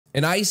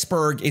An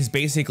iceberg is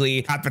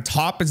basically at the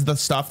top is the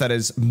stuff that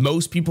is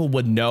most people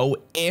would know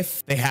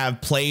if they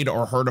have played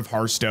or heard of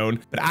Hearthstone.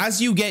 But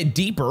as you get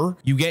deeper,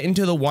 you get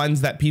into the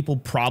ones that people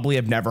probably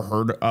have never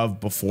heard of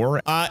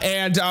before.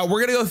 And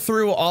we're gonna go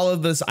through all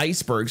of this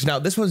icebergs. Now,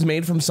 this was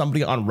made from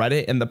somebody on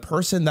Reddit, and the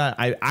person that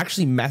I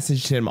actually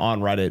messaged him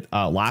on Reddit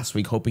last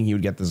week, hoping he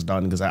would get this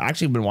done, because I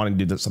actually been wanting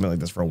to do something like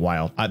this for a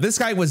while. This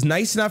guy was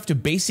nice enough to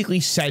basically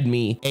send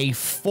me a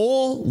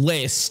full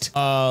list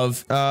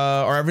of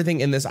or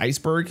everything in this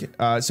iceberg.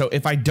 So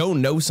if I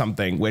don't know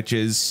something, which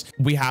is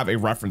we have a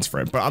reference for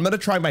it, but I'm gonna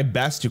try my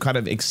best to kind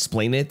of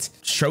explain it,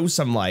 show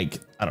some like,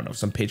 I don't know,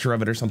 some picture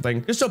of it or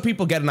something, just so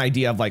people get an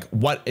idea of like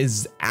what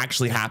is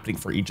actually happening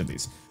for each of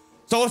these.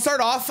 So we'll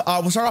start off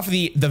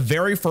with the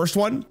very first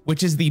one,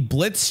 which is the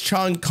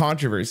Blitzchung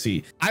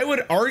controversy. I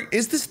would argue,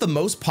 is this the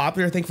most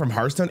popular thing from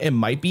Hearthstone? It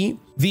might be.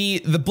 The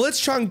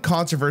Blitzchung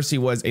controversy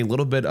was a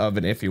little bit of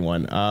an iffy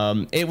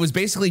one. It was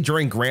basically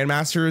during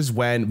Grandmasters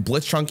when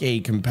Blitzchung, a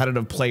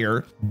competitive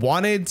player,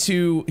 wanted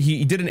to,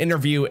 he did an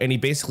interview and he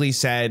basically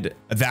said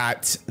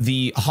that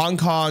the Hong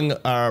Kong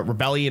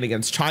rebellion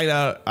against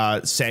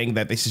China, saying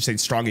that they should stay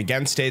strong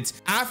against it.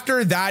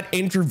 After that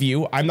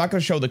interview, I'm not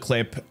going to show the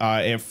clip.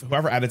 If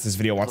whoever edits this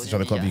video wants to show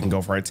the clip, you can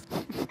go for it.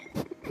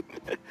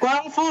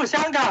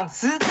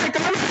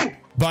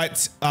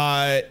 But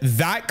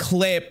that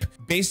clip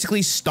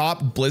basically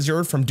stopped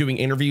Blizzard from doing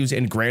interviews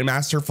in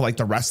Grandmaster for like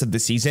the rest of the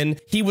season.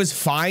 He was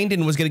fined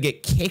and was going to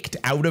get kicked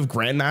out of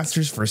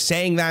Grandmasters for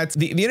saying that.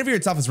 The interview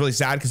itself is really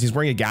sad because he's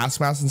wearing a gas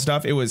mask and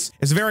stuff.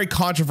 It's a very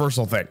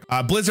controversial thing.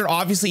 Blizzard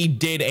obviously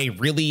did a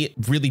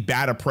really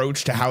bad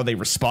approach to how they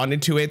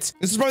responded to it.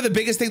 This is probably the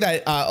biggest thing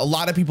that a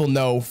lot of people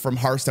know from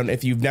Hearthstone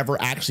if you've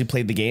never actually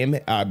played the game,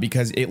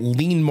 because it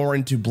leaned more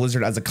into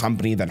Blizzard as a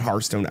company than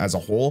Hearthstone as a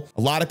whole.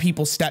 A lot of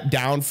people stepped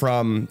down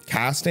from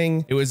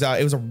casting. It was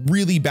a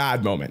really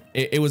bad moment.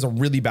 It was a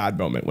really bad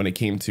moment when it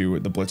came to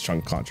the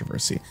Blitzchung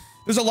controversy.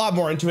 There's a lot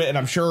more into it, and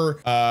I'm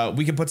sure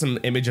we can put some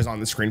images on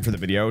the screen for the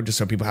video just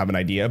so people have an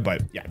idea.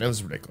 But yeah, that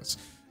was ridiculous.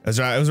 It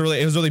was a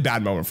really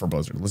bad moment for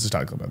Blizzard. Let's just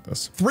talk about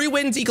this. 3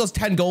 wins equals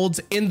 10 golds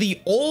in the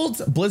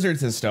old Blizzard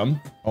system.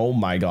 Oh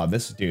my God,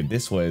 this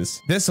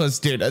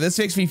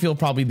makes me feel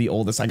probably the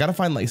oldest. I gotta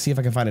find, see if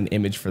I can find an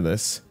image for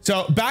this.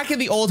 So back in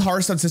the old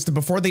Hearthstone system,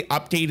 before they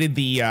updated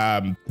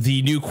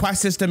the new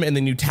quest system and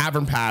the new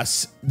tavern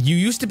pass, you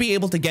used to be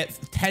able to get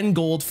 10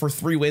 gold for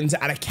 3 wins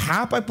at a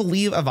cap, I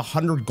believe, of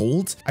 100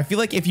 gold. I feel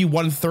like if you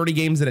won 30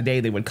 games in a day,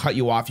 they would cut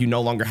you off. You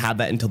no longer had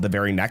that until the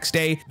very next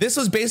day. This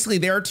was basically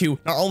there to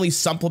not only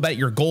supplement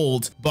your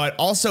gold, but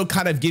also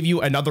kind of give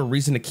you another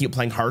reason to keep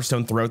playing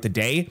Hearthstone throughout the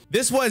day.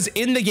 This was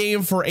in the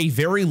game for a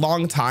very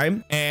long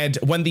time, and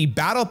when the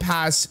battle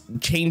pass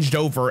changed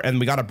over and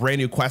we got a brand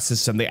new quest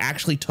system, they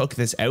actually took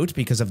this out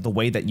because of the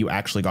way that you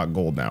actually got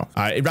gold now.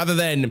 Rather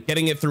than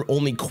getting it through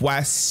only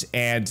quests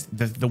and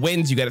the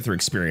wins, you get it through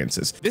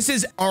experiences. This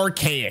is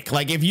archaic.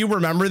 Like if you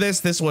remember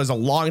this was a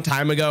long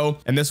time ago,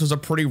 and this was a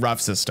pretty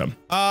rough system.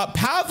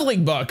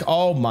 Paveling book.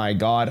 Oh my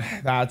God,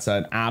 that's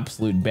an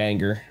absolute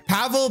banger.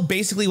 Pavel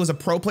basically was a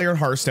pro player in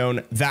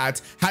Hearthstone that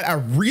had a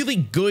really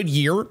good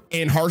year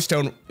in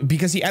Hearthstone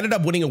because he ended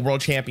up winning a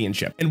world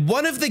championship. And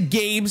one of the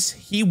games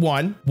he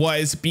won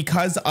was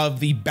because of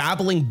the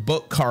Babbling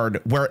Book card,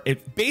 where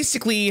it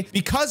basically,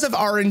 because of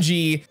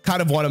RNG,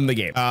 kind of won him the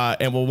game.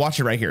 And we'll watch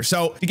it right here.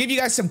 So to give you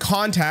guys some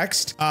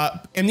context,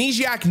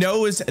 Amnesiac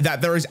knows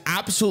that there is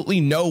absolutely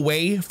no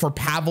way for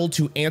Pavel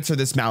to answer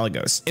this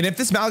Malygos. And if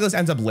this Malygos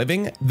ends up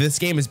living, this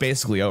game is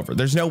basically over.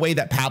 There's no way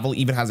that Pavel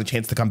even has a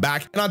chance to come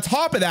back. And on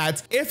top of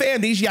that, if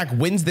Amnesiac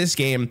wins this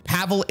game,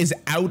 Pavel is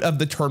out of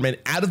the tournament,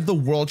 out of the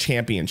world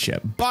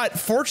championship. But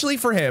fortunately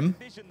for him,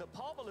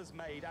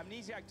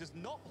 Amnesiac does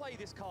not play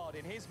this card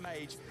in his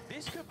mage.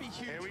 This could be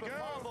huge for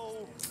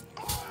Pavel.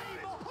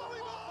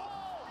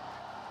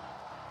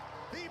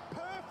 The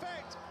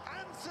perfect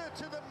answer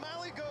to the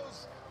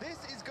Malygos. This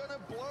is gonna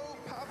blow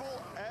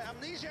Pavel,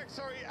 Amnesiac,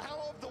 sorry,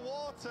 out of the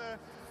water.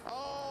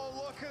 Oh,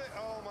 look at it.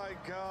 Oh my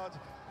God.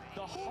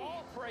 The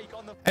heartbreak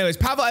on the... Anyways,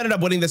 Pavel ended up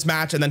winning this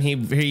match, and then he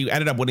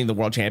ended up winning the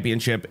world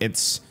championship.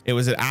 It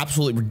was an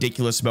absolutely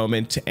ridiculous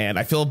moment, and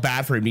I feel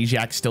bad for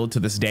Amnesiac still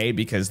to this day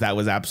because that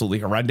was absolutely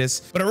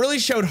horrendous. But it really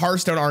showed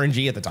Hearthstone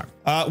RNG at the time.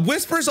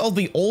 Whispers of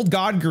the Old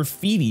God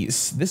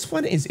graffitis. This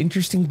one is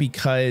interesting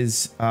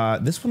because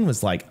this one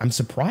was like, I'm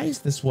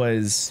surprised this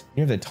was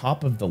near the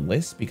top of the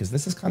list because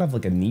this is kind of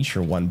like a niche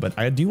one, but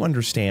I do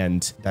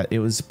understand that it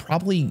was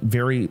probably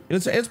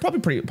it's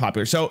probably pretty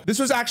popular. So this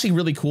was actually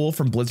really cool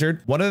from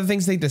Blizzard. One of the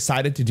things they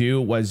decided to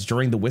do was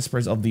during the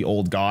Whispers of the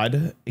Old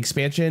God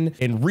expansion,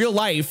 in real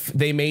life,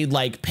 they made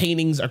like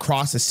paintings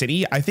across the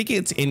city. I think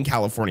it's in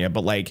California,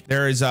 but like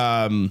there's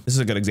this is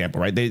a good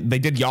example, right? They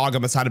did Yogg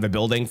on the side of a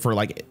building for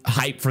like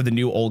hype for the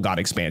new Old God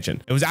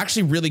expansion. It was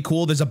actually really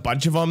cool. There's a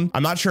bunch of them.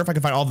 I'm not sure if I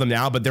can find all of them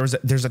now, but there's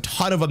a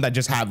ton of them that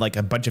just had like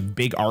a bunch of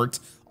big art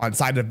on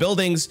side of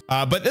buildings.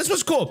 But this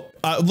was cool.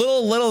 A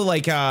little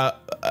like a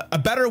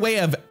better way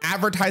of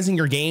advertising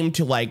your game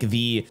to like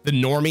the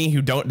normie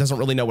who doesn't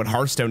really know what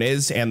Hearthstone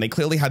is. And they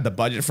clearly had the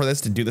budget for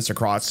this to do this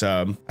across,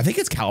 I think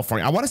it's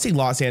California. I want to say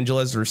Los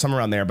Angeles or somewhere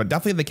around there, but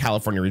definitely the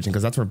California region,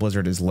 because that's where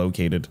Blizzard is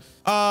located.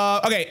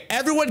 Okay,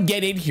 everyone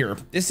get in here.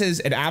 This is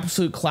an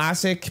absolute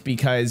classic,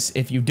 because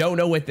if you don't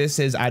know what this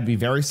is, I'd be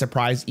very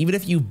surprised. Even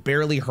if you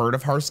barely heard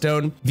of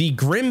Hearthstone, the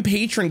Grim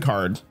Patron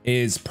card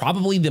is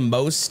probably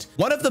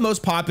one of the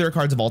most popular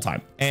cards of all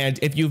time. And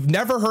if you've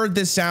never heard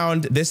this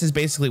sound, this is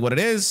basically what it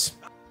is.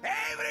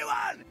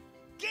 Everyone,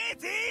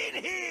 get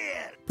in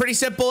here! Pretty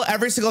simple.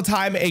 Every single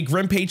time a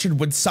Grim Patron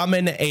would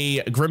summon,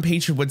 a Grim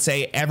Patron would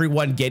say,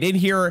 everyone get in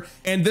here.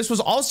 And this was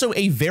also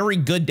a very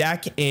good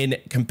deck in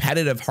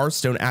competitive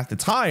Hearthstone at the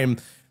time.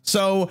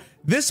 So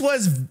this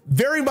was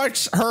very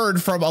much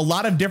heard from a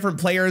lot of different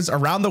players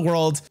around the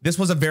world. This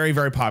was a very,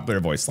 very popular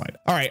voice line.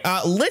 All right,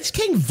 Lich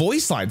King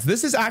voice lines.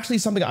 This is actually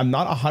something I'm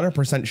not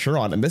 100% sure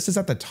on. And this is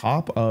at the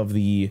top of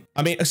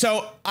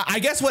so I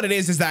guess what it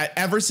is that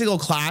every single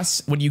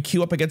class, when you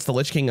queue up against the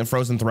Lich King and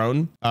Frozen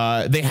Throne,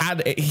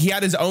 he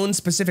had his own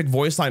specific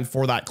voice line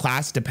for that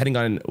class, depending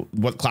on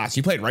what class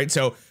you played, right?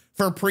 So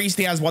for Priest,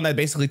 he has one that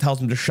basically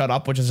tells him to shut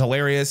up, which is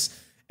hilarious.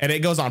 And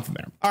it goes on from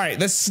there. All right,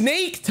 the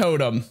snake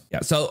totem.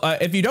 Yeah, so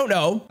if you don't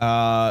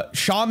know,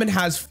 Shaman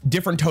has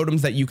different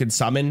totems that you can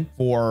summon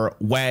for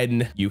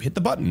when you hit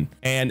the button.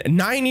 And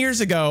 9 years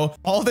ago,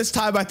 all this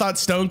time I thought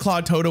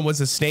Stoneclaw totem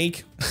was a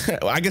snake.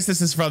 I guess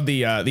this is from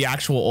the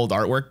actual old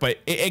artwork, but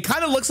it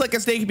kind of looks like a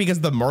snake because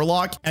the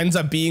Murloc ends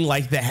up being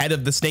like the head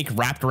of the snake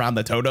wrapped around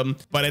the totem.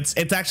 But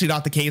it's actually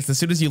not the case. As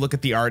soon as you look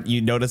at the art, you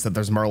notice that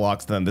there's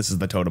Murlocs, then this is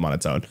the totem on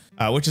its own,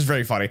 which is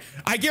very funny.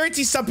 I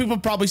guarantee some people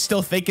probably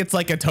still think it's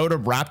like a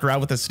totem wrapped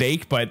around with a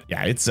snake, but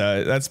yeah, it's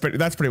that's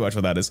pretty much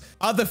what that is.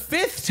 The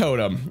fifth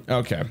totem.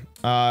 Okay.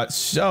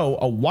 So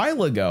a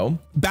while ago,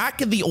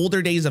 back in the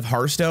older days of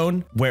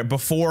Hearthstone, where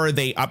before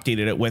they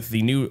updated it with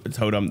the new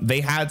totem,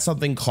 they had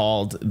something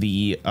called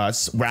the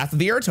Wrath of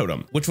the Air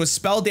totem, which was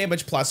spell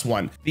damage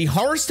 +1. The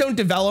Hearthstone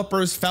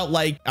developers felt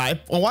like, I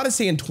want to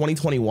say in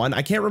 2021,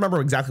 I can't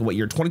remember exactly what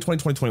year, 2020,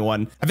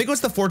 2021. I think it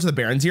was the Forge of the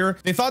Barons year.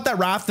 They thought that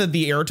Wrath of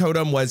the Air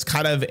totem was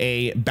kind of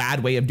a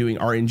bad way of doing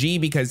RNG,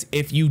 because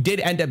if you did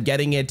end up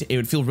getting it, it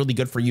would feel really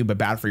good for you, but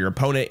bad for your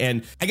opponent.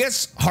 And I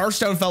guess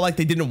Hearthstone felt like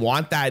they didn't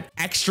want that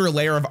extra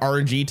layer of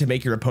RNG to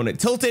make your opponent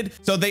tilted.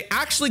 So they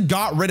actually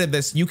got rid of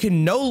this. You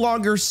can no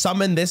longer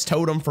summon this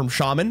totem from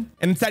Shaman.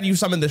 And instead you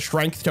summon the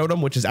Strength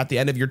totem, which is at the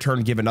end of your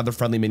turn, give another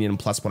friendly minion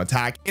 +1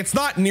 attack. It's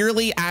not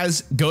nearly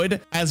as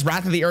good as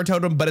Wrath of the Air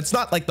totem, but it's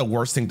not like the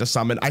worst thing to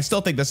summon. I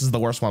still think this is the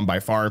worst one by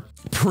far.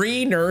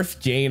 Pre-nerf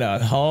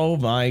Jaina. Oh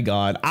my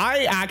God.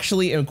 I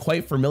actually am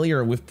quite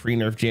familiar with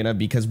pre-nerf Jaina,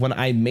 because when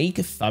I make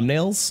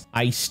thumbnails,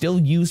 I still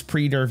use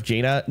pre-nerf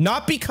Jaina,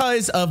 not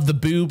because of the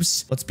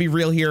boobs. Let's be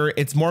real here.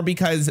 It's more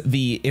because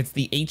it's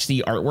the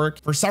HD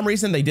artwork. For some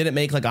reason, they didn't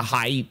make like a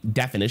high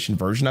definition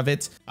version of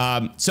it.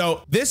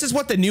 So this is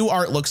what the new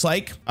art looks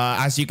like.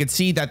 As you can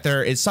see that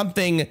there is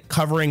something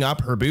covering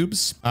up her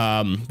boobs,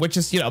 which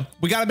is, you know,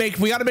 we gotta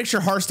make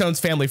sure Hearthstone's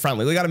family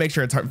friendly. We gotta make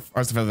sure it's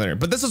Hearthstone friendly.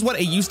 But this is what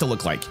it used to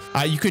look like.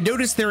 You could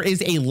notice there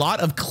is a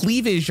lot of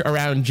cleavage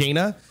around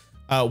Jaina.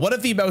 One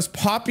of the most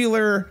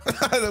popular,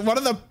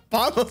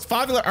 most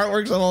popular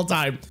artworks of all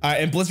time.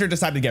 And Blizzard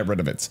decided to get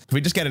rid of it. Can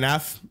we just get an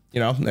F? You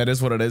know, it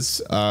is what it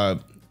is.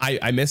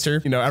 I miss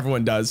her. You know,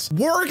 everyone does.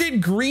 Worgen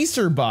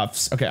Greaser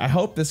buffs. Okay, I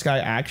hope this guy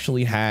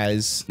actually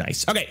has...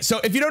 Nice. Okay, so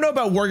if you don't know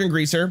about Worgen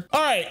Greaser...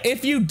 All right,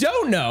 if you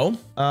don't know,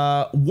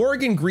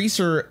 Worgen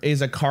Greaser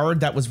is a card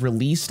that was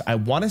released, I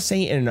want to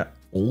say in...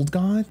 Old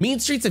God? Mean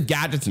Streets of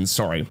Gadgetzan,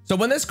 sorry. So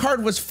when this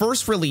card was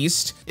first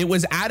released, it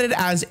was added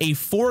as a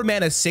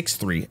 4-mana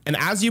 6/3. And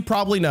as you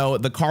probably know,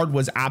 the card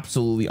was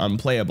absolutely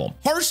unplayable.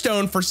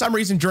 Hearthstone, for some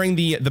reason during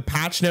the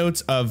patch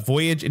notes of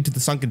Voyage into the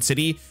Sunken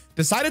City,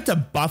 decided to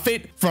buff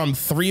it from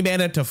 3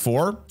 mana to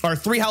 4, or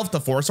 3 health to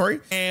 4, sorry.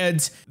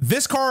 And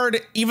this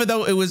card, even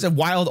though it was a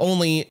wild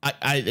only,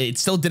 it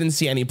still didn't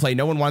see any play.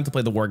 No one wanted to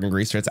play the Worgen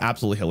Greaser. It's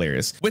absolutely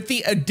hilarious. With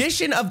the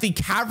addition of the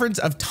Caverns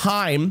of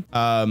Time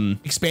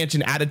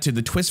expansion added to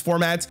the Twist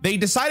format, they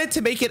decided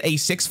to make it a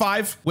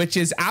 6/5, which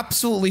is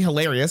absolutely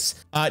hilarious.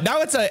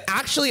 Now it's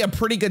actually a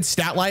pretty good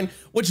stat line,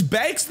 which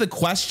begs the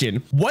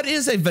question, what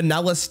is a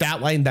vanilla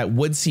stat line that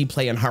would see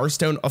play in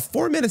Hearthstone? A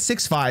 4-mana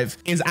 6/5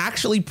 is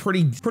actually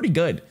pretty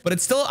good, but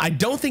it's still, I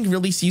don't think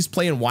really sees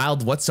play in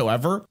Wild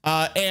whatsoever.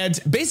 And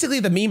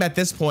basically the meme at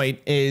this point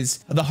is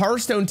the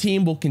Hearthstone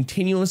team will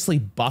continuously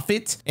buff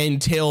it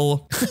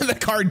until the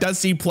card does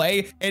see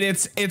play. And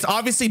it's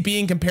obviously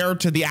being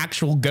compared to the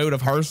actual goat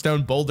of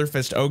Hearthstone,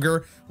 Boulderfist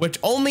Ogre, which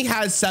only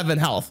has 7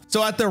 health.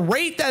 So at the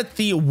rate that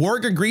the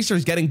Worgen Greaser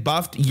is getting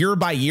buffed year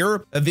by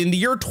year, in the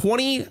year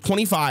 2021,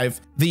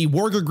 2025, the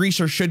Warger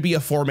Greaser should be a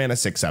 4-mana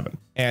 6/7.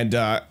 And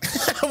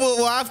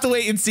we'll have to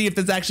wait and see if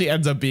this actually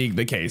ends up being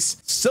the case.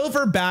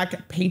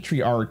 Silverback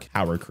Patriarch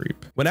Power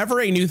Creep. Whenever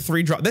a new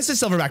 3-drop, this is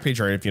Silverback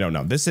Patriarch if you don't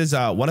know. This is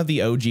one of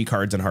the OG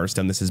cards in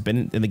Hearthstone. This has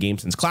been in the game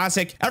since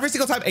Classic. Every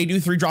single time a new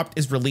 3-drop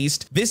is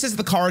released, this is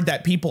the card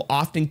that people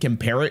often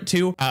compare it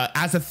to.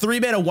 As a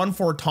 3-mana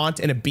 1/4 taunt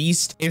and a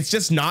beast, it's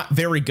just not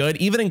very good.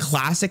 Even in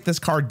Classic, this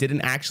card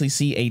didn't actually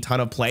see a ton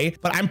of play,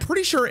 but I'm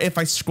pretty sure if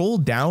I scroll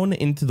down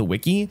into the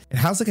wiki, it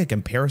has like a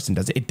comparison,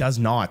 does it? It does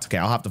not. Okay,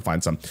 I'll have to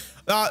find some.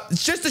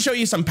 Just to show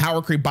you some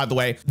power creep, by the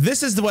way,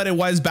 this is what it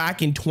was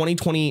back in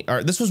 2020,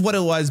 or this was what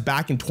it was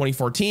back in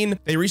 2014.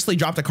 They recently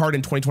dropped a card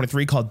in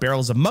 2023 called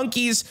Barrels of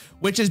Monkeys,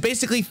 which is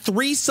basically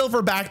 3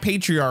 Silverback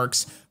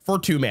Patriarchs for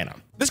 2 mana.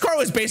 This card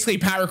was basically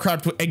power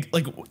crept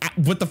like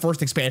with the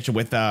first expansion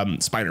with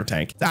Spider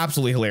Tank. It's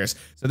absolutely hilarious.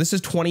 So this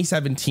is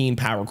 2017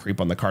 power creep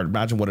on the card.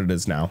 Imagine what it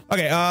is now.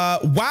 Okay,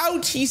 WoW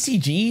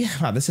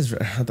TCG. Wow, this is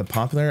the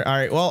popular. All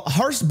right, well,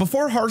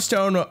 before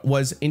Hearthstone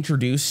was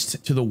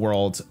introduced to the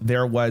world,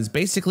 there was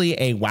basically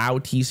a WoW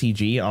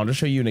TCG. I'll just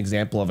show you an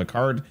example of a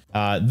card.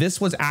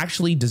 This was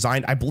actually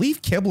designed, I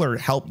believe Kibler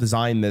helped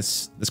design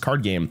this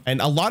card game.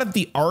 And a lot of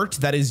the art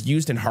that is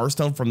used in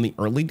Hearthstone from the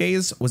early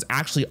days was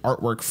actually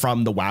artwork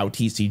from the WoW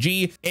TCG.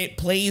 It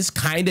plays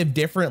kind of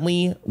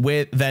differently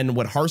than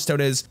what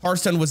Hearthstone is.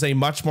 Hearthstone was a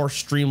much more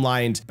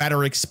streamlined,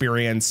 better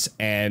experience,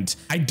 and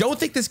I don't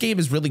think this game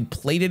is really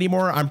played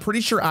anymore. I'm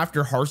pretty sure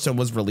after Hearthstone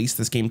was released,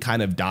 this game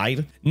kind of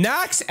died.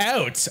 Knocks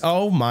out.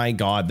 Oh my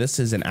God, this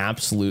is an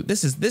absolute.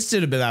 This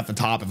should have been at the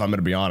top if I'm going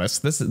to be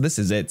honest. This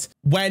is it.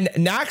 When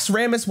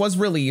Naxxramas was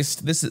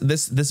released,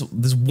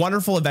 this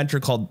wonderful adventure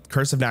called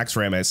Curse of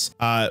Naxxramas.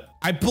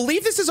 I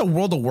believe this is a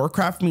World of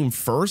Warcraft meme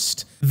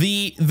first.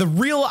 The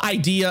real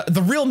idea,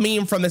 the real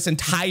meme from this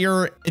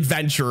entire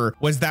adventure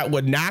was that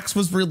when Nax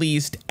was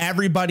released,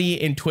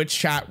 everybody in Twitch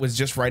chat was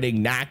just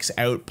writing Nax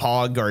out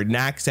Pog or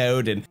Nax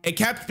out, and it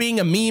kept being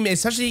a meme,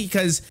 especially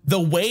because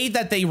the way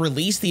that they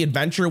released the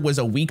adventure was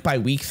a week by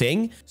week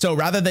thing. So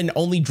rather than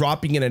only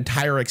dropping an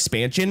entire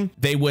expansion,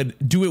 they would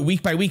do it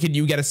week by week and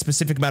you get a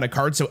specific amount of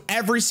cards. So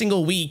every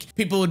single week,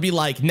 people would be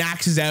like,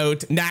 Nax is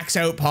out, Nax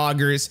out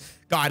Poggers.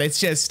 God, it's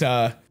just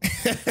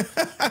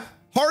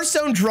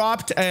Hearthstone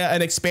dropped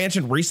an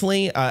expansion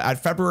recently at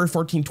February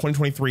 14,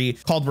 2023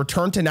 called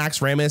Return to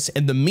Naxxramas,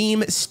 and the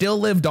meme still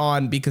lived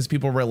on because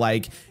people were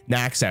like,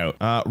 Nax out.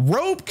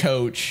 Rope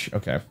Coach.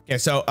 Okay.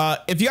 So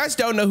if you guys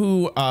don't know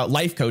who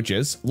Life Coach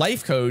is,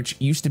 Life Coach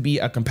used to be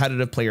a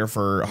competitive player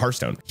for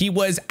Hearthstone. He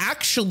was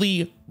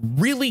actually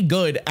really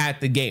good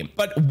at the game.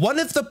 But one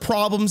of the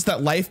problems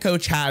that Life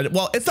Coach had,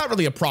 well, it's not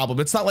really a problem.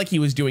 It's not like he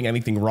was doing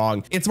anything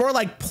wrong. It's more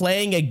like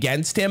playing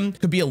against him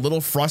could be a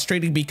little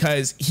frustrating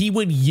because he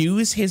would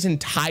use his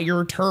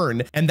entire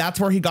turn, and that's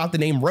where he got the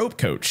name Rope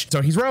Coach.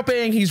 So he's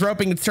roping,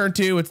 it's turn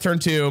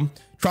 2.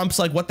 Trump's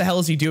like, what the hell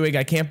is he doing?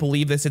 I can't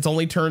believe this. It's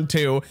only turn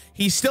 2.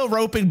 He's still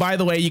roping, by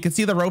the way. You can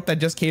see the rope that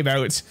just came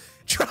out.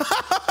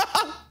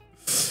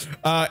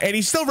 And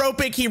he's still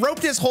roping. He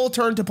roped his whole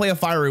turn to play a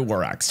Fiery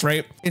War Axe,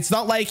 right? It's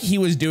not like he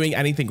was doing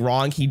anything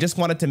wrong. He just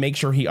wanted to make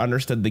sure he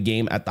understood the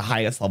game at the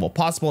highest level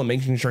possible and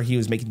making sure he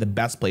was making the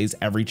best plays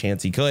every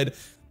chance he could.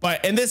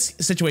 But in this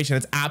situation,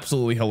 it's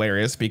absolutely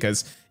hilarious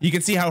because you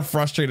can see how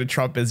frustrated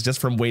Trump is just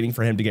from waiting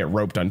for him to get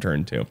roped on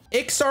turn 2.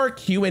 Ixar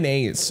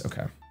Q&As.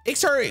 Okay.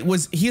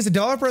 Ixar he's a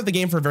developer of the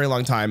game for a very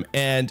long time,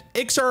 and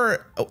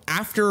Ixar,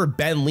 after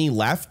Ben Lee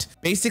left,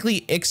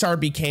 basically Ixar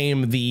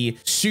became the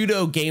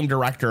pseudo game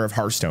director of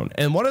Hearthstone.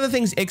 And one of the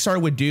things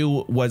Ixar would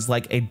do was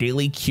like a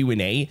daily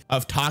Q&A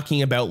of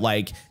talking about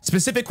like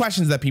specific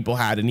questions that people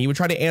had, and he would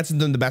try to answer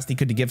them the best he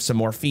could to give some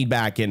more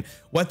feedback and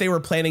what they were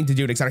planning to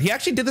do, etc. He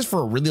actually did this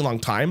for a really long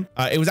time.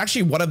 It was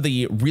actually one of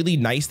the really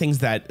nice things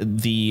that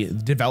the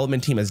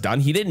development team has done.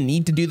 He didn't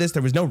need to do this.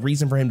 There was no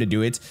reason for him to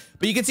do it,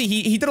 but you can see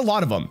he did a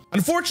lot of them.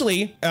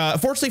 Fortunately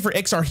for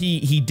Ixar,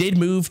 he did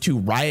move to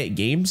Riot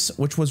Games,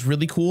 which was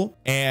really cool,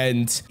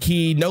 and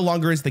he no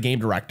longer is the game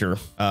director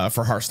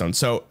for Hearthstone.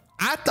 So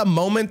at the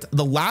moment,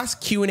 the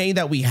last Q&A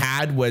that we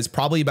had was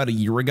probably about a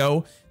year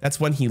ago. That's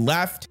when he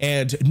left,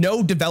 and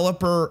no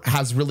developer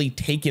has really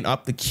taken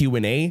up the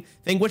Q&A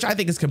thing, which I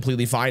think is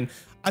completely fine.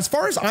 As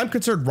far as I'm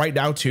concerned right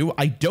now too,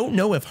 I don't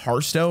know if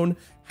Hearthstone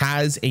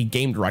has a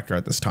game director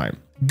at this time.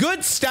 Good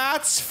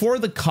stats for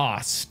the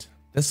cost.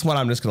 This one,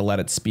 I'm just going to let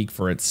it speak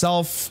for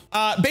itself.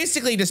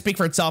 Basically, to speak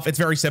for itself, it's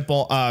very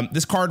simple.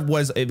 This card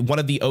was one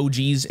of the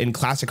OGs in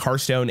classic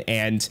Hearthstone,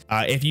 and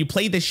if you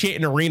played this shit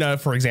in Arena,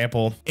 for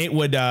example, it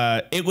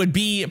would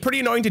be pretty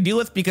annoying to deal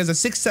with because a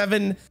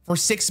 6/7 for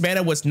 6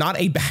 mana was not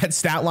a bad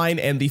stat line,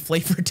 and the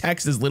flavor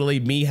text is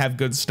literally me have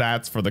good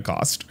stats for the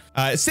cost.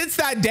 Since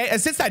that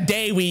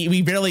day,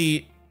 we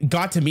barely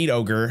got to meet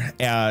Ogre.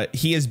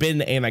 He has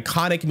been an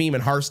iconic meme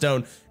in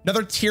Hearthstone,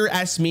 another tier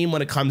S meme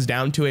when it comes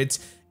down to it.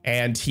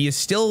 And he is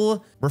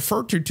still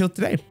referred to till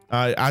today,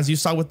 as you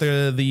saw with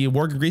the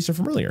Warger Greaser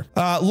from earlier.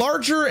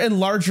 Larger and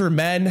larger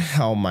men.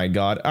 Oh my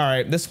God. All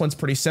right, this one's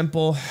pretty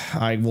simple.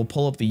 I will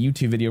pull up the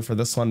YouTube video for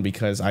this one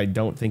because I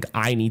don't think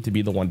I need to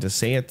be the one to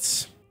say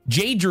it.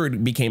 Jade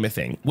Druid became a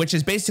thing, which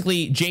is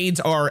basically Jades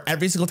are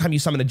every single time you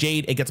summon a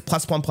Jade, it gets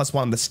 +1/+1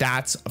 on the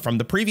stats from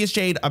the previous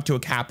Jade up to a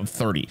cap of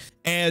 30.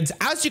 And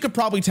as you could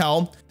probably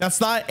tell, that's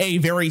not a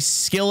very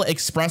skill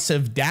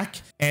expressive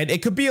deck. And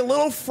it could be a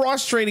little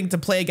frustrating to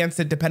play against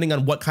it depending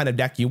on what kind of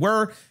deck you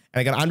were.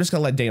 And again, I'm just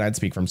gonna let Day9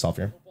 speak for himself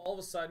here. All of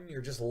a sudden,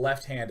 you're just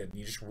left-handed.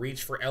 You just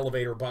reach for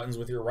elevator buttons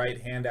with your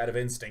right hand out of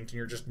instinct, and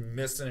you're just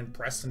missing and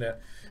pressing it.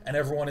 And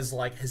everyone is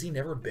like, has he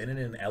never been in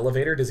an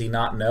elevator? Does he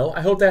not know?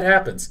 I hope that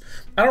happens.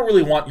 I don't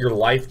really want your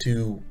life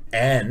to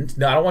end.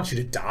 No, I don't want you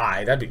to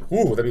die. That'd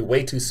be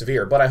way too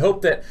severe. But I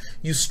hope that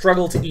you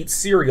struggle to eat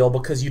cereal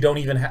because you don't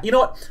even have... You know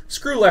what?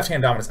 Screw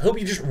left-hand dominance. I hope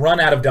you just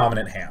run out of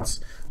dominant hands.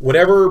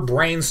 Whatever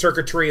brain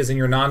circuitry is in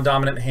your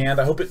non-dominant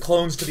hand, I hope it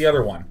clones to the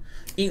other one.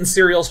 Eating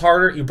cereal's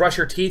harder. You brush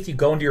your teeth, you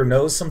go into your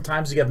nose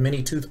sometimes, you have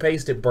mini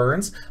toothpaste, it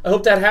burns. I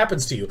hope that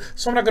happens to you.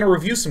 So I'm not going to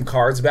review some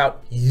cards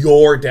about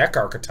your deck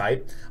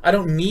archetype. I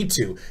don't need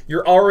to.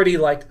 You're already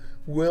like,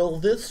 well,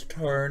 this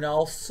turn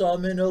I'll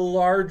summon a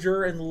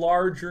larger and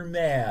larger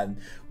man,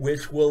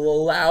 which will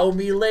allow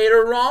me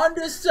later on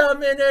to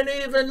summon an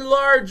even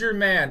larger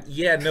man.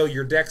 Yeah, no,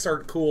 your decks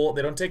aren't cool.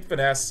 They don't take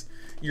finesse.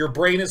 Your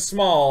brain is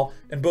small,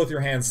 and both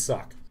your hands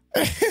suck.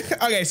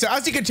 Okay, so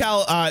as you can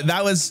tell,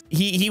 that was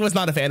he was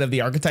not a fan of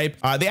the archetype.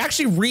 They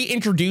actually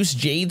reintroduced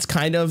Jades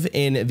kind of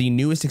in the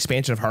newest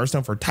expansion of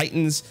Hearthstone for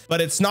Titans,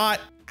 but it's not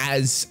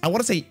as, I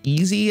want to say,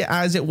 easy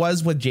as it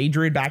was with Jade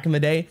Druid back in the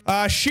day.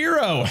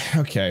 Shiro.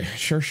 Okay,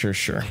 sure.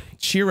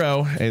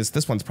 Shiro is,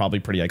 this one's probably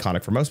pretty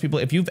iconic for most people.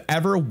 If you've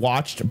ever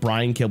watched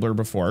Brian Kibler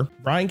before,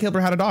 Brian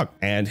Kibler had a dog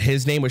and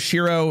his name was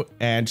Shiro,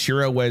 and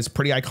Shiro was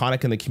pretty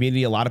iconic in the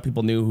community. A lot of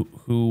people knew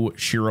who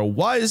Shiro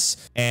was.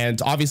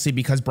 And obviously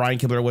because Brian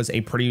Kibler was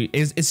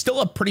is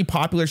still a pretty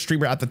popular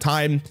streamer at the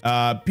time,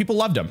 people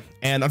loved him.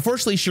 And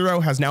unfortunately, Shiro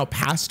has now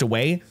passed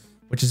away,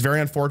 which is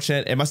very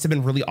unfortunate. It must have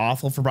been really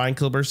awful for Brian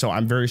Kibler, so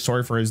I'm very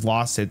sorry for his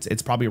loss.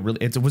 It's probably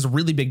it was a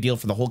really big deal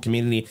for the whole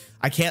community.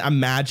 I can't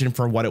imagine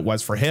for what it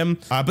was for him.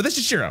 But this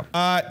is Shiro.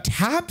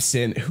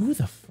 Tapson, who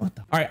the what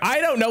the? All right,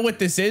 I don't know what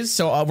this is,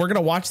 so we're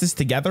gonna watch this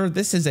together.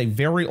 This is a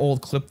very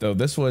old clip though.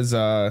 This was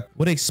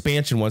what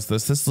expansion was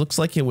this? This looks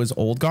like it was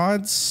Old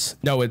Gods.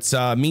 No, it's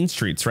Mean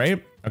Streets,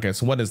 right? Okay,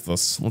 so what is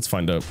this? Let's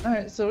find out. All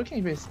right, so we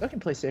can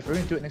play safe. We're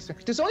gonna do it next turn.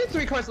 There's only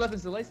 3 cards left in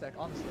the late stack,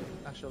 honestly.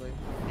 Actually.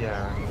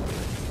 Yeah.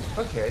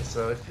 Okay,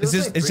 so it is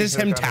feels this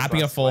him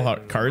tapping a full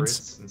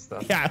cards? And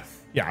stuff.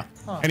 Yeah.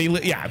 Huh.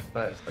 And yeah.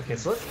 But okay,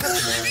 so let's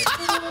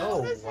catch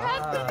Oh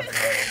wow.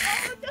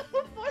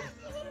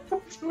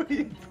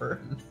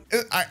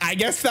 I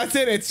guess that's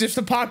it. It's just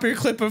a popular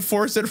clip of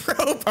Forsen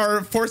rope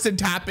or Forsen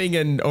tapping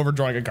and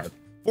overdrawing a card.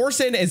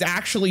 Forsen is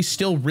actually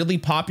still really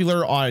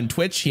popular on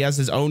Twitch. He has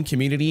his own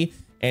community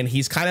and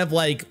he's kind of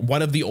like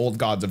one of the old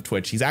gods of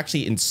Twitch. He's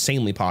actually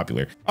insanely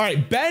popular. All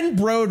right, Ben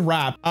Brode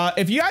rap.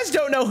 If you guys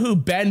don't know who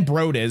Ben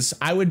Brode is,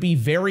 I would be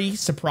very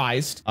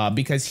surprised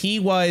because he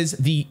was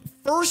the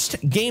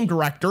first game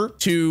director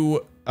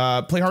to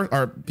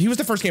he was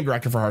the first game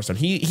director for Hearthstone.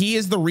 He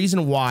is the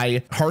reason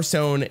why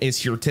Hearthstone is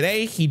here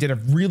today. He did a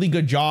really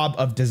good job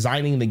of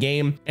designing the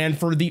game. And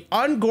for the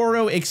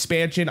Ungoro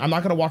expansion, I'm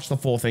not gonna watch the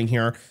full thing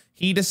here.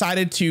 He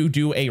decided to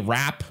do a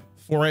rap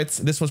for it.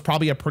 This was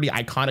probably a pretty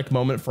iconic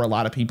moment for a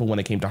lot of people when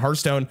it came to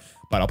Hearthstone,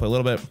 but I'll play a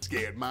little bit.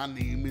 Scared, my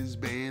name is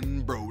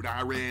Ben Brode.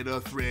 I read a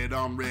thread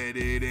on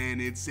Reddit and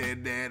it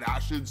said that I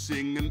should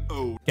sing an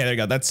ode. Okay, there you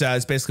go. That's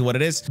basically what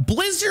it is.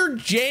 Blizzard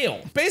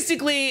Jail.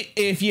 Basically,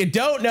 if you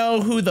don't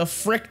know who the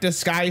frick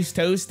Disguised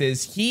Toast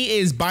is, he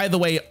is, by the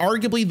way,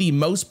 arguably the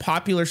most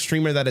popular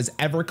streamer that has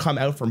ever come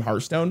out from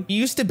Hearthstone. He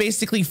used to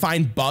basically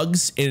find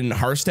bugs in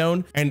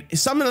Hearthstone, and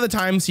some of the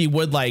times he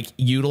would like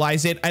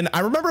utilize it. And I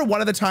remember one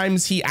of the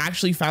times he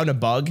actually found a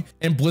bug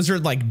and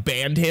Blizzard like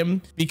banned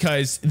him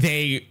because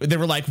they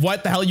were like,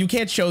 what the hell? You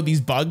can't show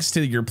these bugs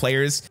to your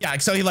players. Yeah,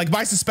 so he like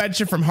by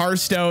suspension from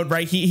Hearthstone,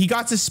 right? He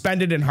got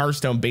suspended in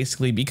Hearthstone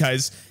basically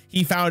because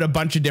he found a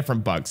bunch of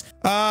different bugs.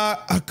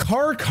 A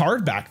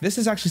card back. This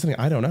is actually something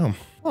I don't know.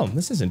 Oh,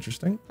 this is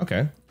interesting. Okay,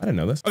 I didn't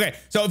know this. Okay,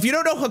 so if you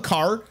don't know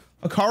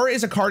Hakar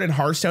is a card in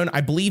Hearthstone,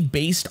 I believe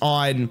based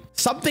on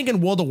something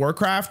in World of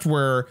Warcraft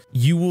where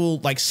you will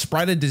like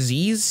spread a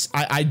disease.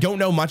 I don't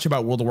know much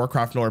about World of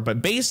Warcraft lore,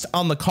 but based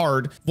on the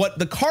card, what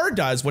the card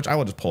does, which I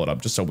will just pull it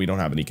up just so we don't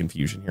have any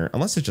confusion here,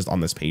 unless it's just on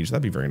this page,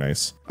 that'd be very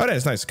nice. Oh, it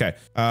is nice. Okay.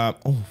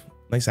 Oh,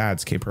 nice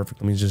ads. Okay,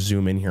 perfect. Let me just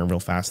zoom in here real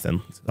fast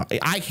then.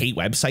 I hate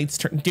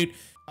websites, dude.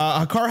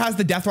 Hakar has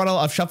the death rattle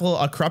of shuffle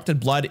a corrupted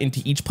blood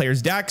into each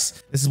player's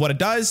decks. This is what it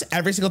does.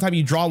 Every single time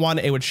you draw one,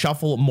 it would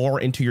shuffle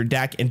more into your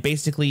deck. And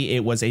basically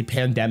it was a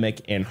pandemic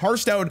in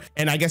Hearthstone.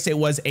 And I guess it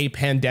was a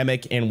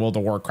pandemic in World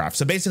of Warcraft.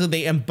 So basically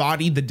they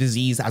embodied the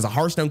disease as a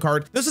Hearthstone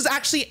card. This is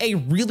actually a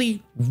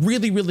really,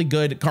 really, really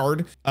good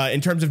card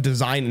in terms of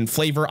design and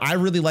flavor. I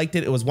really liked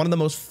it. It was one of the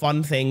most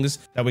fun things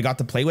that we got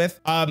to play with.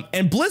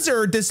 And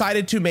Blizzard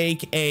decided to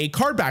make a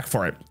card back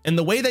for it. And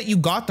the way that you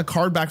got the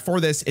card back for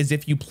this is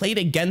if you played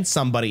against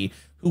somebody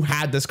who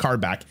had this card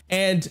back.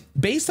 And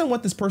based on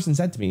what this person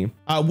said to me,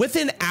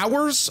 within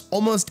hours,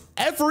 almost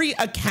every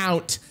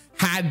account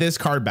had this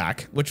card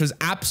back, which was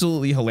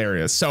absolutely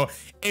hilarious. So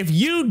if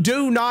you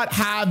do not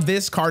have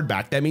this card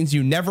back, that means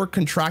you never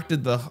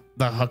contracted the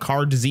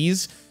Hakar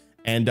disease,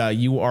 and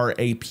you are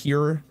a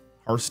pure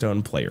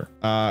Hearthstone player.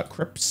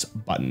 Crip's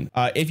button.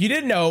 If you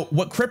didn't know,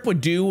 what Crip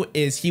would do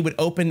is he would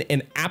open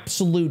an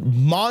absolute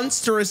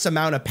monstrous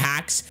amount of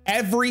packs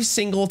every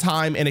single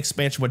time an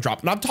expansion would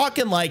drop. And I'm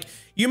talking like,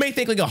 you may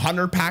think like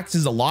 100 packs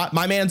is a lot.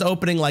 My man's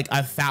opening like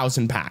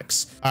 1,000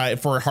 packs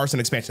for Hearthstone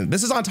expansion.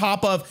 This is on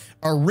top of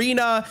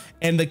Arena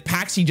and the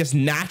packs he just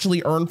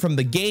naturally earned from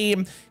the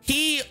game.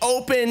 He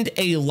opened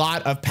a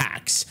lot of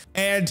packs,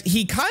 and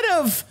he kind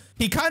of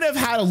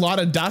had a lot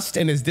of dust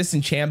in his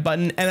disenchant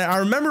button. And I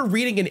remember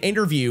reading an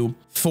interview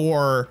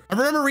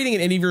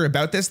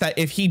about this, that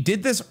if he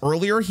did this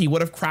earlier, he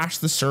would have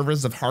crashed the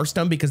servers of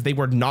Hearthstone because they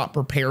were not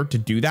prepared to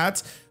do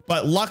that.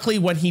 But luckily,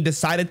 when he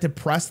decided to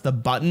press the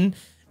button,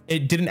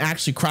 it didn't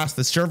actually crash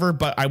the server.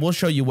 But I will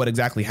show you what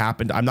exactly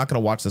happened. I'm not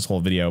going to watch this whole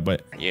video,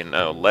 but you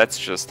know, let's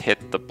just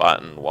hit the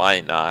button.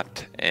 Why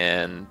not?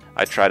 And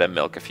I try to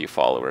milk a few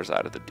followers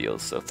out of the deal.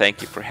 So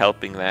thank you for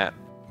helping that.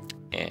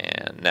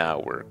 And now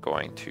we're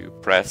going to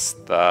press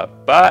the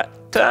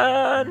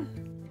button.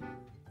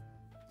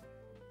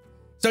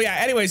 So yeah,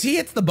 anyways, he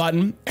hits the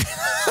button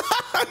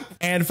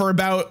and for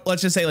about,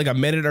 let's just say like a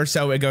minute or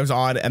so, it goes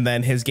on, and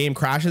then his game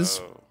crashes.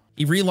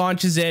 He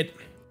relaunches it.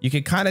 You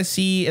can kind of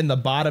see in the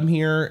bottom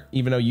here,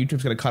 even though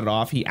YouTube's going to cut it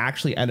off, he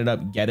actually ended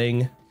up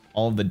getting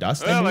all of the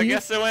dust. Well, I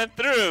guess it went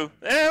through.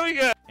 There we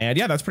go. And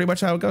yeah, that's pretty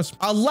much how it goes.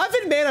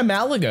 11 mana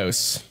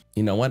Malagos.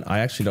 You know what? I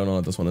actually don't know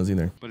what this one is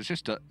either. But it's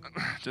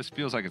just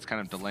feels like it's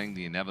kind of delaying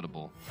the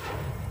inevitable.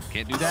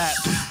 Can't do that.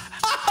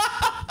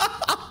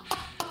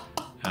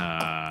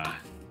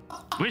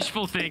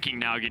 Wishful thinking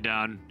now, get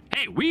down.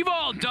 Hey, we've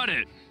all done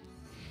it.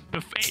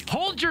 Hey,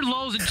 hold your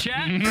lows in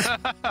chat.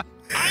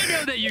 I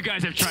know that you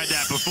guys have tried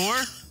that before.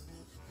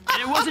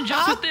 And it wasn't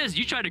just with this.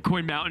 You tried to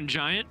coin Mountain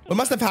Giant. What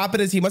must have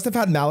happened is he must have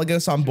had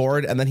Malagos on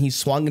board, and then he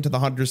swung into the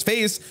hunter's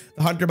face.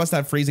 The hunter must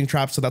have freezing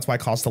traps, so that's why it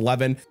cost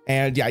 11.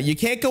 And yeah, you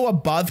can't go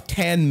above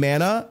 10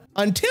 mana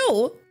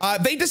until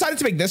they decided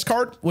to make this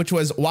card, which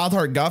was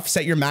Wildheart Guff.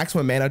 Set your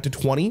maximum mana to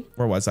 20.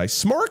 Where was I?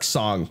 Smork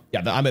Song.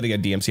 Yeah, I'm gonna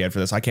get DMCA'd for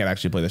this. I can't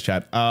actually play this,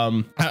 chat.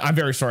 I'm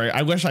very sorry.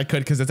 I wish I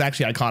could, because it's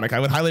actually iconic. I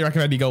would highly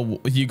recommend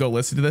you go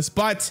listen to this,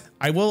 but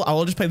I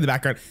will just play in the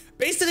background.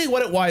 Basically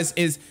what it was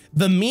is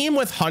the meme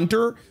with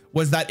Hunter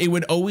was that it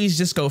would always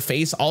just go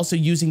face, also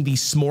using the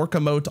Smork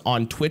emote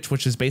on Twitch,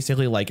 which is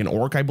basically like an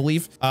orc, I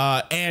believe.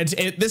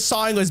 This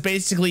song was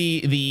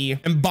basically the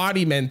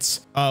embodiment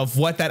of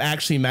what that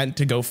actually meant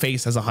to go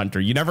face as a hunter.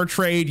 You never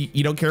trade,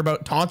 you don't care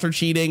about taunts or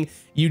cheating,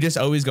 you just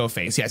always go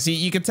face. Yeah, see,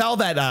 you can tell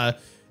that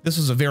this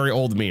was a very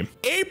old meme.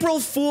 April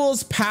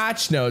Fool's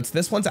patch notes.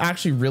 This one's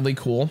actually really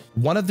cool.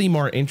 One of the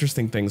more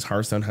interesting things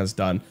Hearthstone has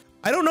done.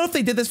 I don't know if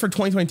they did this for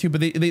 2022,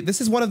 but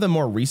this is one of the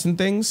more recent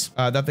things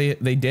that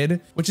they did,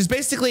 which is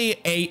basically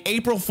a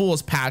April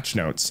Fool's patch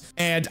notes.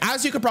 And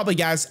as you could probably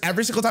guess,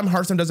 every single time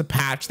Hearthstone does a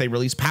patch, they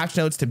release patch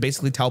notes to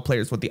basically tell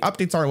players what the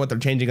updates are and what they're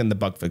changing and the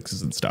bug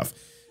fixes and stuff.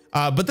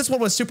 But this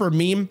one was super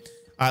meme.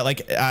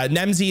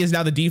 Nemzi is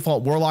now the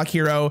default Warlock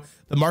hero.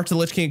 The March of the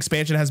Lich King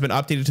expansion has been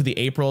updated to the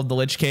April of the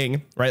Lich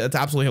King, right? That's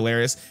absolutely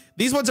hilarious.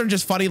 These ones are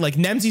just funny. Like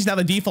Nemzi's now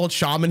the default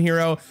Shaman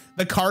hero.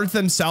 The cards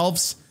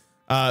themselves,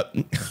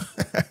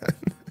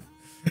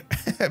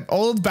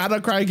 old battle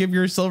cry, give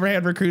your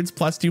Silverhand recruits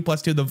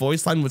 +2/+2. The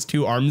voice line was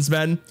 2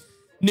 armsmen.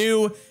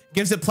 New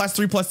gives it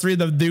 +3/+3.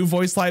 The new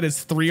voice line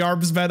is 3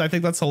 armsmen. I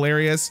think that's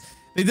hilarious.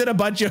 They did a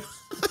bunch of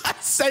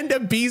send a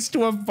beast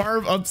to a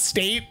farm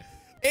upstate.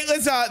 It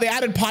was they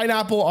added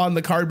pineapple on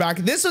the card back.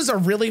 This was a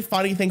really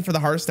funny thing for the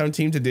Hearthstone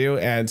team to do,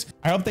 and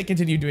I hope they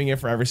continue doing it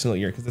for every single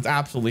year because it's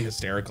absolutely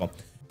hysterical.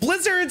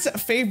 Blizzard's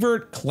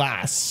favorite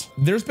class.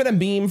 There's been a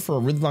meme for a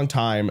really long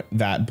time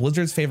that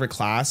Blizzard's favorite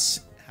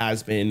class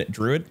has been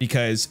Druid,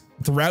 because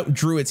throughout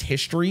Druid's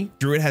history,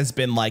 Druid has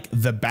been like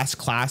the best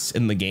class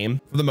in the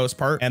game for the most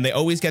part, and they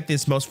always get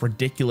this most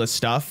ridiculous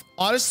stuff.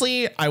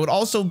 Honestly, I would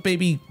also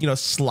maybe,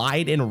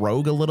 slide in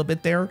Rogue a little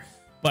bit there,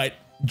 but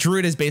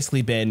Druid has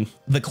basically been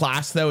the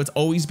class, though. It's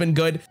always been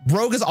good.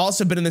 Rogue has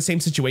also been in the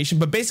same situation,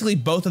 but basically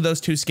both of those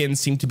two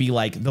skins seem to be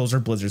like, those are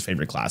Blizzard's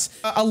favorite class.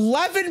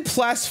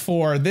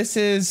 11+4. This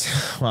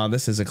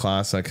is a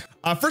classic.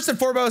 First and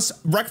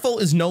foremost, Rekful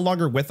is no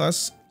longer with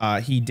us.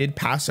 He did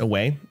pass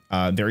away.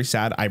 Very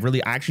sad. I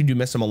actually do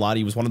miss him a lot.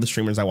 He was one of the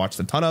streamers I watched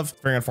a ton of.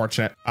 Very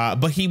unfortunate.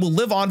 But he will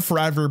live on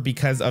forever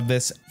because of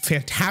this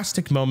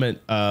fantastic moment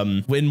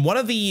when one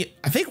of the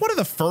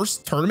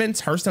first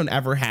tournaments Hearthstone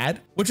ever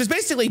had, which was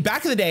basically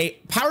back in the day,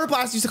 Power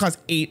Blast used to cost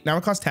 8, now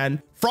it costs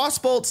 10.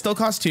 Frostbolt still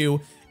costs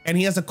 2, and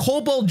he has a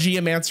Kobold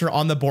Geomancer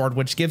on the board,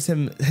 which gives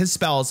him his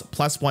spells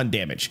 +1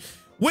 damage,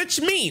 which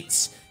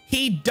means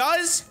he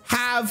does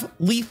have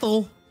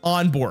lethal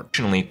on board.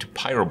 Additionally, to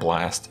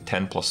Pyroblast,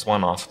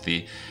 10+1 off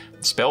the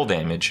spell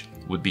damage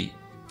would be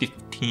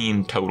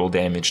 15 total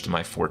damage to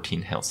my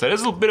 14 health. So that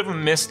is a bit of a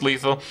missed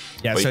lethal.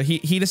 Yeah, so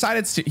he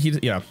decided to he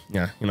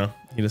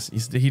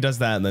does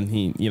that, and then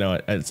he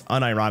it's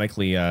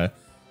unironically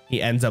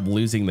he ends up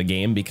losing the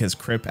game because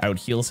Crip out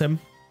heals him.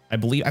 I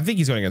think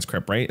he's going against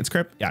Crip, right? It's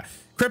Crip. Yeah.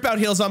 Crip out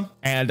heals him,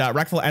 and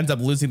Reckful ends up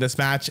losing this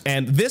match.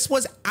 And this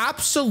was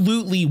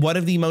absolutely one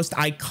of the most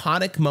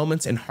iconic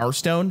moments in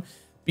Hearthstone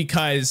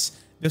because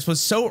this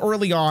was so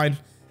early on.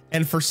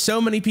 And for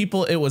so many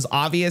people, it was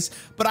obvious.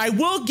 But I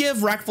will give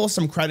Reckful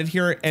some credit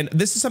here. And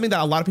this is something that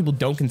a lot of people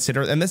don't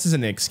consider. And this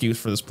isn't an excuse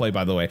for this play,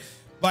 by the way.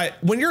 But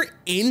when you're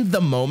in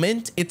the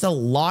moment, it's a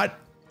lot.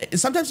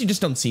 Sometimes you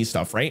just don't see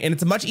stuff, right? And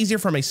it's much easier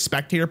from a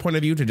spectator point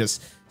of view to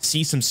just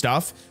see some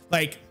stuff.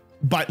 Like,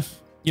 but,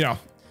 you know,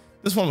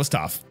 this one was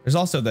tough. There's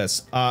also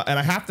this, and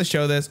I have to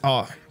show this.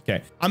 Oh,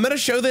 okay. I'm going to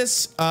show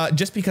this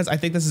just because I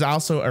think this is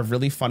also a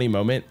really funny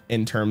moment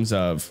in terms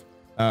of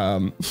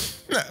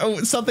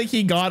something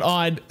he got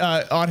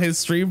on his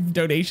stream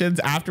donations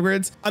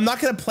afterwards. I'm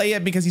not going to play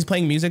it because he's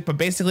playing music, but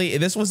basically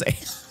this was a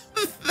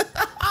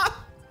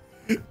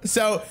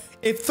so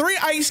if 3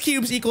 ice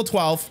cubes equal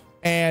 12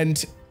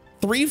 and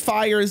 3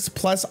 fires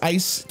plus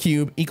ice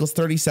cube equals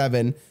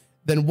 37,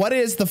 then what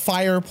is the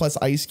fire plus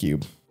ice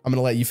cube? I'm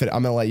gonna let you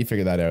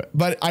figure that out.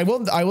 But I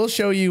will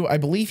show you. I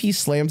believe he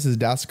slams his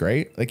desk,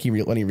 right? Like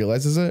when he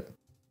realizes it.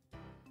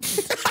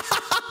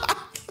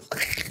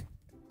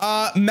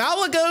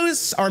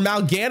 Malagos or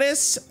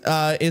Mal'Ganis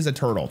is a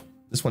turtle.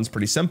 This one's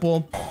pretty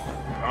simple.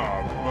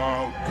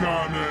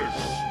 Mal'Ganis,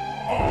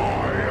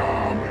 I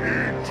am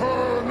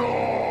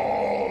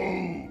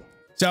eternal.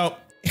 So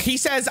he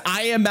says,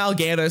 I am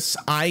Mal'Ganis,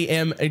 I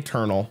am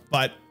eternal,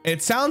 but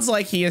it sounds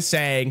like he is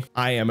saying,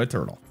 I am a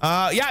turtle.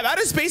 Yeah, that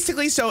is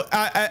basically, so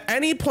at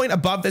any point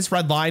above this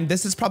red line,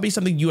 this is probably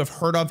something you have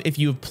heard of if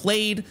you've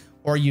played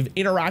or you've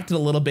interacted a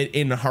little bit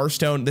in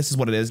Hearthstone. This is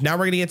what it is. Now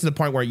we're gonna get to the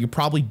point where you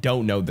probably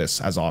don't know this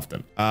as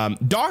often.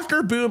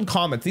 Dr. Boom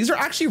comments. These are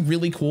actually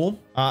really cool.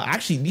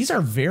 Actually, these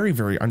are very,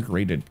 very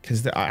underrated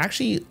because they're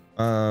actually,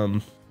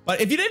 but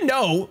if you didn't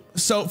know,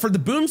 so for the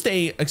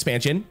Boomsday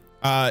expansion,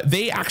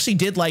 they actually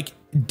did like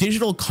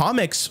digital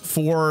comics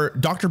for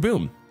Dr.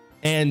 Boom.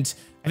 And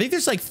I think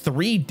there's like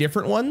 3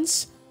 different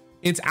ones.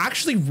 It's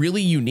actually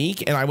really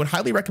unique and I would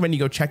highly recommend you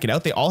go check it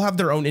out. They all have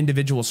their own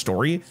individual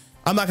story.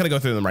 I'm not going to go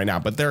through them right now,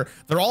 but they're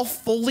all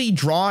fully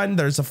drawn.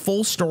 There's a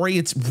full story.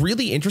 It's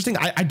really interesting.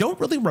 I don't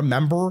really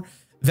remember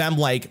them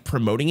like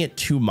promoting it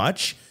too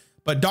much,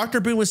 but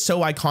Dr. Boom was so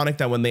iconic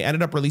that when they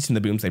ended up releasing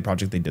the Boomsday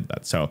project, they did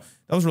that. So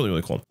that was really,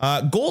 really cool.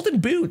 Golden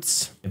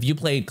Boots. If you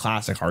played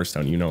classic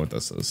Hearthstone, you know what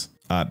this is.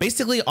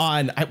 Basically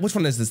on, which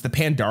one is this? The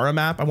Pandora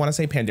map. I want to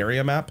say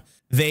Pandaria map.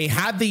 They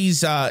had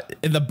these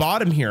in the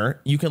bottom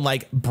here. You can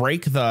like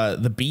break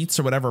the beets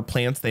or whatever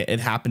plants that it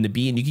happened to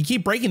be, and you can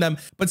keep breaking them.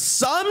 But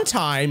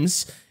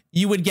sometimes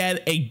you would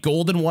get a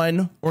golden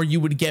one or you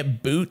would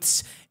get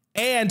boots.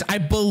 And I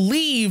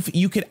believe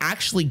you could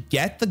actually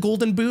get the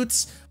golden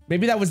boots.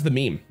 Maybe that was the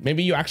meme.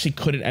 Maybe you actually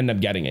couldn't end up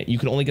getting it. You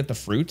could only get the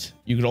fruit.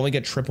 You could only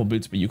get triple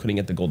boots, but you couldn't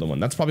get the golden one.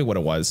 That's probably what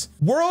it was.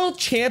 World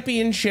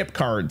Championship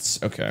cards.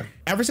 Okay.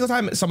 Every single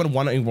time someone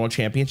won a World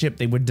Championship,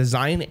 they would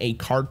design a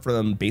card for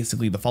them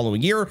basically the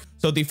following year.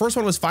 So the first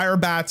one was Fire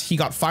Bat. He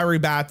got Fiery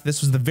Bat.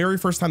 This was the very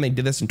first time they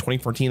did this in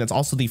 2014. That's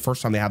also the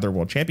first time they had their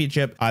World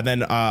Championship.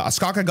 Then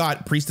Askaka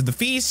got Priest of the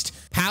Feast.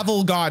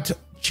 Pavel got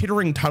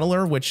Chittering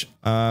Tunneler, which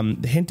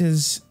the hint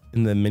is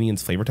in the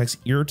minion's flavor text,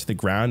 ear to the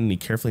ground, and he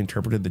carefully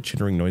interpreted the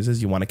chittering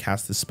noises. You want to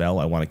cast the spell?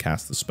 I want to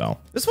cast the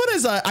spell. This one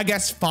is, I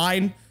guess,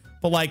 fine,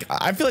 but like,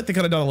 I feel like they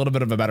could have done a little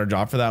bit of a better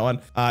job for that one.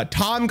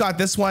 Tom got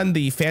this one,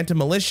 the Phantom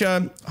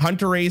Militia.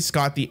 Hunter Ace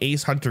got the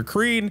Ace Hunter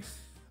Creed.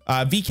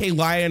 VK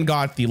Lion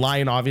got the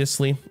Lion,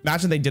 obviously.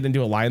 Imagine they didn't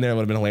do a Lion there, it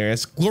would have been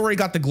hilarious. Glory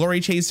got the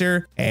Glory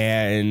Chaser,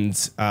 and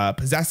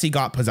Possessy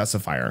got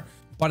Possessive Fire.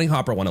 Bunny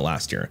Hopper won it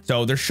last year.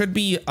 So there should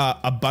be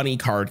a bunny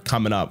card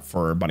coming up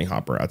for Bunny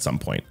Hopper at some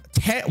point.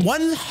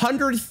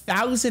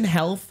 100,000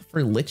 health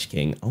for Lich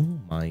King. Oh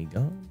my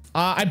God.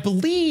 I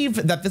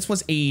believe that this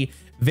was a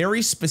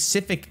very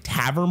specific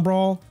tavern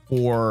brawl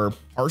for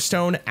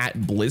Hearthstone at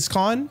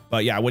BlizzCon.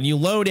 But yeah, when you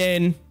load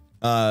in,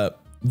 the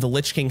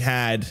Lich King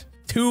had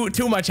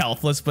too much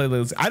health. Let's play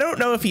this. I don't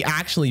know if he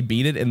actually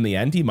beat it in the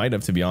end. He might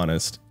have, to be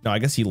honest. No, I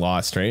guess he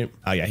lost, right?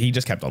 Oh yeah, he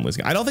just kept on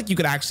losing. I don't think you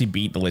could actually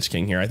beat the Lich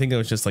King here. I think it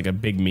was just like a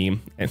big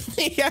meme. And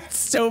he had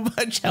so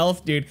much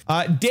health, dude.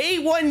 Day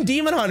 1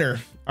 Demon Hunter.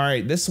 All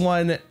right, this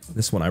one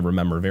I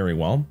remember very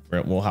well.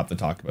 We'll have to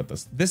talk about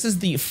this. This is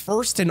the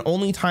first and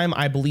only time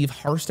I believe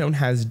Hearthstone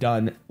has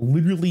done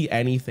literally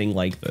anything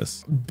like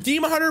this.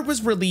 Demon Hunter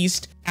was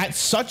released at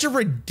such a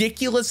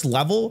ridiculous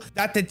level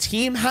that the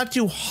team had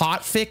to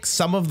hotfix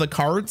some of the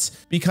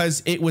cards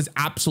because it was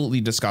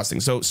absolutely disgusting.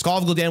 So Skull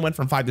of Gul'dan went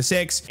from 5 to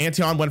 6,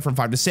 Antion went from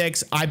 5 to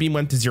 6, I-Beam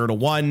went to 0 to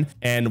 1,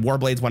 and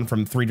Warblades went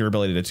from 3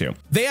 durability to 2.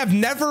 They have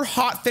never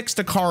hotfixed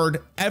a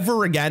card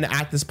ever again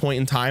at this point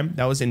in time.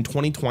 That was in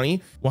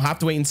 2020. We'll have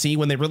to wait and see.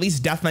 When they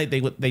released Death Knight,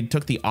 they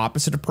took the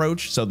opposite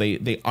approach. So they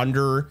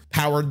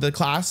underpowered the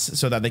class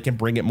so that they can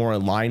bring it more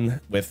in line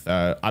with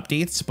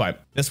updates.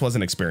 But this was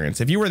an experience.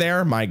 If you were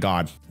there, my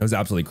God, it was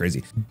absolutely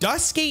crazy.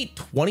 Dustgate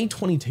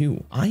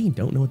 2022. I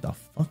don't know what the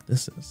fuck fuck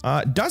this is.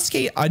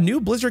 Dustgate, a new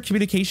Blizzard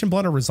communication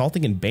blunder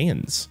resulting in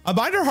bans. A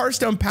minor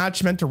Hearthstone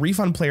patch meant to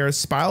refund players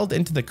spiraled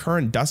into the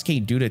current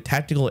Dustgate due to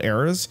technical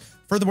errors.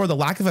 Furthermore, the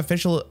lack of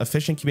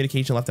efficient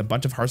communication left a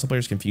bunch of Hearthstone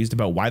players confused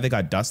about why they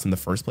got dust in the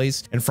first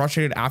place and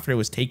frustrated after it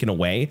was taken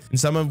away. And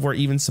some of them were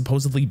even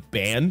supposedly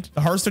banned. The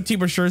Hearthstone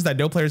team assures that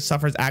no player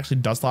suffers actually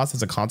dust loss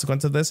as a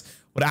consequence of this.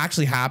 What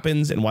actually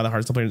happens and why the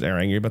Hearthstone players are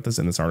angry about this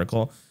in this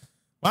article.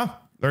 Wow,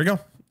 there you go.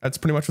 That's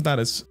pretty much what that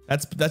is.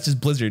 That's just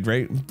Blizzard,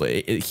 right?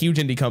 A huge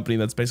indie company.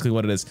 That's basically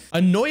what it is.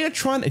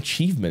 Annoyatron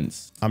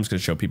achievements. I'm just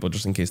gonna show people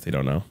just in case they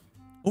don't know.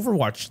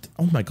 Overwatch.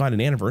 Oh my God, an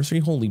anniversary.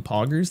 Holy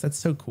poggers. That's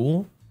so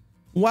cool.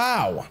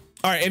 Wow.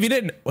 All right, if you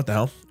didn't, what the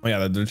hell? Oh yeah,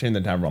 they're changing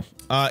the tab roll.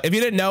 If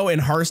you didn't know, in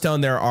Hearthstone,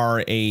 there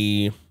are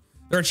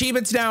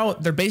achievements now.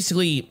 They're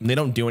basically, they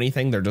don't do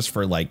anything. They're just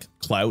for like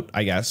clout,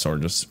 I guess, or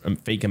just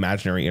fake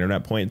imaginary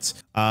internet points.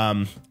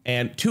 And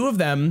 2 of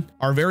them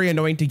are very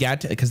annoying to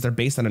get because they're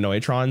based on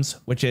Annoyatrons,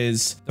 which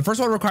is the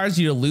first one requires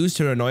you to lose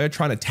to an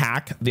Annoyatron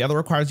attack. The other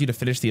requires you to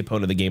finish the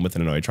opponent of the game with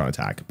an Annoyatron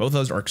attack. Both of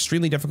those are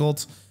extremely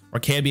difficult, or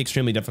can be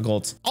extremely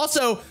difficult.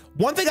 Also,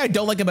 one thing I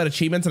don't like about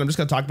achievements, and I'm just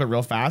gonna talk about it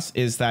real fast,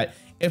 is that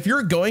if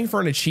you're going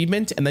for an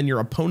achievement and then your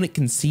opponent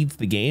concedes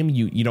the game,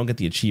 you don't get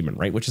the achievement,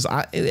 right? Which is,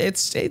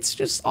 it's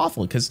just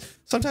awful because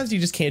sometimes you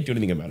just can't do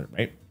anything about it,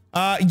 right?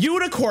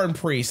 Unicorn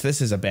Priest,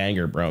 this is a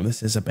banger, bro.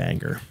 This is a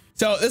banger.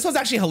 So this was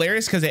actually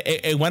hilarious because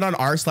it went on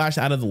r/out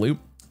of the loop.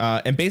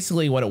 And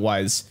basically what it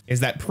was is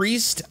that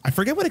Priest, I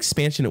forget what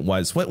expansion it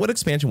was. What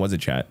expansion was it,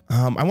 chat?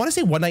 I want to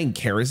say One Night in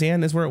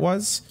Karazhan is where it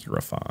was.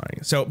 Purify.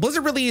 So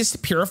Blizzard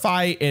released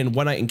Purify in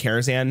One Night in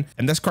Karazhan,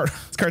 and this card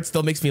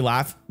still makes me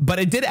laugh, but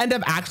it did end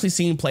up actually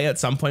seeing play at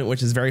some point,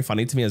 which is very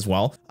funny to me as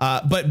well.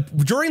 But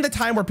during the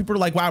time where people were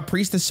like, wow,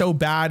 Priest is so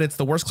bad, it's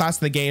the worst class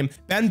of the game.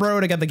 Ben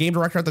Brode, again, the game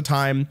director at the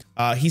time,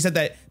 he said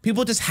that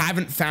people just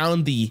haven't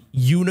found the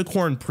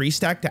Unicorn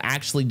Priest deck to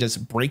actually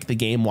just break the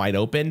game wide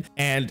open.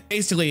 And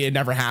basically it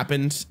never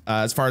happened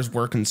as far as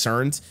we're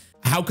concerned.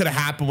 How could it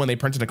happen when they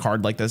printed a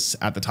card like this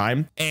at the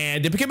time?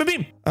 And it became a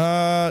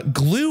meme.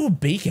 Glue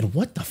Bacon,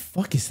 what the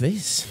fuck is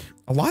this?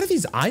 A lot of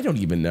these I don't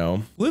even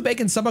know. Glue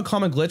Bacon, some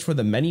common glitch where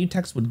the menu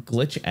text would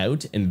glitch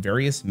out and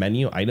various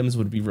menu items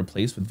would be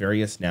replaced with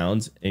various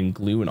nouns in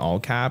glue in all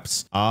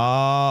caps.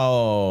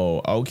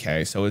 Oh,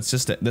 okay. So it's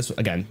just this,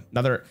 again,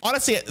 another,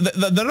 honestly,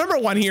 the number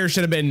one here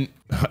should have been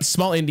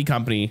small indie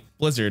company,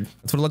 Blizzard.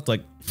 That's what it looked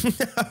like.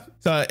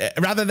 So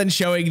rather than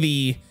showing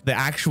the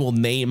actual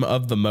name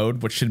of the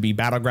mode, which should be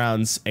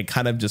Battlegrounds, it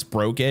kind of just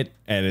broke it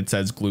and it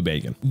says Glue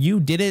Bacon.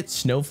 You did it,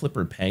 Snow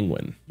Flipper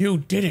Penguin. You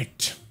did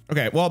it.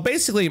 Okay, well,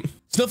 basically,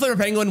 Snow Flipper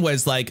Penguin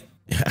was like,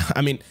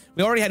 I mean,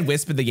 we already had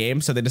Wisp in the game,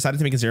 so they decided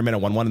to make a 0-mana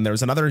 1/1, and there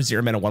was another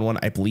 0-mana 1/1,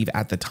 I believe,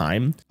 at the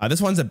time. This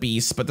one's a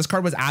beast, but this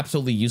card was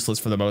absolutely useless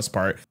for the most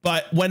part.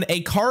 But when a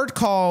card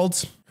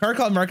called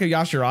Marco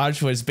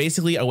Yashiraj was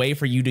basically a way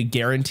for you to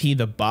guarantee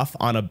the buff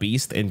on a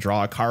beast and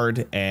draw a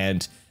card,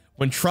 and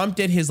when Trump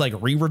did his like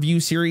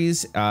re-review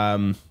series,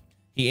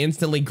 he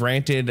instantly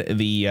granted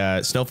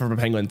the Snow Flipper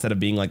Penguin, instead of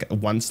being like a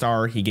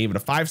 1-star, he gave it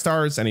a 5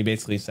 stars, and he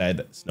basically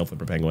said, Snow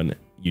Flipper Penguin,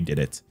 you did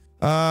it.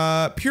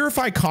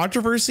 Purify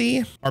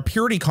Controversy or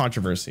Purity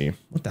Controversy.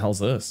 What the hell's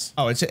this?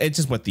 Oh, it's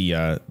just what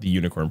the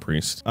Unicorn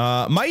Priest.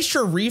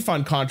 Maestro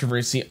Refund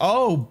Controversy.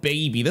 Oh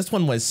baby, this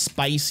one was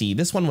spicy.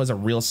 This one was a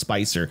real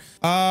spicer.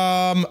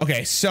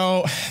 Okay,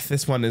 so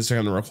this one is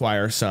going to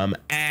require some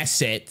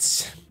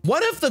assets.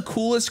 One of the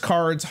coolest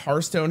cards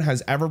Hearthstone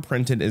has ever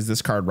printed is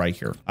this card right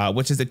here,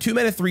 which is a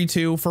 2-mana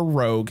 3/2 for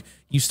Rogue.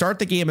 You start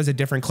the game as a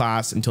different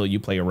class until you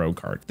play a Rogue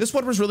card. This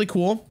one was really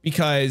cool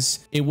because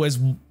it was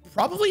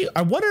probably,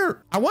 I want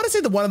to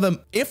say one of the,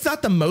 if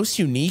not the most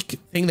unique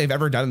thing they've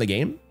ever done in the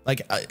game.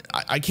 Like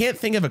I can't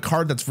think of a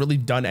card that's really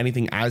done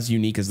anything as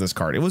unique as this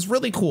card. It was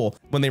really cool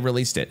when they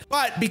released it.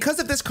 But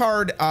because of this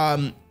card,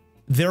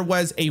 there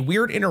was a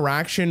weird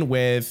interaction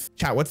with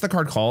chat. What's the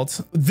card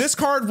called? This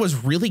card was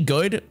really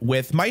good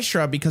with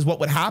Maestra because what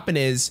would happen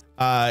is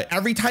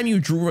every time you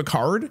drew a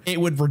card, it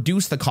would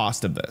reduce the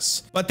cost of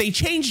this. But they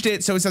changed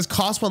it so it says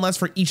cost 1 less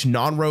for each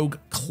non-rogue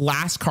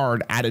class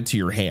card added to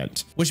your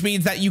hand, which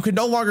means that you could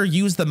no longer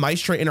use the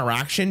Maestra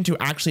interaction to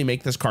actually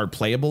make this card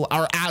playable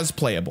or as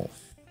playable.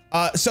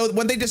 So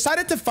when they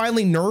decided to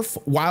finally nerf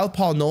Wild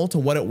Paw Null to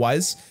what it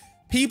was,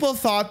 people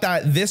thought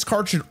that this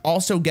card should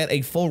also get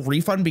a full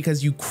refund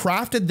because you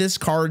crafted this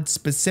card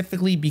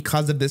specifically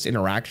because of this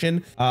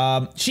interaction.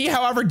 She,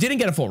 however, didn't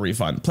get a full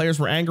refund. Players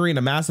were angry and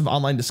a massive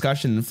online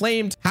discussion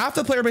inflamed. Half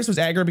the player base was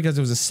angry because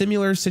it was a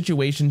similar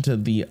situation to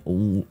the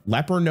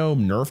Leper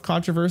Gnome nerf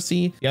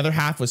controversy. The other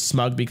half was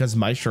smug because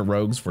Maestro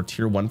Rogues were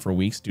tier 1 for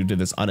weeks due to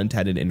this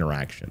unintended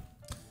interaction.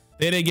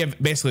 They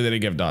didn't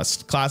give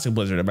dust. Classic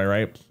Blizzard, am I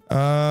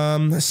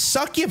right?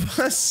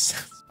 Succubus.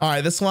 All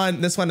right, this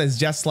one is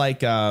just like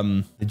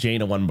the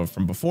Jaina one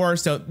from before.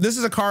 So this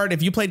is a card,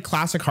 if you played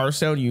classic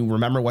Hearthstone, you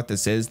remember what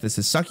this is. This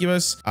is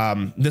Succubus.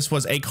 This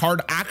was a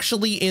card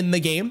actually in the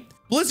game,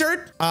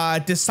 Blizzard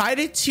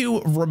decided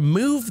to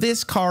remove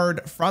this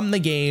card from the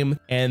game,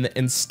 and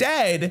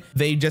instead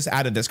they just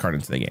added this card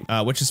into the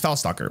game, which is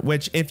Fellstalker.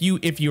 Which, if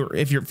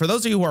you're for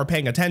those of you who are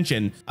paying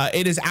attention,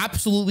 it is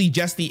absolutely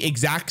just the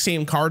exact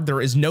same card.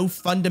 There is no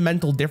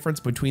fundamental difference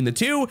between the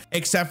two,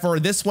 except for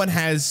this one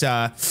has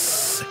and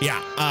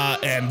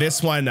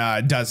this one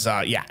does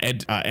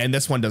and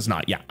this one does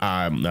not.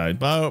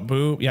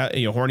 Boo, yeah,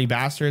 you horny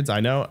bastards.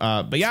 I know,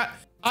 but yeah,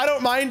 I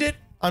don't mind it.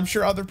 I'm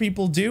sure other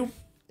people do.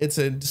 It's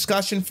a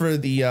discussion for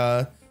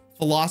the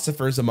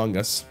philosophers among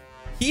us.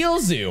 Heal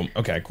Zoom.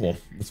 Okay, cool.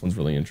 This one's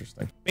really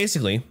interesting.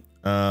 Basically,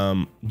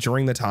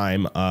 during the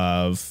time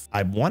of,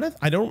 I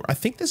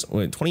think this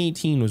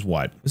 2018 was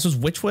what? This was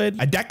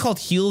Witchwood. A deck called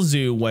Heal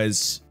Zoo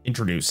was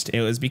introduced.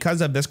 It was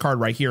because of this card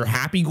right here,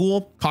 Happy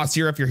Ghoul. Cost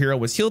 0 if your hero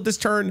was healed this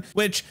turn,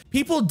 which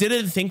people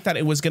didn't think that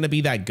it was going to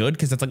be that good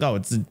because it's like, oh,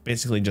 it's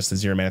basically just a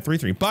 0 mana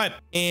 3/3. But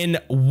in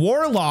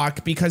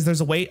Warlock, because there's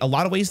a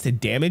lot of ways to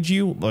damage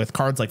you with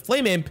cards like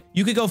Flame Imp,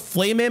 you could go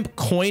Flame Imp,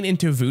 coin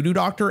into Voodoo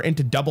Doctor,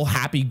 into double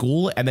Happy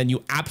Ghoul, and then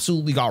you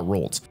absolutely got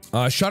rolled.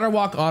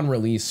 Shutterwalk on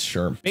release,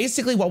 sure.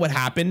 Basically what would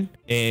happen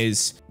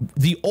is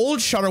the old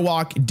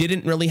Shutterwalk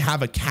didn't really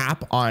have a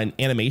cap on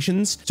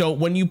animations. So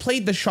when you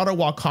played the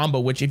Shutterwalk combo,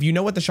 which if you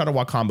know what the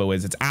Shutterwalk combo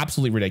is, it's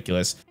absolutely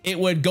ridiculous. It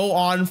would go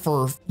on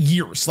for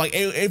years. Like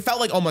it felt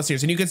like almost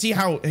years. And you can see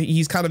how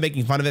he's kind of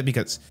making fun of it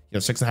because, you know,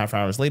 6.5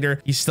 hours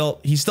later, he's still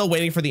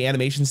waiting for the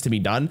animations to be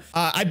done.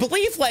 I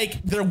believe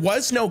like there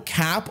was no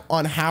cap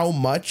on how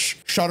much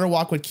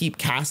Shutterwalk would keep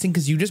casting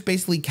because you just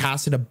basically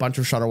casted a bunch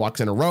of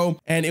Shutterwalks in a row.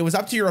 And it was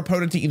up to your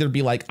opponent to either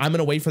be like, I'm going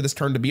to wait for this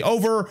turn to be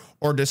over,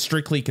 or to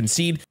strictly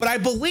concede. But I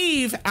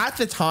believe at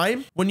the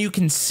time when you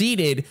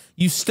conceded,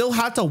 you still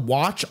had to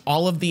watch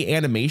all of the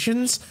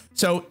animations.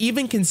 So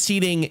even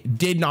conceding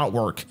did not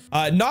work.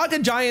 Naga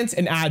Giants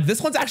and ads.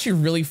 This one's actually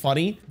really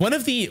funny. One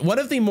of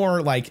the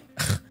more like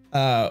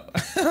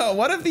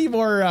one of the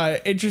more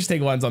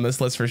interesting ones on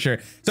this list for sure.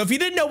 So if you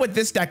didn't know what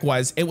this deck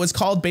was, it was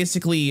called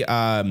basically,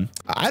 I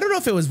don't know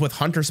if it was with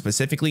Hunter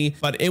specifically,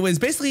 but it was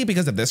basically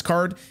because of this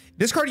card.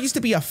 This card used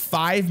to be a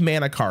 5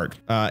 mana card,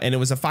 and it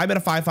was a 5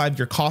 mana 5/5.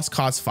 Your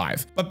costs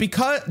 5, but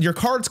because your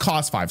cards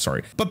cost 5,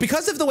 sorry. But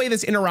because of the way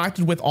this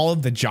interacted with all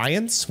of the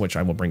giants, which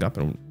I will bring up,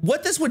 and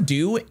what this would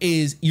do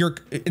is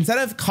instead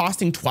of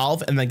costing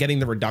 12 and then getting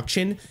the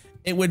reduction,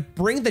 it would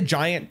bring the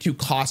giant to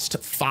cost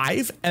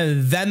 5,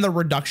 and then the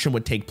reduction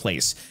would take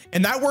place.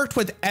 And that worked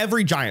with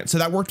every giant. So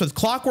that worked with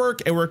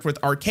Clockwork, it worked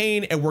with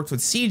Arcane, it worked with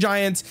Sea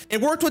Giants,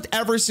 it worked with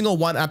every single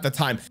one at the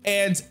time.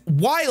 And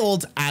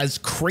Wild, as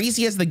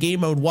crazy as the game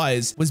mode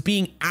was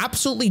being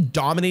absolutely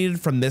dominated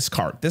from this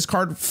card. This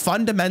card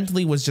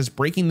fundamentally was just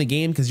breaking the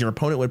game because your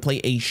opponent would play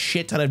a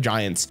shit ton of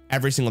giants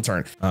every single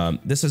turn.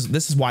 This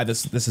is why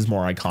this is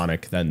more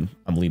iconic than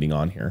I'm leading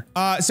on here.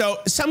 So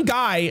some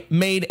guy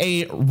made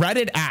a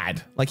Reddit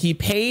ad. Like he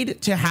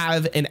paid to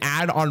have an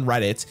ad on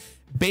Reddit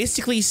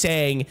basically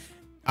saying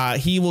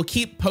he will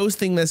keep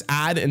posting this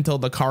ad until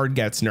the card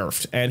gets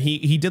nerfed. And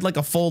he did like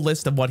a full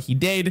list of what he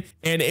did,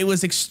 and it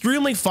was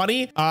extremely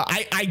funny.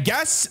 I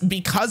guess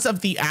because of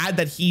the ad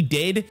that he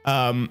did,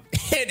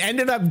 it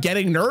ended up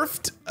getting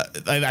nerfed.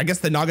 I guess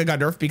the Naga got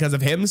nerfed because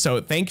of him. So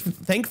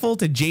thankful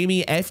to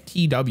Jamie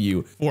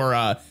FTW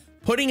for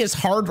putting his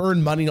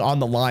hard-earned money on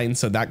the line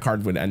so that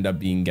card would end up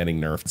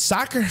getting nerfed.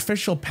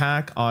 Sacrificial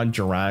Pack on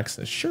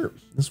Jiraxis. Sure,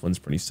 this one's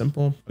pretty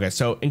simple. Okay,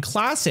 so in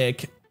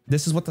Classic,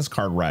 this is what this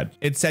card read.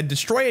 It said,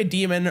 destroy a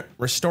demon,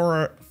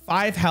 restore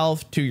 5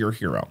 health to your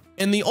hero.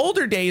 In the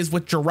older days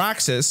with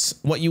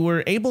Jiraxis, what you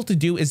were able to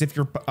do is if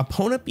your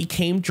opponent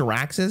became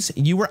Jiraxis,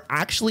 you were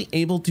actually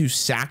able to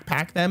sack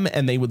pack them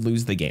and they would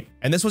lose the game.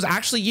 And this was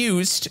actually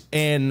used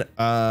in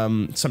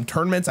some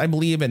tournaments, I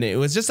believe. And it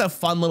was just a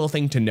fun little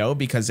thing to know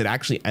because it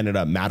actually ended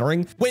up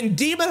mattering. When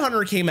Demon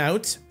Hunter came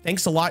out,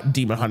 thanks a lot,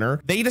 Demon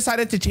Hunter, they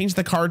decided to change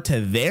the card to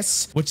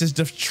this, which is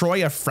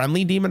destroy a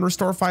friendly demon,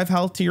 restore 5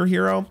 health to your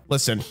hero.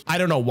 Listen, I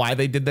don't know why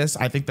they did this.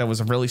 I think that was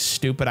a really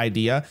stupid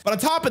idea. But on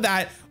top of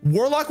that,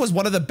 Warlock was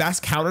one of the best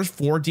counters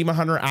for Demon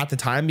Hunter at the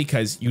time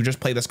because you just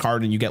play this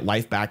card and you get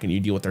life back and you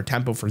deal with their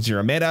tempo for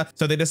 0 mana.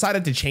 So they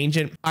decided to change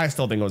it. I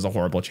still think it was a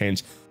horrible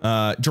change.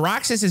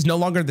 Jiraxis is no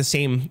longer the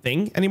same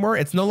thing anymore.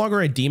 It's no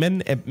longer a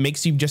demon. It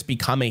makes you just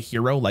become a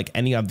hero like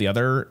any of the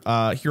other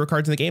hero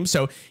cards in the game.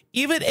 So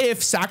even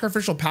if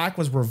Sacrificial Pack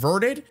was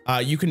reverted,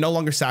 you can no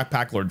longer sack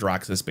pack Lord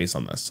Jiraxis based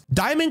on this.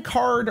 Diamond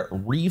card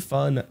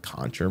refund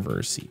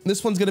controversy.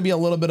 This one's gonna be a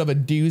little bit of a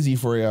doozy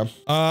for you.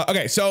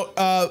 Okay, so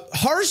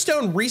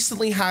Hearthstone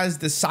recently has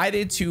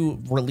decided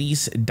to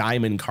release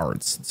diamond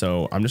cards.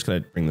 So I'm just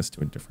gonna bring this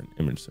to a different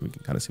image so we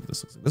can kind of see what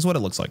this looks like. This is what it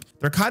looks like.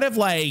 They're kind of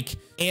like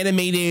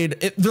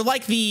animated. They're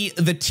like the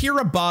tier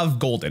above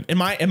golden. In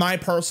my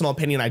personal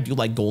opinion, I do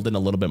like golden a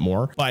little bit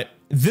more, but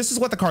this is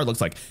what the card looks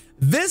like.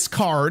 This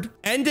card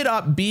ended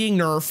up being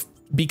nerfed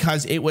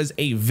because it was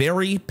a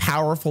very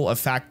powerful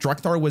effect.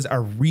 Drekthar was a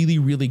really,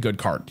 really good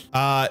card.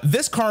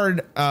 This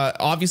card,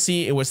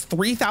 obviously it was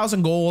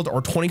 3,000 gold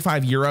or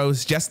 25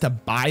 euros just to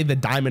buy the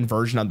diamond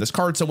version of this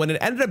card. So when it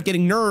ended up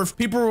getting nerfed,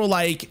 people were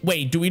like,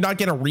 wait, do we not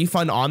get a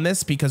refund on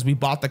this? Because we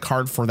bought the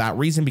card for that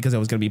reason, because it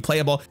was going to be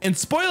playable. And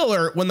spoiler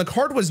alert, when the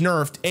card was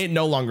nerfed, it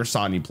no longer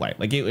saw any play.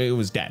 Like it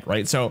was dead,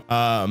 right? So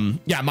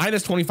yeah,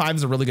 minus 25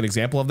 is a really good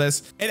example of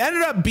this. It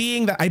ended up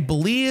being that I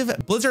believe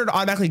Blizzard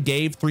automatically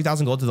gave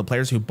 3,000 gold to the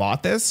players who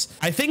bought this.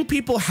 I think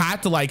people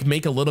had to like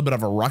make a little bit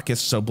of a ruckus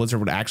so Blizzard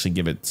would actually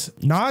give it.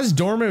 Nas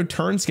Dormo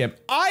turn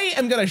skip. I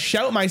am going to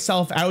shout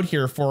myself out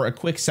here for a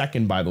quick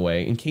second, by the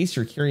way, in case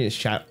you're curious,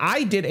 chat.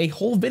 I did a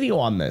whole video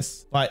on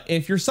this, but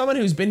if you're someone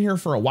who's been here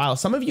for a while,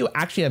 some of you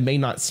actually may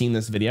not seen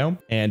this video,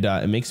 and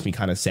it makes me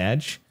kind of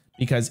sad,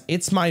 because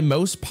it's my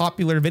most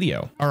popular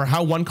video, or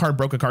how one card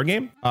broke a card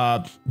game.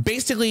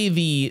 Basically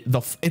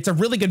it's a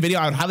really good video.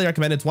 I would highly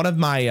recommend it. It's one of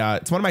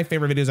my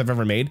favorite videos I've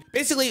ever made.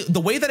 Basically,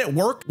 the way that it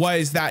worked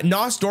was that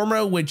Nos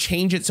Dormo would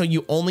change it so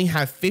you only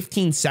have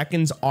 15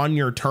 seconds on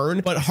your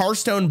turn, but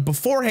Hearthstone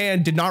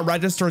beforehand did not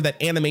register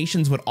that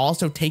animations would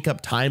also take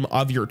up time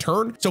of your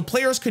turn. So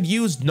players could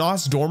use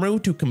Nos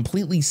Dormo to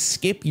completely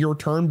skip your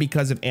turn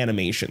because of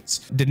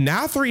animations.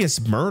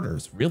 Denathrius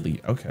murders,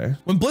 really? Okay.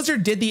 When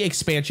Blizzard did the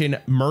expansion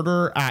Murder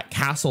at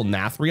Castle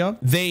Nathria,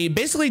 they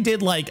basically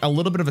did like a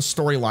little bit of a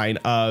storyline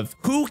of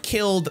who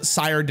killed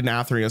Sire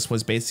Denathrius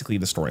was basically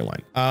the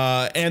storyline.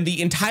 And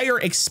the entire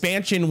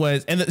expansion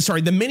was,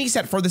 the mini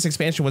set for this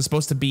expansion was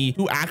supposed to be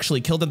who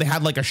actually killed it. They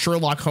had like a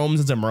Sherlock Holmes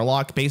as a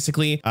Murloc,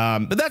 basically.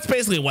 But that's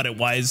basically what it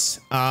was.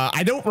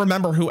 I don't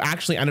remember who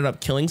actually ended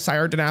up killing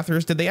Sire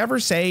Denathrius. Did they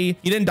ever say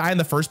he didn't die in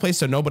the first place,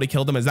 so nobody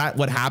killed him? Is that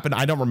what happened?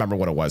 I don't remember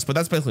what it was, but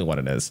that's basically what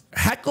it is.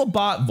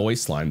 Hecklebot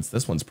voice lines.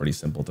 This one's pretty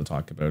simple to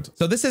talk about.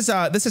 So this is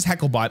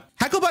Hecklebot.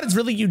 Hecklebot is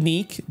really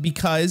unique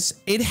because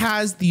it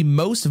has the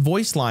most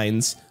voice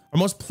lines, or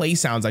most play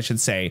sounds, I should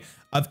say,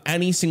 of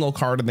any single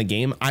card in the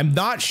game. I'm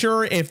not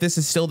sure if this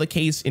is still the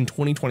case in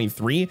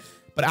 2023,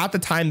 but at the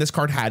time this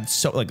card had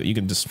you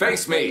can just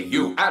face me,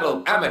 you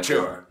adult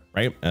amateur.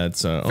 Right?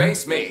 It's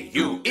face me,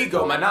 you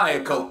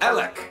egomaniacal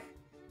Elec.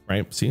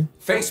 Right? See?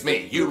 Face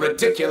me, you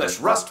ridiculous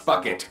rust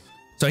bucket.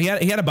 So he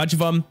had a bunch of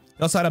them.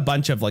 He also had a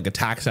bunch of like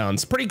attack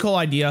sounds. Pretty cool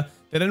idea.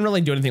 They didn't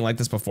really do anything like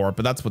this before,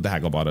 but that's what the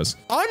Hecklebot is.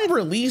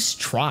 Unreleased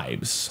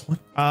tribes.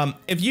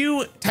 If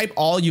you type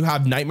all, you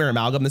have Nightmare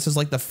Amalgam. This is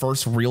like the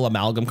first real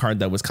amalgam card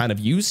that was kind of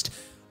used.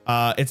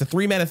 It's a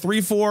 3-mana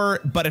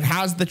 3/4, but it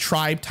has the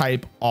tribe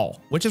type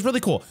all, which is really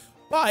cool.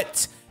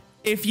 But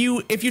if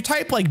you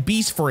type like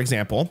Beast, for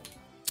example,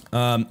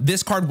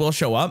 this card will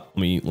show up.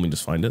 Let me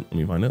just find it. Let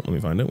me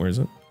find it. Where is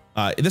it?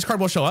 This card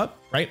will show up,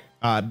 right?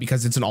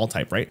 Because it's an all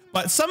type, right?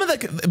 But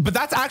but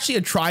that's actually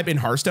a tribe in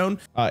Hearthstone.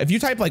 If you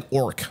type like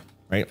Orc,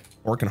 right?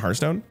 Orc in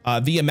Hearthstone,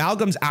 the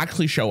amalgams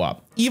actually show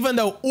up, even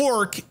though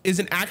Orc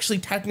isn't actually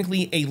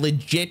technically a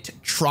legit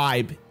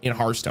tribe in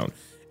Hearthstone.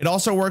 It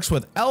also works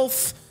with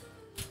Elf,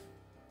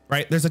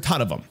 right? There's a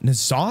ton of them.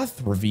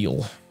 N'Zoth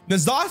reveal.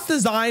 N'Zoth's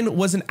design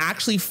wasn't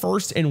actually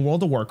first in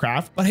World of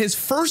Warcraft, but his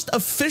first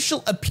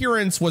official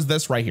appearance was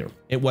this right here.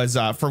 It was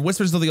for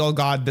Whispers of the Old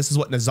God. This is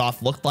what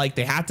N'Zoth looked like.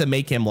 They had to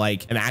make him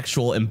like an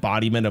actual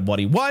embodiment of what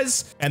he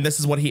was, and this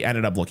is what he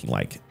ended up looking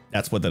like.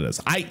 That's what that is.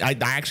 I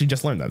actually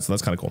just learned that, so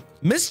that's kind of cool.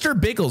 Mr.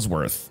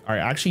 Bigglesworth. All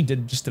right, I actually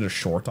did a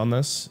short on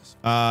this.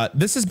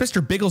 This is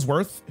Mr.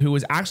 Bigglesworth, who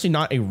is actually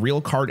not a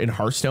real card in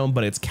Hearthstone,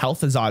 but it's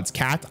Kel'Thuzad's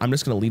cat. I'm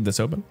just gonna leave this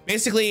open.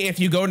 Basically,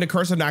 if you go into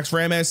Curse of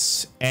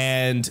Naxxramas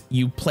and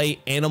you play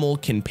Animal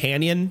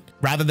Companion,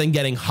 rather than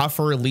getting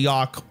Huffer,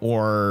 Leok,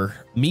 or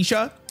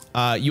Misha,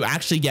 you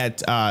actually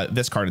get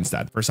this card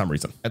instead for some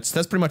reason. That's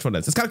pretty much what it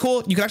is. It's kind of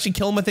cool. You can actually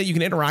kill him with it. You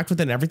can interact with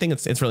it and everything.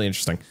 It's really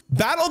interesting.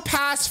 Battle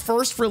Pass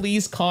first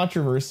release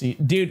controversy.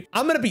 Dude,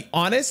 I'm going to be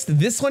honest.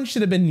 This one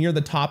should have been near the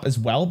top as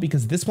well,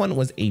 because this one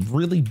was a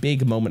really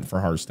big moment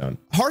for Hearthstone.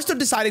 Hearthstone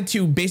decided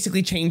to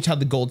basically change how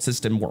the gold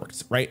system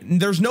works, right?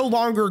 There's no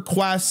longer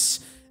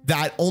quests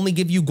that only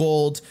give you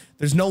gold.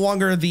 There's no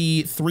longer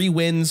the 3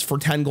 wins for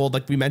 10 gold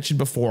like we mentioned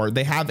before.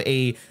 They have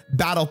a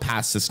battle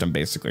pass system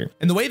basically.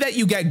 And the way that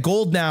you get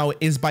gold now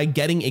is by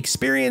getting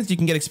experience. You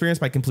can get experience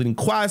by completing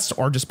quests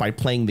or just by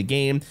playing the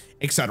game,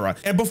 etc.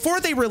 And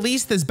before they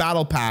released this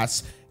battle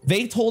pass,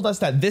 they told us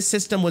that this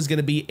system was going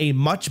to be a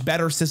much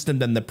better system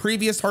than the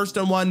previous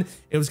Hearthstone one.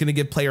 It was going to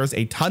give players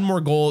a ton more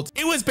gold.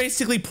 It was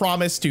basically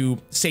promised to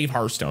save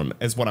Hearthstone,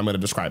 is what I'm going to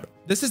describe it.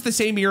 This is the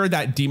same year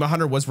that Demon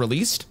Hunter was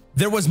released.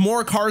 There was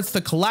more cards to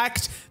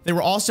collect. They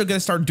were also going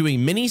to start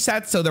doing mini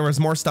sets, so there was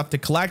more stuff to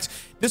collect.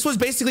 This was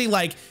basically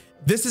like,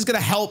 this is going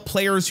to help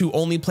players who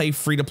only play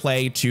free to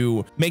play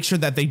to make sure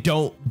that they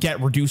don't get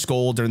reduced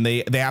gold and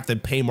they have to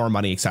pay more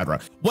money, etc.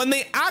 When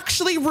they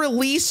actually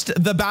released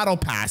the battle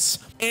pass,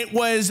 it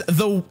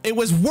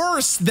was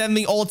worse than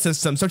the old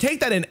system. So take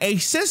that in. A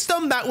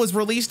system that was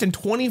released in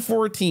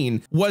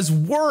 2014 was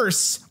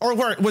worse, or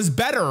was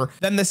better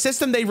than the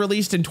system they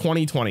released in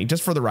 2020,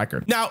 just for the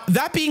record. Now,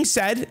 that being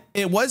said,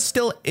 they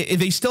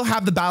still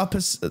have the battle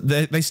pass,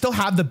 they still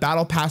have the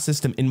battle pass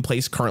system in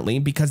place currently,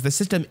 because the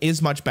system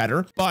is much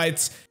better.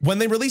 But when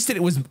they released it,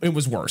 it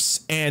was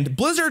worse. And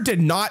Blizzard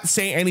did not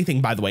say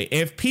anything, by the way.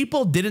 If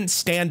people didn't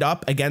stand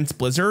up against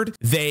Blizzard,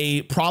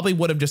 they probably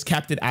would have just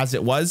kept it as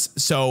it was.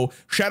 So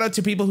shout out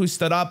to people who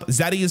stood up.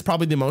 Zeddy is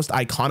probably the most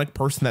iconic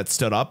person that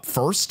stood up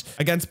first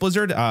against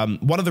Blizzard.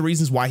 One of the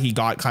reasons why he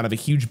got kind of a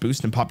huge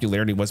boost in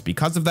popularity was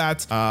because of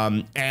that.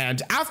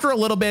 And after a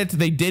little bit,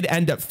 they did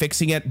end up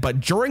fixing it. But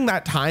during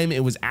that time,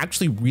 it was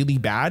actually really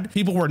bad.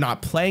 People were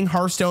not playing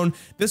Hearthstone.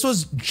 This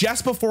was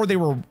just before they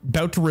were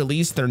about to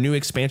release their new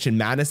expansion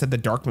Madness at the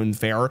Darkmoon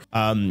Fair,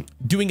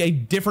 doing a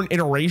different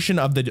iteration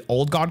of the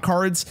old god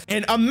cards.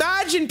 And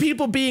imagine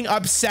people being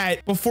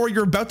upset before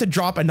you're about to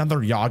drop another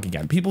Yogg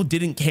again. People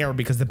didn't care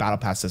because the battle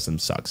pass system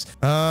sucks.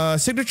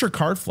 Signature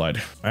card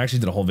flood. I actually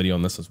did a whole video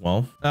on this as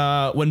well.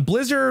 When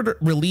Blizzard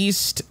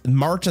released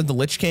March of the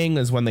Lich King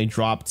is when they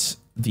dropped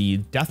the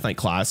Death Knight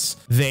class.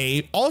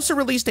 They also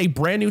released a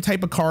brand new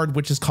type of card,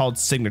 which is called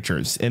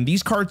signatures. And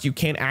these cards you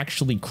can't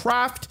actually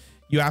craft.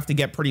 You have to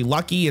get pretty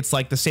lucky. It's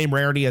like the same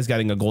rarity as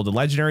getting a golden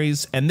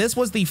legendaries. And this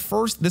was the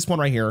first, this one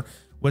right here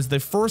was the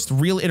first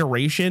real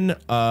iteration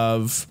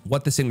of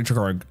what the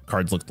signature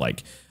cards looked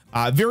like.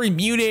 Very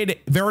muted,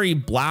 very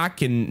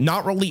black, and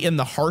not really in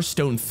the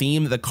Hearthstone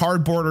theme. The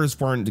card borders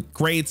weren't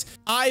great.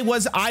 I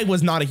was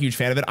not a huge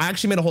fan of it. I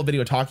actually made a whole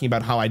video talking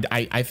about how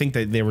I think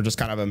that they were just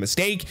kind of a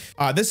mistake.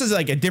 This is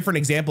like a different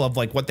example of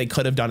like what they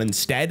could have done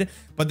instead,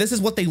 but this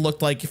is what they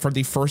looked like for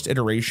the first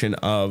iteration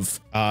of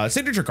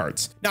signature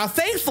cards. Now,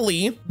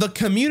 thankfully, the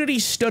community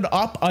stood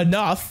up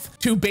enough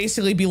to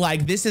basically be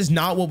like, this is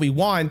not what we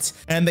want.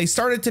 And they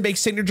started to make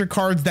signature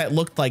cards that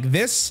looked like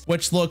this,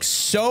 which looks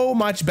so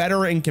much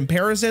better in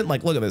comparison.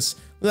 Like, look at this.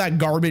 Look at that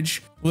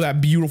garbage. Look at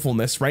that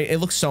beautifulness, right? It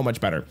looks so much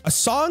better. A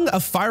Song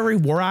of Fiery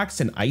War Axe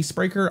and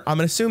Icebreaker. I'm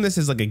gonna assume this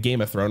is like a Game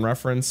of Thrones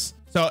reference.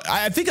 So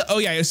I think, oh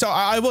yeah, so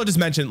I will just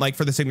mention, like,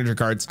 for the signature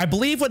cards, I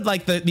believe when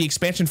like the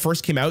expansion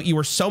first came out, you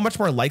were so much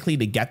more likely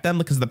to get them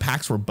because the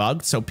packs were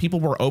bugged. So people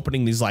were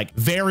opening these like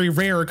very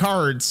rare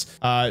cards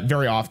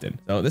very often.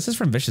 So this is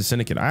from Vicious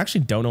Syndicate. I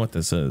actually don't know what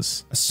this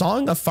is. A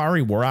Song of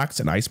Fiery War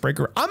Axe and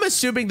Icebreaker. I'm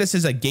assuming this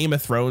is a Game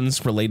of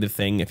Thrones related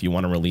thing if you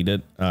want to read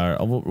it.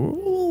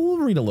 We'll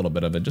read a little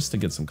bit of it just to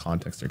get some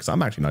context here, because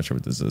I'm actually not sure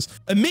what this is.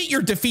 Admit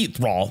your defeat,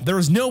 Thrall. There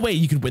is no way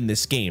you could win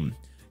this game.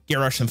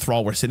 Garrosh and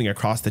Thrall were sitting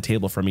across the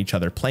table from each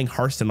other, playing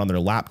Hearthstone on their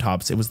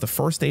laptops. It was the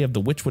first day of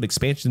the Witchwood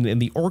expansion,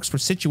 and the orcs were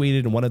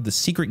situated in one of the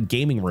secret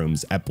gaming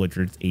rooms at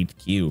Blizzard's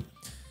HQ.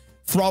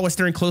 Thrall was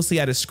staring closely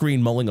at his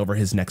screen, mulling over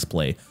his next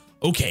play.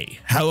 Okay,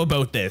 how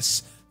about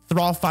this?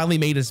 Thrall finally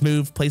made his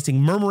move, placing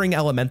Murmuring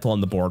Elemental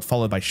on the board,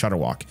 followed by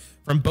Shudderwalk.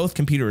 From both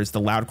computers, the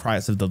loud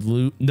cries of the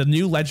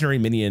new legendary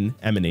minion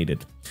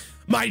emanated.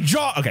 My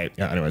jaw! Okay,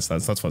 yeah, anyways,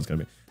 that's what it's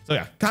gonna be. So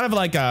yeah, kind of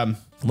like a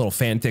little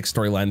fanfic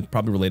storyline,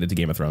 probably related to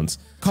Game of Thrones.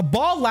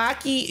 Cabal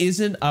Lackey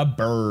isn't a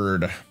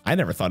bird. I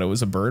never thought it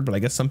was a bird, but I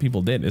guess some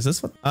people did. Is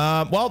this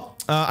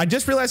what? I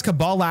just realized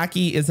Cabal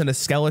Lackey isn't a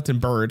skeleton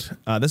bird.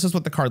 This is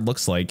what the card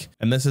looks like,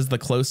 and this is the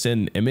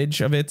close-in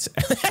image of it.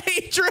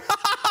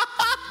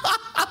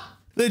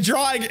 The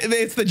drawing,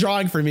 it's the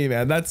drawing for me,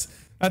 man. That's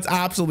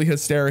absolutely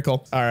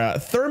hysterical. All right,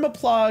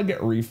 Thermoplug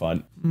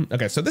refund.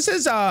 Okay, so this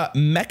is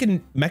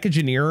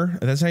Mechagineer.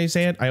 That's how you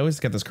say it. I always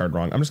get this card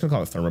wrong. I'm just gonna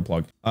call it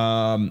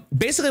Thermoplug.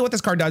 Basically what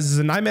this card does is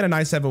a 9-mana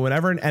 9/7.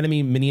 Whenever an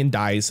enemy minion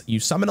dies, you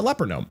summon a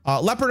Leper Gnome.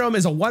 Leper Gnome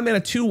is a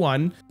 1-mana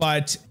 2/1,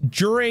 but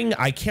during,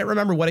 I can't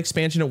remember what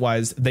expansion it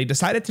was, they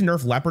decided to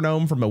nerf Leper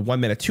Gnome from a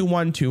 1-mana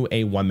 2/1 to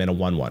a 1-mana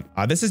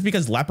 1/1. This is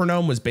because Leper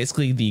Gnome was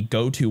basically the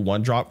go-to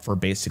 1-drop for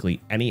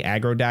basically any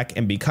aggro deck,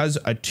 and because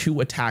a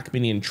 2-attack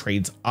minion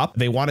trades up,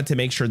 they wanted to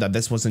make sure that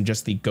this wasn't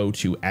just the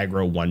go-to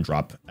aggro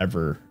 1-drop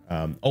ever.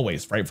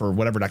 Always, right, for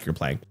whatever deck you're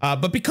playing.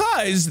 But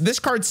because this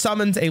card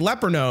summons a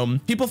Leper Gnome,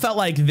 people felt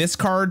like this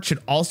card should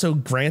also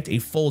grant a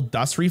full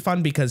dust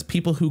refund, because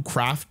people who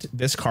craft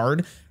this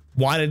card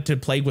wanted to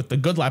play with the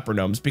good Leper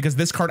Gnomes, because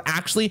this card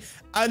actually,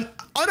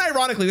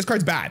 unironically, this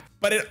card's bad,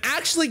 but it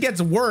actually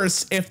gets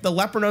worse if the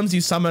Leper Gnomes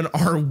you summon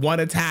are 1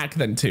 attack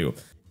than 2.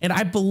 And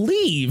I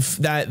believe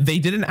that they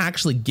didn't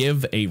actually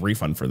give a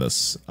refund for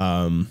this,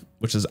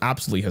 which is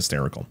absolutely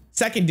hysterical.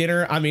 Second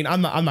dinner. I mean,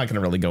 I'm not going to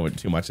really go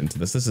too much into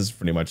this. This is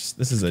pretty much,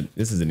 this is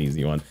an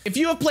easy one. If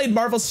you have played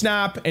Marvel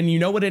Snap and you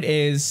know what it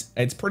is,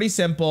 it's pretty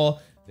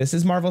simple. This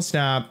is Marvel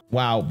Snap.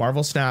 Wow,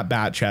 Marvel Snap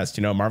bat chest.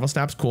 You know, Marvel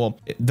Snap's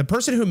cool. The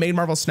person who made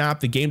Marvel Snap,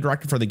 the game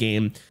director for the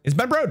game, is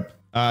Ben Brode.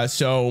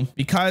 So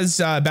because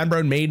Ben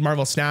Brode made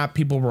Marvel Snap,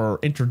 people were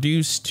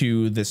introduced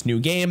to this new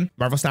game.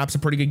 Marvel Snap's a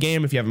pretty good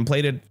game. If you haven't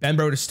played it, Ben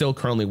Brode is still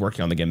currently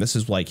working on the game. This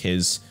is like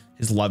his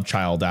love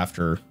child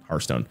after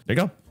Hearthstone. There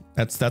you go.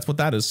 That's what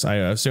that is, I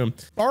assume.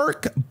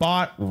 Spark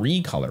bot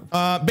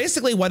recolor.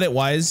 Basically what it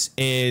was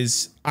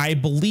is, I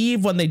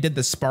believe when they did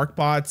the Spark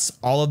bots,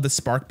 all of the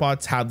Spark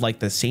bots had like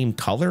the same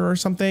color or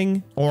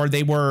something, or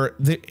it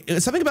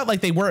was something about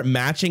like they weren't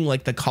matching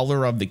like the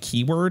color of the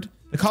keyword.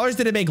 The colors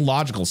didn't make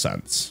logical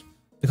sense.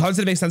 The colors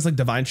didn't make sense, like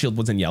Divine Shield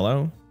was in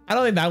yellow. I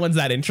don't think that one's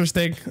that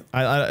interesting.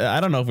 I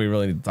don't know if we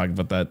really need to talk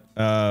about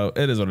that.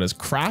 It is what it is.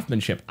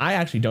 Craftsmanship. I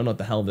actually don't know what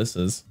the hell this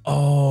is.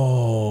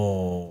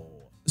 Oh.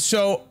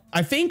 So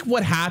I think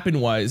what happened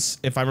was,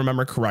 if I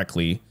remember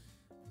correctly,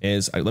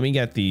 is let me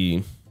get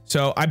the.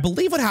 So I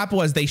believe what happened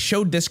was they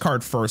showed this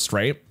card first,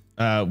 right?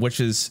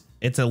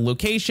 It's a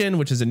location,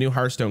 which is a new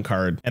Hearthstone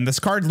card. And this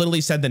card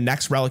literally said the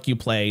next relic you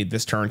play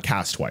this turn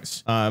cast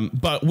twice.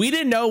 But we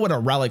didn't know what a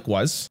relic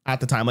was at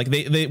the time. Like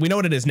we know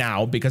what it is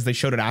now because they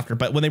showed it after.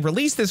 But when they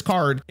released this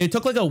card, it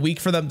took like a week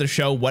for them to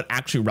show what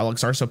actually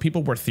relics are. So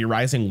people were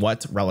theorizing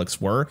what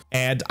relics were.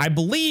 And I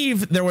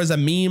believe there was a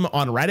meme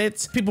on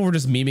Reddit. People were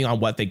just memeing on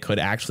what they could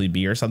actually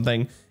be or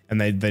something.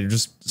 And they're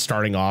just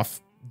starting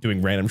off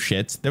doing random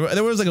shit.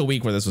 There was like a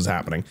week where this was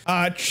happening.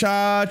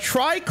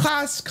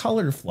 Tri-class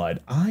color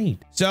flood.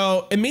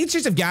 So in Main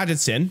Streets of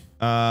Gadgetsin,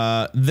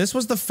 this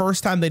was the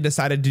first time they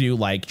decided to do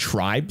like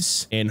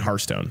tribes in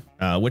Hearthstone,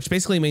 which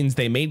basically means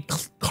they made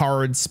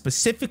cards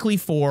specifically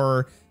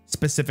for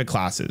specific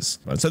classes.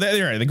 So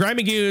they're the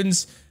Grimy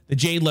Goons, the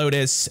Jade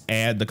Lotus,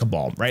 and the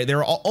Cabal, right?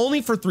 They're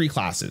only for 3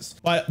 classes.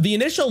 But the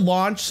initial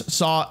launch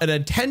saw an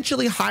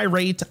intentionally high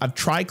rate of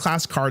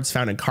tri-class cards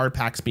found in card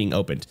packs being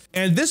opened.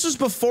 And this was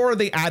before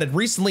they added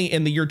recently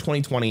in the year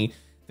 2020,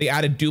 they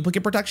added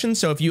duplicate protection.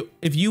 So if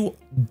you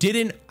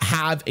didn't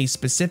have a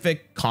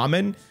specific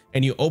common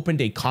and you opened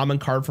a common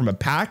card from a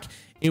pack,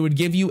 it would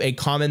give you a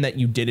common that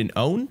you didn't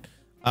own.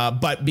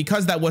 But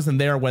because that wasn't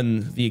there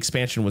when the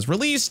expansion was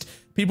released,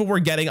 people were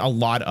getting a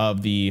lot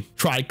of the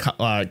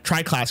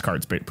tri-class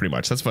cards, pretty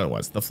much. That's what it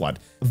was, the flood.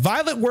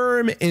 Violet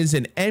Worm is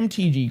an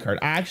MTG card.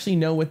 I actually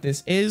know what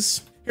this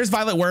is. Here's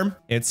Violet Worm.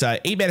 It's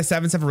 8 mana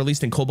 7/7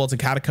 released in Cobalt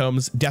and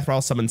Catacombs. Death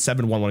Rattle summon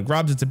 7/1/1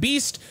 grubs. It's a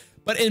beast.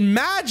 But in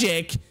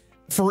Magic,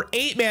 for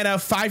 8 mana,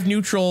 5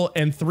 neutral,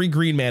 and 3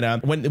 green mana,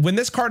 when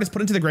this card is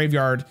put into the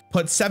graveyard,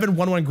 put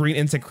 7/1/1 green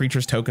insect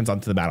creatures tokens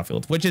onto the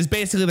battlefield, which is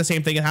basically the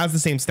same thing. It has the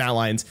same stat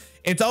lines.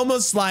 It's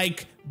almost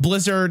like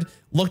Blizzard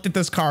looked at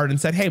this card and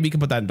said, hey, we can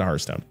put that into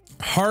Hearthstone.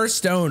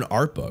 Hearthstone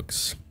art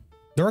books.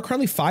 There are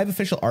currently 5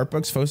 official art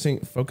books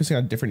focusing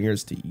on different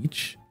years to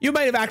each. You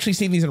might have actually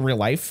seen these in real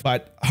life,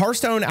 but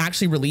Hearthstone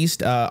actually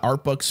released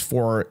art books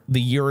for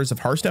the years of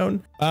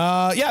Hearthstone.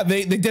 Yeah,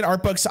 they did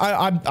art books.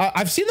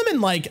 I've seen them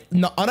in like,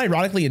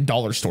 unironically, in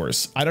dollar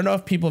stores. I don't know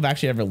if people have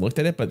actually ever looked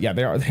at it, but yeah,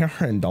 they are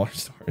in dollar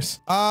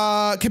stores.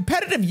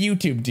 Competitive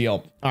YouTube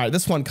deal. All right,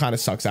 this one kind of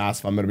sucks ass,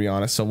 if I'm gonna be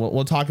honest. So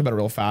we'll talk about it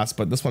real fast,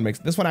 but this one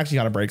actually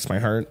kind of breaks my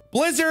heart.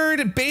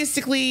 Blizzard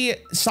basically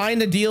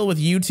signed a deal with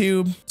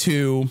YouTube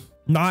to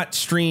not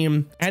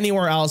stream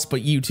anywhere else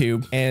but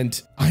YouTube. And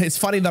it's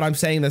funny that I'm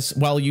saying this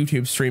while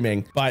YouTube's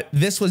streaming, but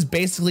this was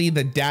basically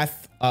the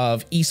death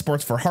of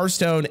esports for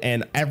Hearthstone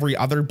and every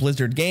other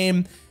Blizzard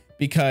game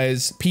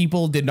because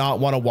people did not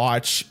want to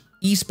watch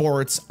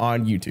esports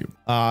on YouTube.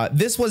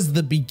 This was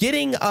the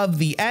beginning of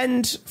the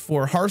end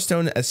for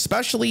Hearthstone,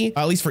 especially,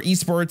 at least for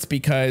esports,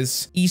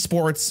 because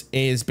esports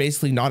is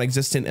basically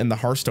non-existent in the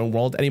Hearthstone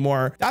world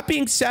anymore. That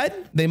being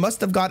said, they must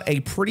have got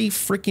a pretty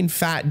freaking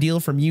fat deal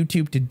from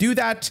YouTube to do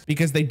that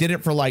because they did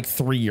it for like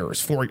 3 or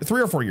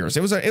 4 years.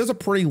 It was a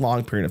pretty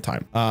long period of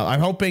time. I'm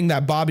hoping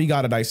that Bobby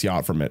got a nice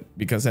yacht from it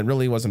because it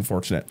really was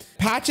unfortunate.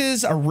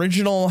 Patch's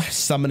original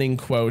summoning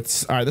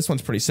quotes. All right, this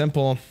one's pretty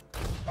simple.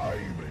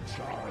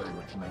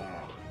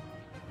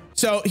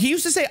 So he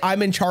used to say,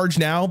 I'm in charge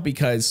now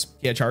because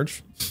he had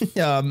charge,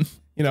 you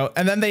know,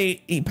 and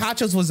then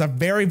Patches was a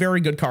very, very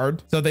good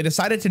card. So they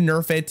decided to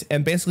nerf it.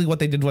 And basically what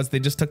they did was they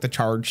just took the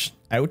charge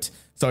out.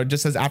 So it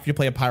just says after you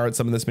play a pirate,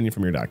 summon this minion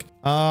from your deck.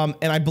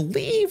 And I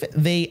believe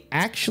they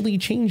actually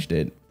changed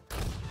it.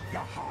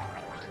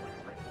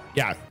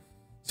 Yeah.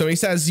 So he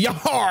says,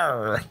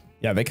 Yahar.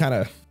 Yeah, they kind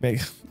of make,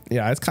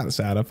 yeah, it's kind of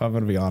sad if I'm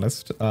going to be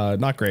honest.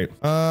 Not great.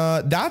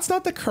 That's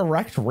not the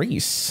correct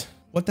race.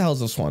 What the hell is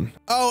this one?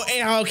 Oh,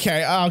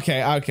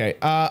 okay.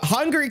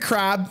 Hungry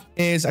Crab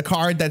is a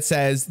card that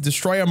says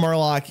destroy a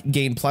Murloc,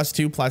 gain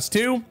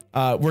 +2/+2.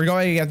 We're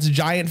going against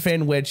Giant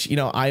Fin, which, you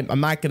know, I'm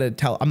not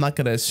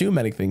gonna assume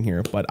anything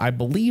here, but I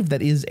believe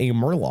that is a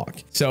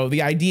Murloc. So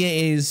the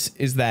idea is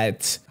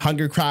that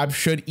Hungry Crab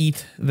should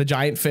eat the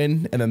Giant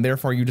Fin, and then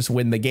therefore you just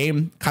win the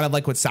game, kind of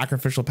like what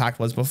Sacrificial Pact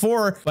was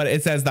before, but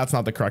it says that's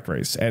not the correct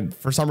race. And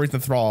for some reason,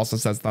 Thrall also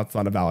says that's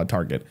not a valid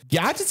target.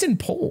 Gadgets in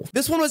Pole.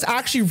 This one was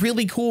actually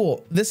really cool.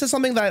 This is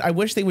something that I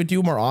wish they would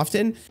do more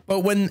often, but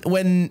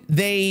when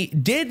they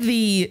did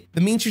the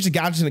Mean Streets of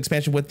Gadgets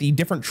expansion with the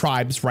different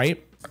tribes,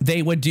 right?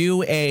 They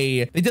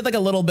did like a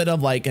little bit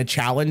of like a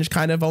challenge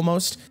kind of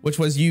almost, which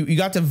was you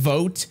got to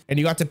vote and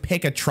you got to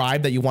pick a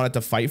tribe that you wanted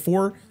to fight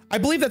for. I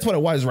believe that's what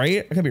it was,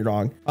 right? I could be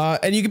wrong.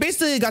 And you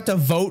basically got to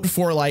vote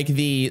for like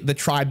the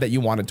tribe that you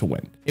wanted to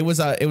win. It was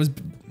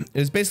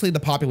basically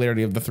the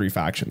popularity of the 3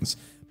 factions.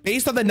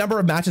 based on the number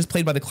of matches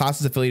played by the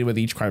classes affiliated with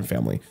each crime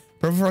family.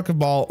 Purple for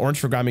Cabal, orange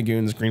for Grimy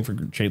Goons, green for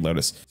Shade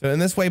Lotus. So in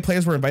this way,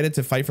 players were invited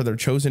to fight for their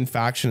chosen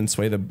faction and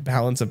sway the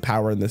balance of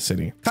power in the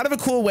city. Kind of a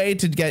cool way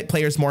to get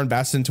players more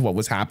invested into what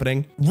was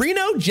happening.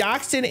 Reno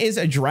Jackson is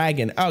a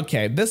dragon.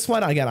 Okay, this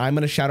one, again, I'm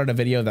going to shout out a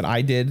video that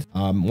I did.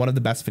 One of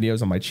the best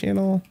videos on my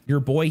channel. Your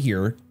boy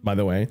here, by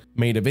the way,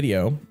 made a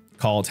video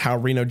called How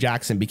Reno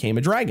Jackson Became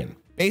a Dragon.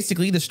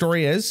 Basically, the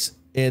story is,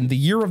 in the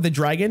Year of the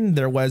Dragon,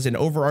 there was an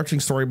overarching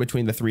story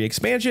between the 3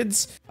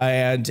 expansions,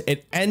 and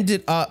it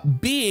ended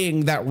up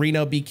being that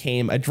Reno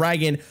became a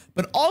dragon.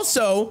 But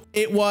also,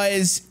 it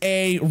was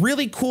a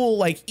really cool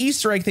like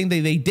Easter egg thing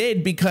that they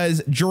did,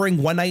 because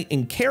during One Night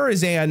in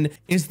Karazhan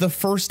is the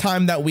first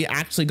time that we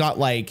actually got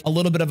like a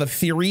little bit of a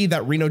theory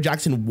that Reno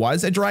Jackson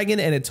was a dragon,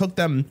 and it took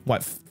them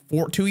what,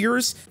 2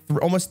 years,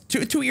 almost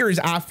two years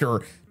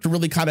after, to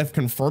really kind of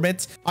confirm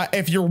it.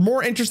 If you're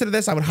more interested in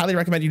this, I would highly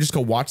recommend you just go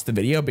watch the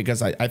video,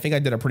 because I think I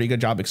did a pretty good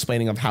job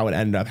explaining of how it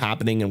ended up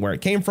happening and where it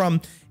came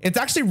from. It's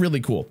actually really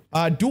cool.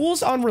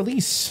 Duels on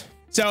release.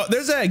 So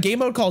there's a game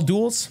mode called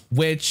Duels,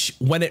 which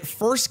when it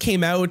first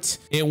came out,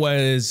 it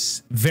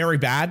was very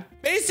bad.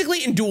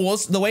 Basically in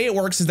Duels, the way it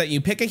works is that you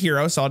pick a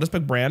hero. So I'll just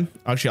pick Bran.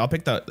 Actually, I'll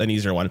pick an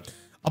easier one.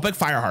 I'll pick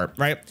Fireheart,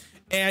 right?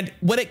 And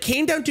when it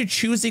came down to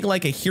choosing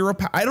like a hero,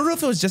 I don't know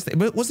if it was just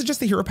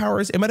the hero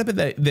powers? It might have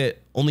been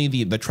only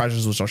the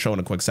treasures, which I'll show in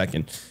a quick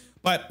second.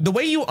 But the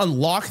way you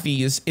unlock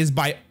these is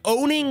by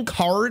owning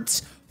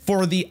cards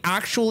for the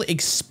actual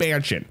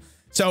expansion.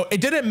 So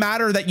it didn't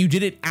matter that you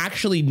didn't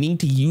actually need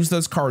to use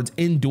those cards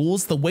in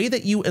Duels. The way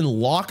that you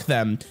unlock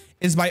them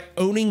is by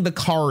owning the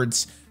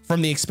cards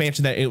from the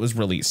expansion that it was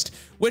released,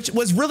 which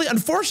was really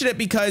unfortunate,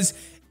 because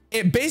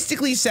it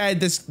basically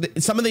said this,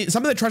 some of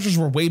the treasures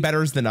were way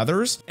better than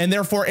others, and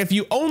therefore if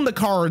you own the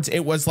cards, it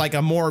was like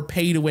a more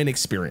pay to win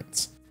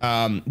experience.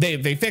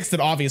 They fixed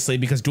it obviously,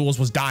 because Duels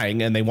was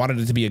dying and they wanted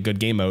it to be a good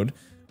game mode.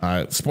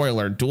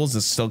 Spoiler, Duels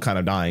is still kind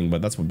of dying,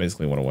 but that's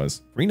basically what it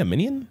was. Arena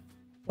Minion?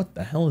 What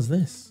the hell is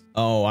this?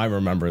 Oh, I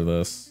remember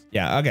this.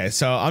 Yeah, okay,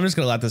 so I'm just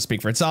gonna let this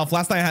speak for itself.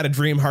 Last night I had a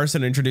dream.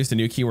 Hearthstone introduced a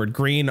new keyword,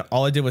 green.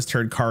 All I did was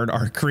turn card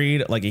art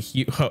green, like a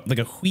hue, like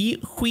a hui.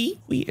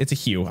 It's a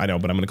hue, I know,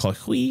 but I'm gonna call it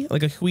hui,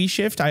 like a hui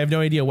shift. I have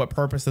no idea what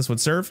purpose this would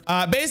serve.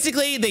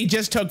 Basically, they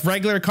just took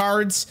regular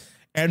cards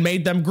and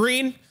made them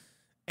green.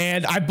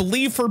 And I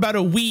believe for about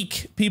a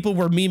week, people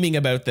were memeing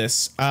about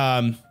this.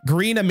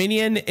 Green a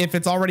minion. If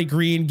it's already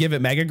green, give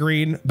it mega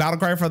green. Battle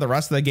cry for the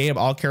rest of the game.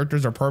 All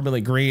characters are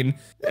permanently green.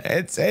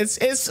 It's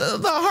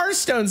the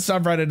Hearthstone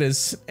subreddit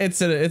is,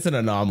 it's an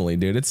anomaly,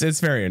 dude.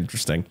 It's very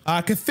interesting.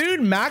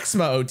 Cthulhu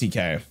Maxima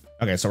OTK.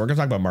 Okay, so we're gonna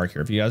talk about Mark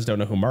here. If you guys don't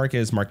know who Mark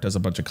is, Mark does a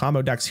bunch of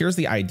combo decks. Here's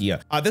the idea.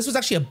 This was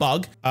actually a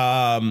bug.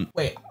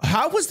 Wait,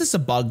 how was this a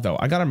bug though?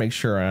 I gotta make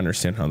sure I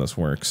understand how this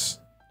works.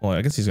 Well,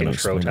 I guess he's gonna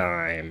intro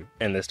time,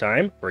 and this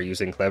time we're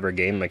using clever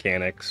game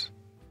mechanics.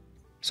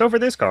 So for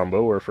this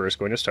combo, we're first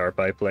going to start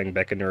by playing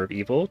Beckoner of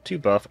Evil to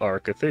buff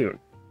our Cthulhu,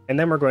 and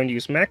then we're going to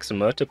use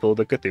Maxima to pull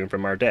the Cthulhu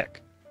from our deck.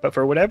 But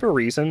for whatever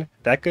reason,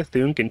 that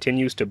Cthulhu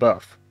continues to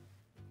buff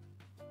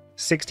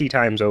 60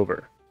 times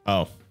over.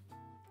 Oh,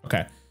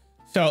 okay.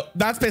 So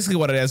that's basically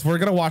what it is. We're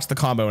gonna watch the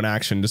combo in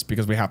action just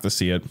because we have to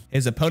see it.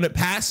 His opponent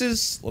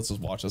passes. Let's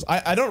just watch this.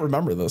 I don't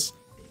remember this.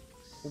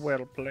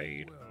 Well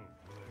played.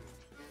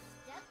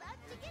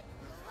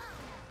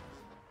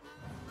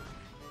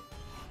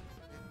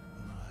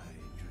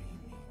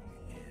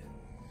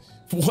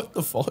 What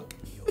the fuck?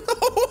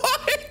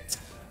 What?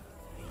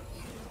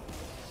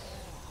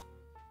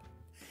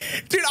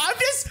 Dude, I'm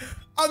just,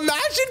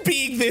 imagine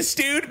being this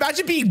dude.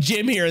 Imagine being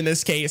Jim here in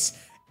this case.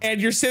 And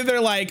you're sitting there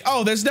like,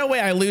 oh, there's no way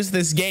I lose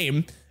this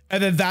game.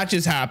 And then that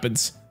just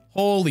happens.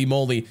 Holy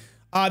moly.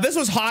 This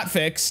was hot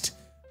fixed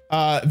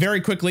very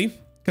quickly,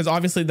 because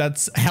obviously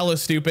that's hella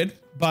stupid.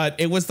 But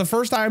it was the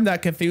first time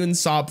that Cthulhu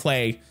saw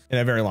play in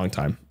a very long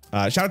time.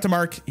 Shout out to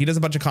Mark. He does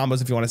a bunch of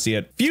combos if you want to see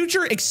it.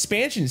 Future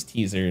expansions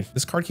teaser.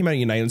 This card came out in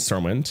United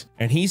Stormwind,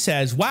 and he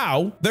says,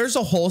 wow, there's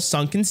a whole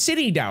sunken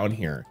city down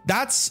here.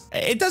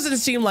 It doesn't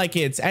seem like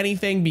it's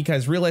anything,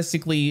 because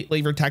realistically,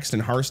 flavor text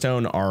in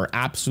Hearthstone are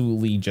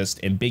absolutely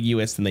just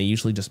ambiguous, and they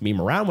usually just meme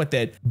around with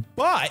it.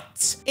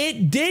 But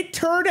it did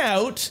turn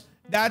out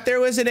that there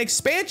was an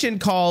expansion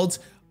called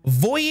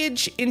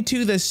Voyage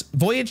to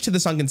the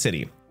Sunken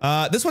City.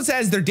 This one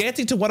says they're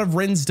dancing to one of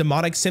Rin's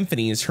demonic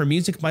symphonies. Her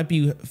music might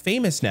be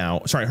famous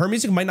now. Sorry, her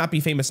music might not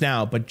be famous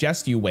now, but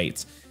just you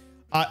wait.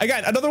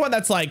 Again, another one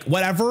that's like,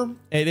 whatever,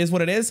 it is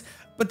what it is.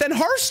 But then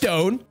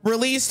Hearthstone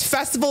released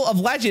Festival of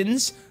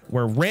Legends,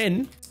 where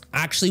Rin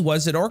actually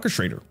was an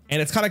orchestrator.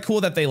 And it's kind of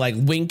cool that they like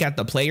wink at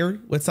the player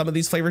with some of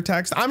these flavor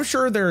texts. I'm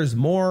sure there's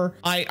more.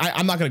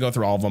 I'm not gonna go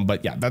through all of them,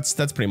 but yeah, that's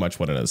pretty much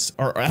what it is.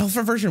 Or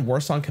alpha version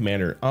Warsong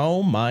Commander.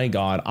 Oh my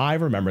God, I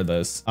remember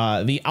this.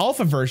 The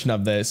alpha version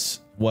of this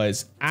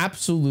was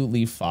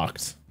absolutely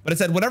fucked. But it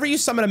said, whenever you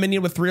summon a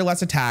minion with 3 or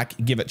less attack,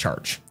 give it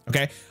charge.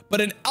 Okay. But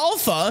in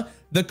alpha,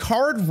 the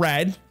card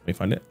read, let me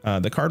find it.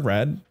 The card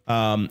read,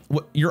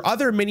 your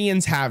other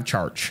minions have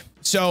charge.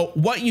 So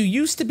what you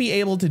used to be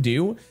able to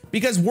do,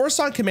 because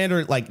Warsong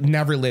Commander like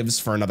never lives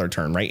for another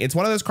turn, right? It's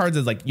one of those cards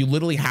that's like you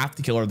literally have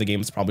to kill or the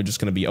game's probably just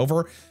going to be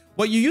over.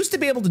 What you used to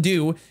be able to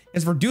do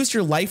is reduce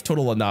your life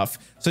total enough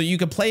so you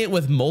could play it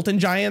with Molten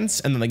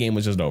Giants and then the game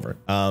was just over.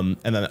 And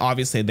then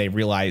obviously they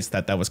realized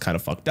that that was kind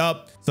of fucked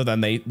up. So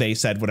then they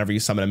said whenever you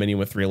summon a minion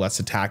with 3 or less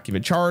attack, give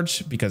it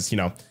charge, because, you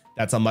know,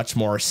 that's a much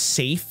more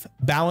safe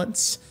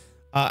balance.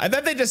 And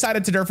then they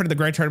decided to nerf it in the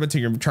Grand Tournament to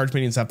your charge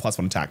minions have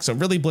 +1 attack. So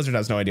really Blizzard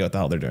has no idea what the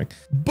hell they're doing.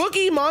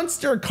 Boogie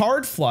Monster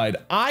Card Flood.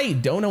 I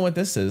don't know what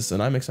this is,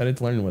 and I'm excited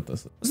to learn what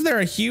this is. Wasn't there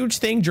a huge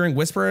thing during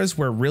Whisperers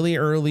where really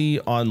early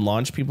on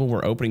launch people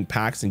were opening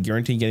packs and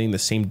guaranteeing getting the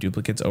same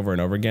duplicates over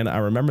and over again? I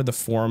remember the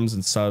forums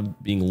and sub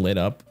being lit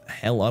up,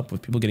 hell up,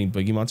 with people getting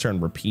Boogie Monster on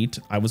repeat.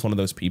 I was one of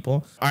those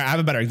people. All right, I have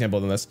a better example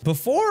than this.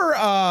 Before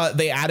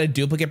they added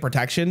duplicate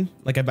protection,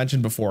 like I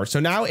mentioned before. So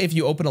now if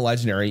you open a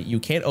legendary, you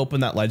can't open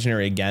that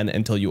legendary again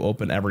until you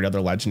open every other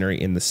legendary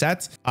in the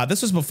set.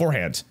 This was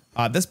beforehand.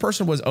 This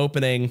person was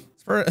opening.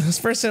 This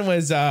person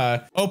was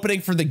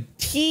opening for the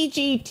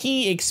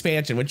TGT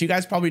expansion, which you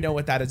guys probably know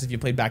what that is if you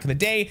played back in the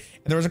day.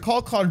 And there was a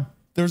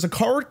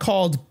card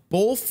called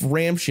Bolf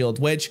Ramshield,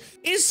 which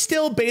is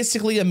still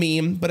basically a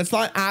meme, but it's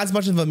not as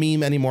much of a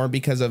meme anymore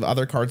because of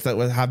other cards that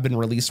have been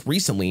released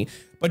recently.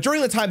 But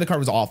during the time, the card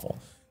was awful.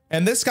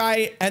 And this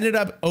guy ended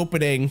up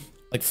opening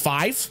like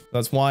 5.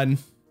 That's 1.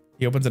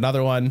 He opens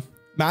another one.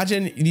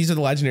 Imagine these are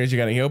the legendaries you're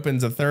getting. He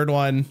opens a 3rd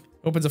one,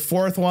 opens a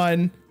 4th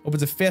one,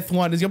 opens a 5th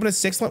one. Does he open a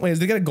 6th one? Wait, does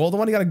he get a golden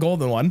one? He got a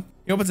golden one.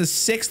 He opens a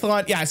 6th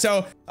one. Yeah,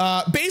 so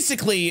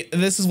basically,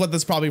 this is what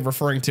this is probably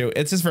referring to.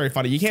 It's just very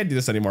funny. You can't do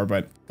this anymore,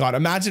 but God,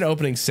 imagine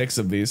opening 6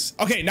 of these.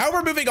 Okay, now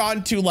we're moving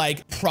on to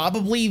like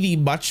probably the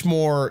much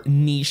more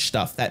niche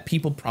stuff that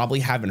people probably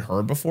haven't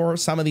heard before.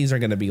 Some of these are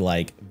going to be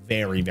like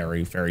very,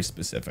 very, very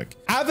specific.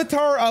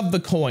 Avatar of the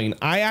Coin.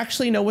 I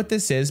actually know what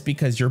this is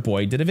because your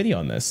boy did a video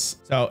on this.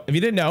 So if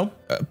you didn't know,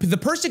 the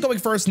person going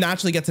first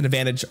naturally gets an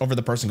advantage over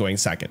the person going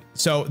second.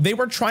 So they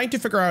were trying to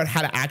figure out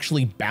how to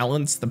actually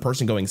balance the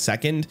person going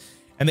second.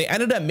 And they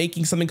ended up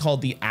making something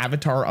called the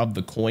Avatar of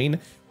the Coin,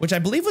 which I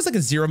believe was like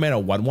a 0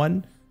 mana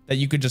 1/1 that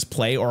you could just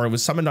play, or it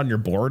was summoned on your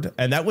board.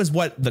 And that was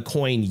what the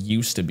coin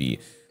used to be.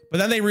 But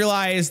then they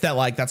realized that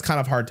like that's kind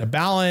of hard to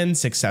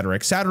balance, etc.,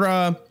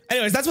 etc.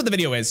 Anyways, that's what the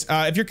video is.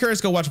 If you're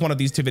curious, go watch one of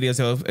these 2 videos.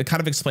 It'll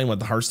kind of explain what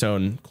the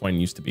Hearthstone coin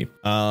used to be.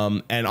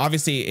 And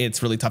obviously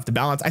it's really tough to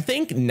balance. I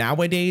think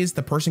nowadays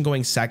the person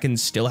going second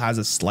still has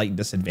a slight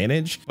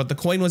disadvantage, but the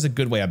coin was a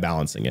good way of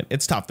balancing it.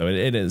 It's tough though.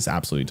 It is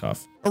absolutely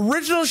tough.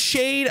 Original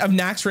shade of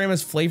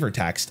Naxxramas flavor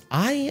text.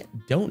 I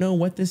don't know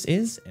what this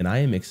is, and I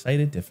am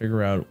excited to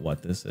figure out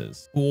what this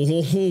is.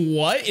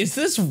 What is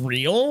this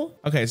real?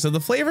 Okay, so the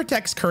flavor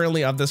text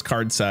currently of this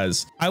card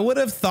says, I would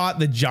have thought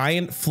the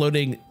giant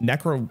floating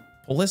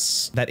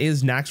necropolis that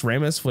is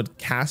Naxxramas would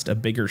cast a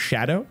bigger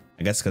shadow.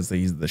 I guess because they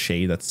use the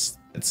shade. That's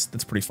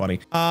pretty funny.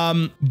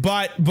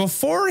 But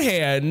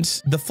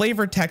beforehand, the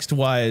flavor text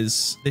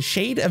was the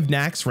shade of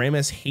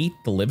Naxxramas hate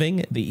the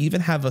living. They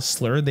even have a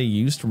slur they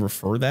use to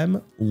refer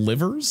them,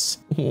 livers.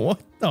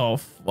 What the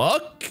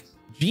fuck?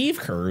 Jeeve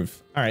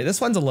curve. All right,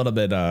 this one's a little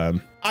bit, I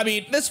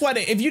mean, this one,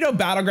 if you know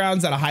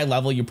Battlegrounds at a high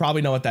level, you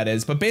probably know what that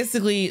is. But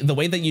basically the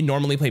way that you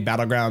normally play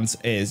Battlegrounds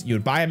is you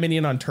would buy a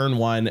minion on turn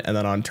 1, and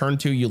then on turn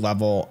 2, you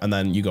level, and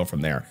then you go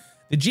from there.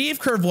 The Jeeve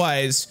curve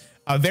was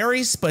a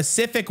very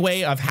specific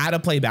way of how to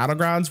play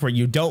Battlegrounds where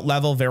you don't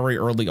level very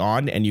early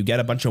on and you get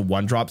a bunch of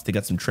 1-drops to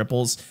get some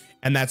triples.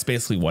 And that's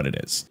basically what it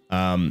is.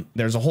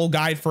 There's a whole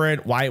guide for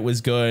it, why it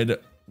was good,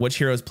 which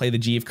heroes play the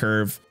Jeeve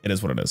curve. It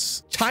is what it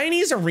is.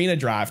 Chinese arena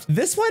draft.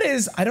 This one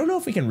is, I don't know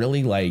if we can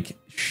really like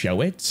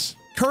show it.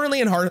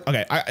 Currently in Hearth,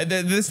 okay,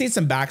 this needs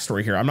some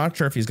backstory here. I'm not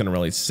sure if he's gonna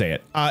really say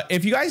it.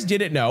 If you guys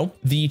didn't know,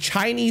 the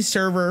Chinese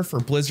server for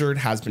Blizzard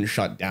has been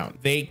shut down.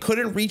 They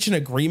couldn't reach an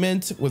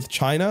agreement with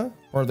China,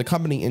 or the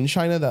company in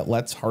China that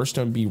lets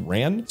Hearthstone be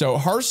ran. So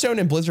Hearthstone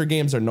and Blizzard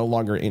games are no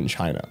longer in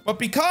China. But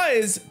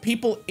because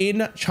people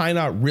in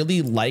China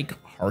really like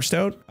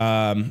Hearthstone,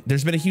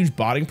 there's been a huge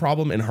botting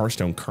problem in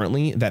Hearthstone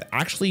currently that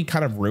actually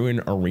kind of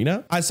ruined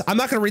Arena. I'm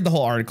not gonna read the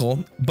whole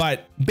article,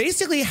 but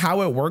basically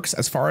how it works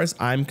as far as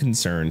I'm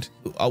concerned,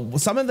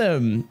 some of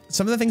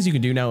the things you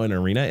can do now in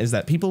Arena is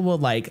that people will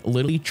like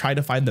literally try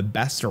to find the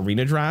best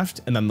Arena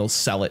draft and then they'll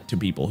sell it to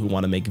people who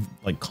want to make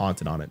like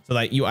content on it. So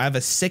that you have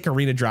a sick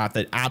Arena draft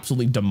that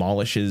absolutely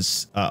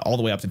demolishes all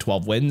the way up to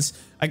 12 wins.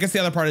 I guess the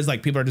other part is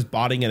like people are just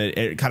botting and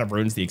it kind of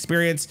ruins the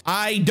experience.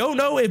 I don't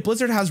know if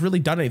Blizzard has really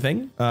done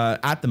anything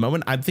at the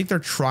moment. I think they're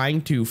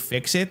trying to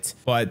fix it,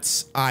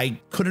 but I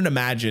couldn't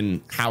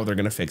imagine how they're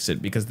going to fix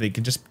it because they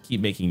could just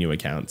keep making new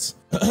accounts.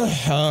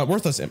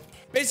 Worthless Imp.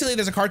 Basically,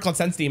 there's a card called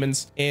Sense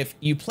Demons. If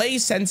you play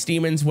Sense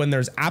Demons when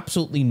there's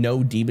absolutely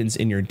no demons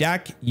in your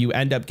deck, you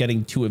end up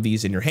getting 2 of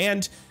these in your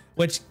hand,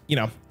 which, you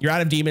know, you're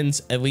out of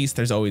demons, at least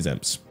there's always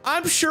imps.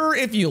 I'm sure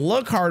if you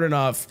look hard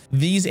enough,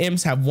 these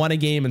imps have won a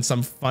game in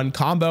some fun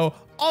combo.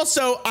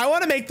 Also, I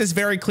want to make this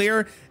very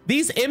clear.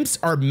 These imps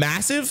are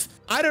massive.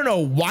 I don't know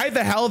why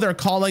the hell they're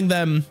calling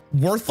them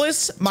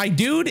worthless. My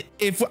dude,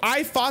 if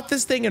I fought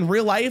this thing in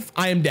real life,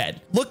 I am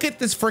dead. Look at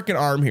this freaking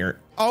arm here.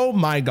 Oh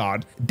my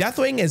God.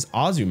 Deathwing is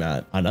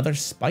Ozumat. Another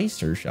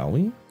Spicer, shall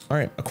we? All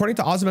right. According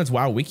to Ozumat's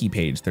WoW wiki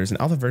page, there's an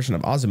alpha version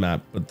of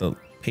Ozumat, but the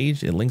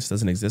page it links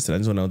doesn't exist. And I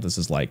just want to know what this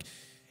is like.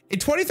 In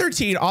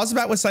 2013,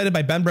 Ozumat was cited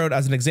by Ben Brode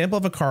as an example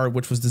of a card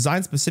which was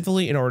designed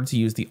specifically in order to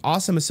use the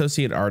awesome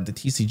associated art, the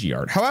TCG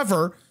art.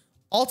 However,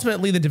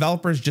 ultimately, the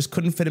developers just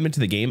couldn't fit him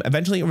into the game.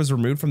 Eventually, it was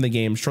removed from the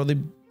game shortly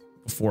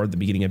before the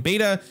beginning of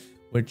beta,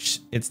 which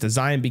its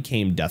design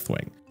became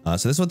Deathwing. So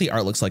this is what the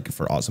art looks like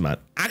for Ozumat.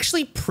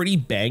 Actually pretty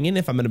banging,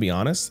 if I'm going to be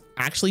honest.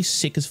 Actually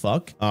sick as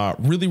fuck.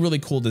 Really, really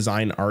cool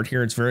design art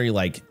here. It's very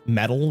like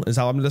metal is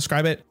how I'm going to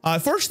describe it.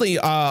 Fortunately,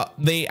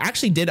 they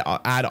actually did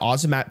add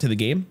Ozumat to the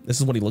game. This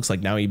is what he looks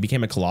like now. He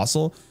became a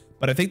Colossal,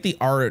 but I think the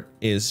art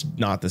is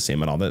not the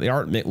same at all. The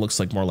art looks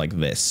like more like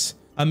this.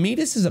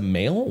 Ametus is a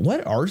male?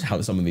 What are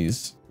some of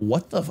these?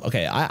 What the?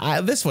 Okay,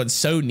 this one's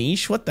so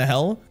niche. What the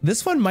hell?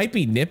 This one might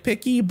be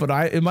nitpicky, but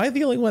am I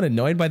the only one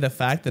annoyed by the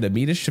fact that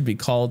Ametus should be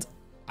called,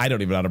 I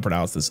don't even know how to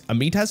pronounce this.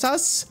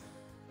 Ametasas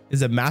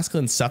is a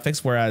masculine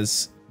suffix,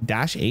 whereas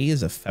 -a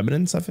is a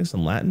feminine suffix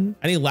in Latin.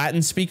 Any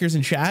Latin speakers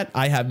in chat?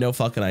 I have no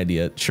fucking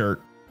idea. Sure.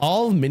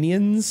 All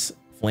minions,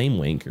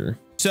 Flamewanker.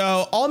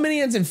 So all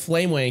minions and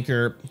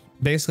Flamewanker,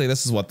 basically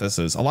this is what this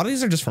is. A lot of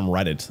these are just from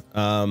Reddit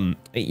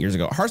 8 years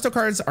ago. Hearthstone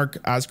cards are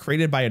as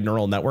created by a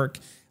neural network.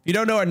 If you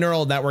don't know what a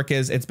neural network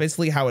is, it's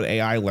basically how an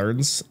AI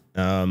learns.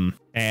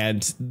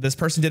 And this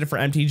person did it for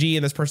MTG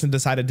and this person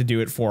decided to do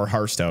it for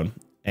Hearthstone.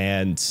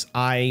 And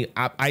I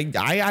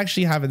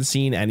actually haven't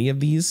seen any of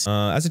these.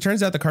 As it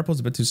turns out, the card pool is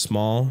a bit too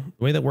small.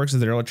 The way that works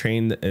is the neural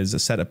train is a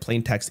set of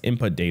plain text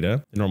input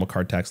data, the normal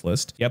card text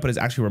list. The output is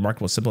actually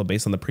remarkably simple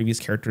based on the previous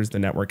characters the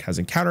network has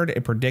encountered.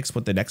 It predicts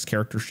what the next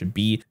character should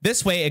be.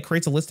 This way, it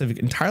creates a list of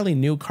entirely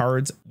new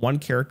cards, one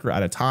character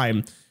at a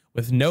time,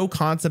 with no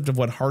concept of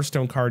what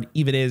Hearthstone card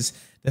even is.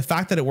 The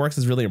fact that it works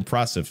is really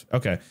impressive.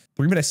 Okay,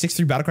 3-minute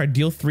 6/3 battle card,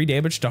 deal 3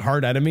 damage to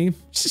hard enemy.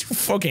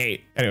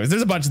 Okay, anyways,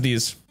 there's a bunch of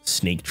these.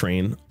 Snake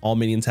Train. All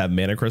minions have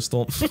mana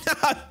crystal.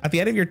 At the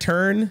end of your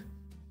turn,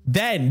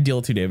 then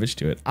deal 2 damage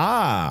to it.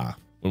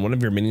 When one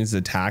of your minions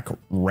attack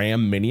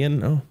ram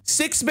minion. Oh,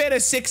 6 mana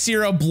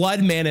 6/0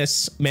 blood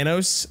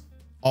Manos.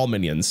 All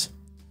minions.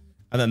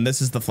 And then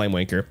this is the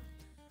Flamewanker.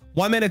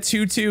 1 mana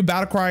 2/2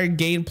 battle cry,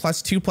 gain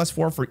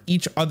 +2/+4 for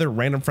each other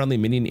random friendly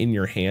minion in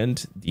your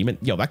hand. Demon.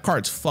 Yo, that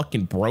card's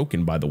fucking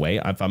broken, by the way.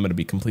 If I'm going to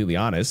be completely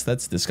honest,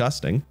 that's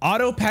disgusting.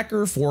 Auto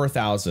Pecker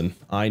 4000.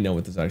 I know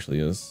what this actually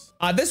is.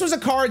 This was a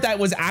card that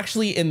was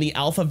actually in the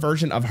alpha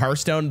version of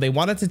Hearthstone. They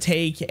wanted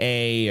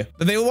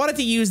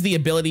to use the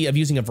ability of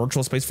using a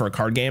virtual space for a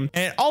card game.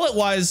 And all it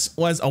was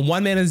a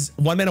 1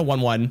 mana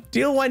 1/1.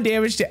 Deal 1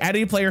 damage to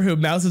any player who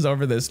mouses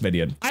over this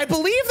minion. I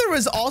believe there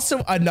was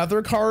also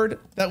another card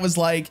that was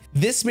like,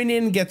 this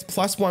minion gets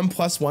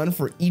 +1/+1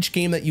 for each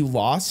game that you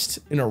lost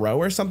in a row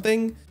or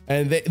something.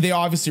 And they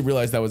obviously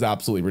realized that was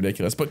absolutely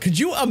ridiculous. But could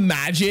you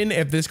imagine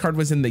if this card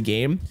was in the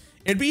game?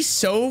 It'd be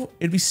so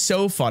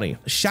funny.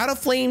 Shadow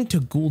Flame to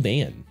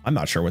Gul'dan. I'm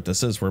not sure what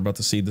this is. We're about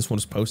to see. This one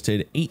was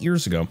posted 8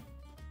 years ago.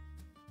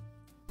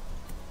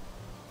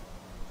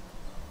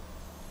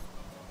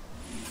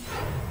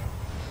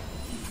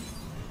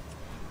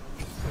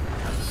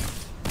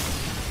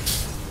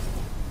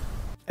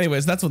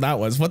 Anyways, that's what that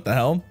was. What the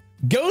hell?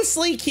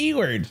 Ghostly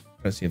keyword.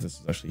 Let's see if this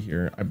is actually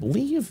here. I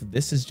believe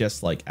this is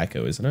just like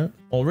Echo, isn't it?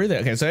 Well, really?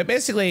 Okay, so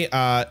basically,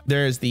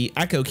 there's the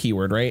Echo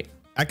keyword, right?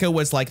 Echo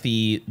was like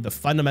the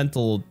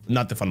fundamental,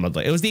 not the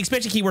fundamental, it was the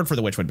expansion keyword for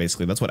the Witchwood,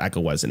 basically. That's what Echo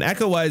was. And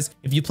Echo was,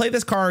 if you play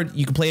this card,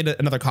 you can play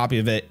another copy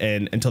of it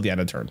until the end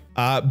of the turn.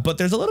 But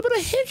there's a little bit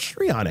of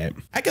history on it.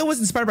 Echo was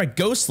inspired by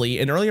Ghostly,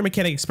 an earlier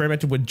mechanic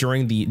experimented with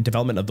during the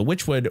development of the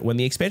Witchwood, when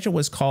the expansion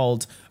was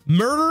called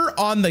Murder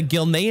on the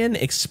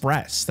Gilnean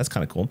Express. That's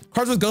kind of cool.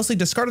 Cards with Ghostly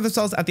discarded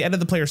themselves at the end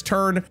of the player's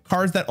turn.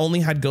 Cards that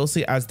only had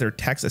Ghostly as their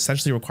text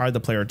essentially required the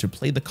player to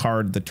play the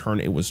card the turn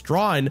it was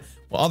drawn,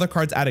 while other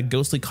cards added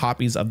ghostly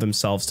copies of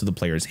themselves to the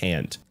player's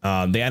hand.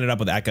 They ended up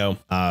with Echo.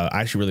 I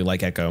actually really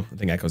like Echo. I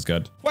think Echo's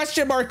good.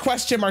 Question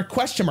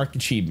mark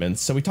achievements.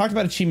 So we talked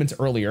about achievements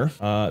earlier.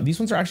 These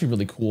ones are actually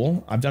really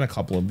cool. I've done a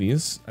couple of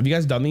these. Have you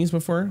guys done these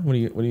before? What do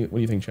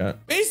you think, chat?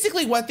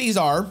 Basically what these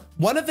are,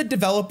 one of the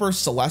developers,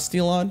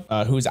 Celestion,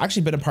 who's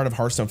actually been a part of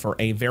Hearthstone for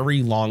a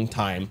very long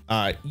time,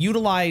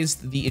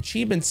 utilized the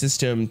achievement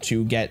system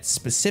to get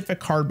specific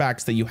card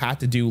backs that you had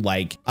to do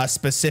like a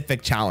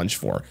specific challenge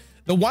for.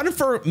 The one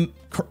for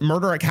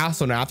Murder at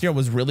Castle Nathria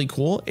was really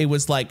cool. It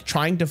was like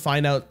trying to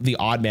find out the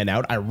odd man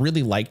out. I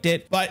really liked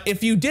it. But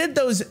if you did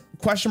those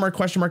question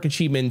mark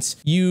achievements,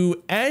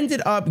 you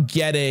ended up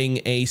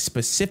getting a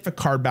specific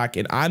card back,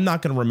 and I'm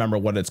not going to remember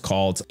what it's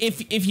called.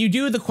 If you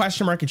do the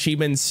question mark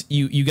achievements,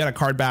 you get a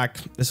card back.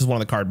 This is one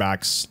of the card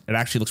backs. It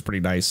actually looks pretty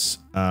nice.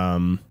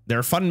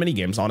 They're fun mini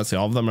games. Honestly,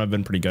 all of them have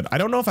been pretty good. I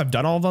don't know if I've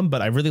done all of them,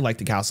 but I really like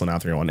the Castle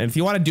Nathria one. And if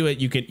you want to do it,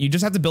 you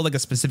just have to build like a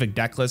specific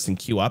deck list and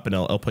queue up, and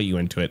it'll put you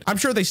into it. I'm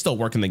sure they still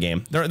work in the game.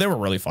 them. They were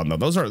really fun though.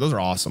 Those are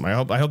awesome. I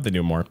hope they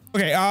do more.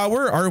 Okay,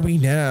 where are we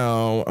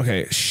now?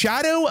 Okay,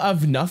 Shadow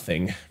of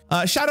Nothing.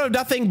 Shadow of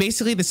Nothing,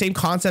 basically the same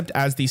concept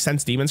as the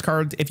Sense Demons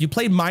card. If you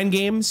play Mind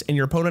Games and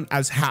your opponent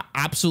has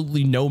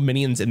absolutely no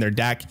minions in their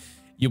deck,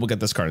 you will get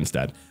this card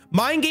instead.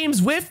 Mind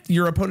Games with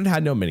your opponent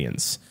had no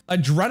minions.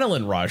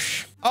 Adrenaline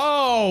Rush.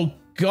 Oh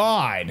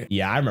God.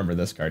 Yeah, I remember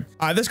this card.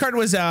 This card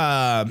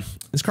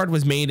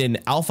was made in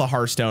Alpha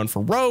Hearthstone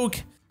for Rogue.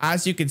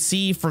 As you can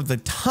see, for the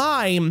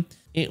time,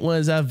 it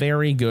was a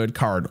very good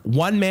card.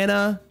 1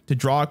 mana to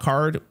draw a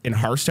card in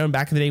Hearthstone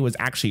back in the day was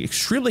actually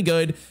extremely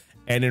good.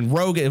 And in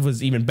Rogue, it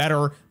was even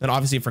better than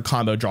obviously for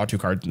combo, draw 2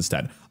 cards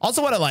instead.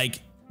 Also want to like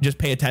just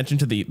pay attention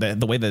to the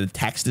way that the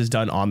text is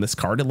done on this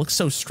card. It looks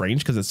so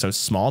strange because it's so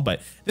small,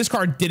 but this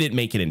card didn't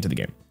make it into the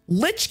game.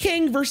 Lich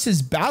King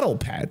versus Battle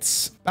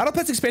Pets. Battle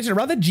Pets expansion.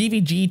 Around the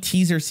GVG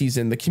teaser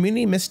season, the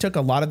community mistook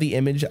a lot of the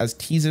image as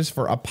teasers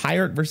for a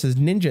Pirate versus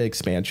Ninja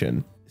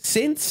expansion.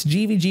 Since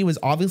GVG was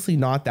obviously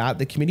not that,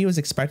 the community was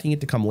expecting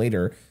it to come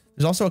later.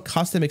 There's also a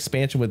custom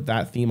expansion with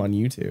that theme on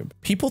YouTube.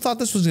 People thought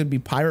this was going to be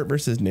Pirate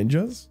versus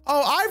Ninjas.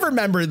 Oh, I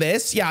remember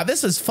this. Yeah,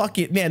 this is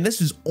fucking, man,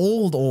 this is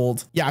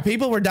old. Yeah,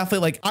 people were definitely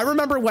like, I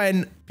remember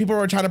when people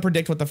were trying to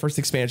predict what the first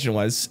expansion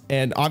was.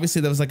 And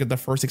obviously that was like the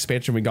first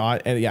expansion we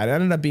got. And yeah, it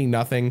ended up being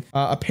nothing.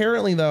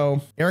 Apparently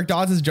though, Eric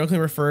Dodds has jokingly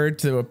referred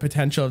to a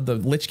potential of the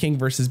Lich King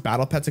versus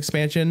Battle Pets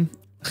expansion.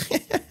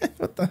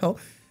 What the hell?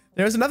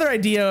 There's another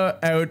idea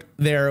out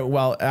there.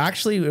 Well,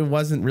 actually, it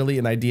wasn't really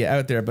an idea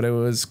out there, but I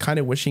was kind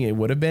of wishing it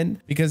would have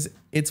been, because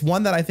it's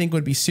one that I think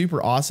would be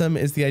super awesome,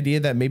 is the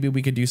idea that maybe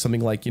we could do something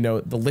like, you know,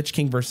 the Lich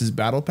King versus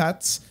Battle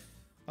Pets.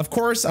 Of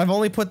course, I've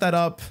only put that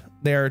up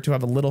there to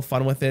have a little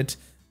fun with it.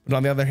 But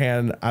on the other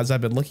hand, as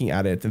I've been looking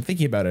at it and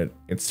thinking about it,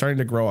 it's starting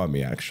to grow on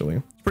me, actually.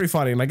 It's pretty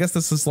funny. And I guess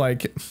this is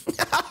like,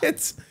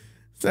 it's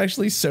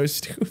actually so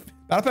stupid.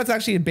 Battle Pet's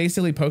actually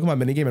basically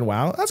Pokemon minigame in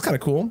WoW. That's kind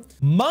of cool.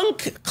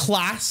 Monk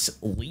class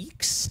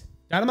leaks.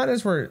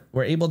 Dynamiters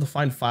were able to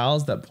find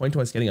files that point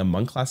to us getting a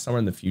monk class somewhere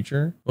in the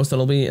future. Most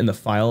notably in the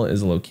file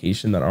is a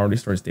location that already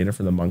stores data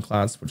for the monk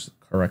class, which is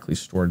a correctly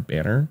stored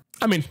banner.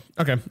 I mean,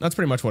 okay, that's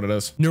pretty much what it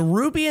is.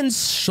 Nerubian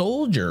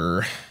Soldier.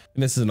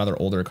 And this is another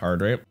older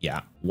card, right?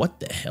 Yeah. What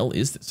the hell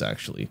is this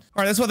actually?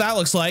 All right, that's what that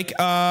looks like.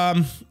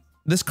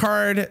 This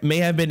card may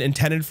have been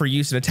intended for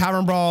use in a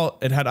Tavern Brawl.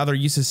 It had other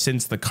uses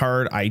since the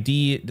card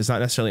ID does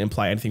not necessarily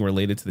imply anything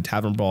related to the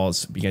Tavern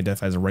Brawls being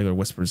identified as a regular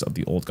Whispers of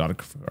the Old God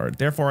card.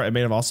 Therefore, it may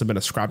have also been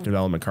a scrap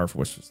development card for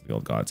Whispers of the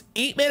Old Gods.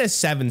 8 mana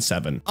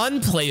 7/7.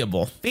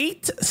 Unplayable.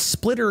 Fate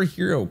Splitter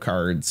hero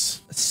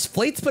cards.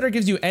 Fate Splitter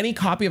gives you any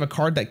copy of a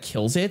card that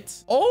kills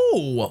it.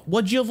 Oh,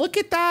 would you look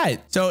at that?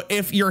 So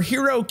if your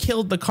hero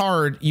killed the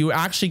card, you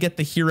actually get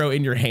the hero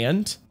in your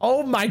hand.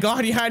 Oh my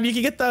God, yeah, and you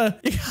can get the...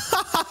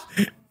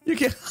 You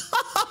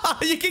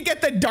can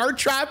get the dart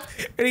trap,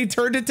 and he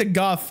turned it to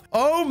guff.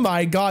 Oh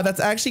my God, that's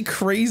actually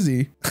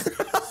crazy.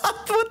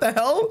 What the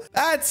hell?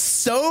 That's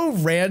so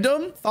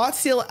random.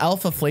 Thoughtsteel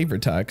Alpha flavor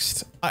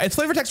text. Its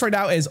flavor text right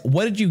now is,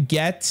 what did you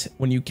get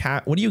when you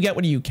cast? What do you get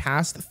when you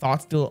cast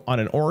Thoughtsteel on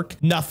an orc?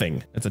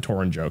 Nothing. It's a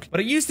Tauren joke.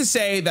 But it used to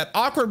say that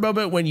awkward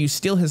moment when you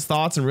steal his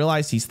thoughts and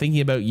realize he's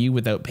thinking about you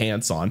without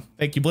pants on.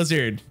 Thank you,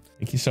 Blizzard.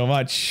 Thank you so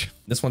much.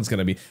 This one's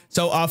gonna be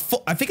so I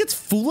think it's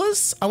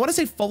Fulas. I want to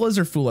say Fulas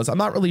or Fulas. I'm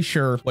not really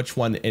sure which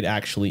one it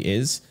actually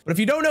is. But if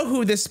you don't know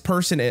who this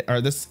person is,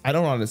 or this, I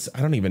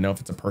don't even know if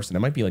it's a person. It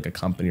might be like a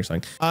company or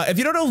something. If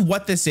you don't know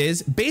what this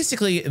is,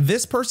 basically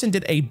this person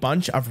did a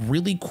bunch of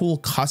really cool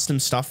custom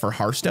stuff for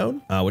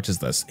Hearthstone, which is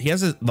this. He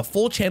has the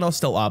full channel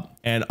still up,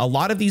 and a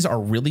lot of these are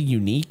really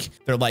unique.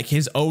 They're like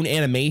his own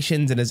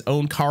animations and his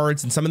own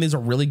cards, and some of these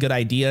are really good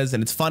ideas.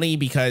 And it's funny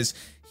because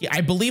I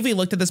believe he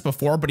looked at this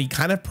before, but he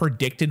kind of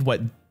predicted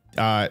what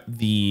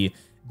the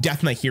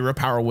Death Knight hero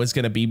power was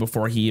going to be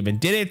before he even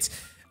did it.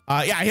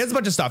 Yeah, he has a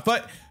bunch of stuff,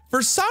 but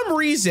for some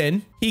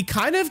reason he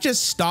kind of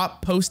just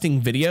stopped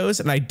posting videos,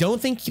 and I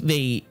don't think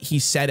he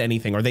said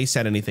anything, or they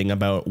said anything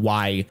about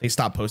why they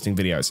stopped posting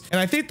videos. And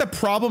I think the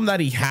problem that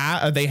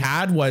they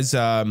had was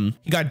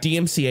he got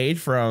DMCA'd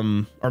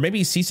from, or maybe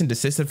he cease and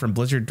desisted from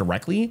Blizzard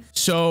directly.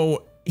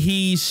 So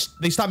they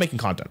stopped making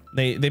content.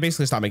 They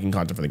basically stopped making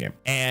content for the game.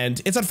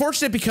 And it's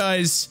unfortunate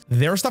because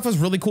their stuff was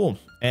really cool.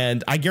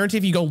 And I guarantee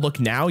if you go look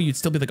now, you'd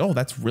still be like, oh,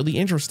 that's really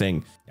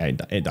interesting. Yeah,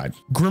 it died.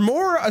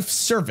 Grimoire of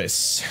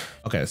Service.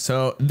 Okay,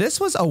 so this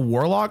was a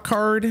Warlock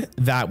card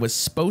that was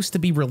supposed to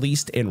be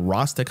released in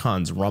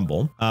Rastakhan's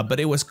Rumble,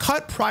 but it was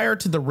cut prior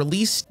to the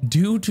release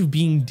due to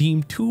being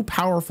deemed too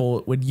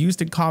powerful when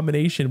used in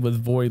combination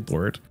with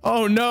Voidlord.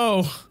 Oh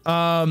no.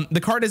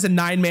 The card is a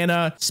 9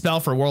 mana spell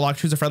for Warlock.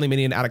 Choose a friendly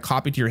minion, add a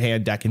copy to your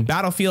hand, deck, and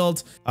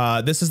battlefield.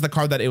 This is the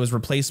card that it was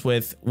replaced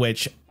with,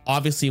 which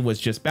obviously was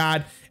just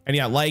bad. And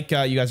yeah, like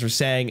you guys were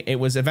saying, it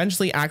was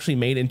eventually actually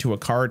made into a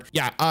card.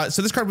 Yeah,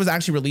 so this card was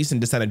actually released in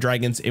Descent of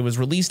Dragons. It was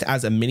released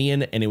as a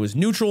minion and it was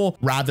neutral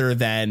rather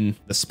than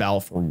the spell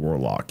for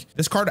Warlock.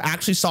 This card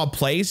actually saw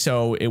play,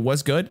 so it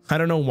was good. I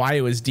don't know why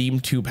it was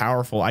deemed too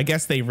powerful. I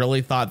guess they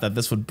really thought that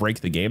this would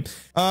break the game.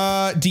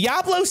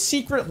 Diablo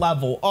secret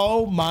level.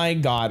 Oh my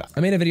God.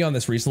 I made a video on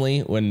this recently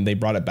when they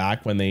brought it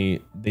back, when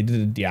they did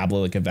a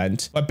Diablo like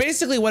event. But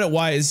basically what it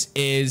was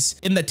is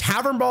in the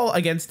Tavern Brawl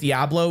against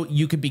Diablo,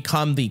 you could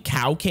become the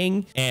Cow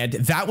King. And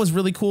that was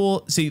really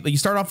cool. So you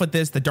start off with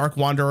this, the Dark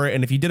Wanderer.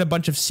 And if you did a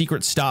bunch of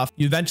secret stuff,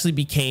 you eventually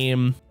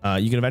became,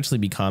 you can eventually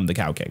become the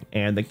Cow King.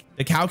 And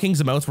the Cow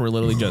King's emotes were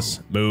literally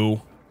just moo,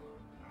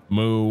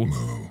 moo,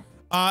 moo.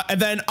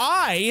 And then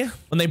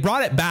when they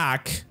brought it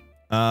back,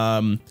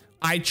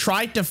 I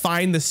tried to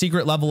find the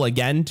secret level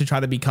again to try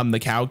to become the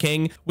Cow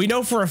King. We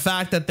know for a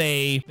fact that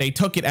they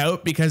took it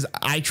out because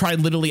I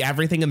tried literally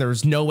everything and there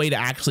was no way to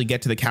actually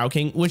get to the Cow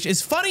King, which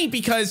is funny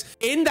because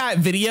in that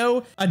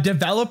video, a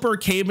developer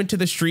came into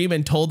the stream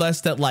and told us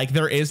that like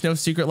there is no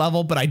secret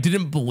level, but I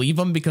didn't believe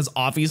him because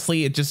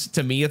obviously it just,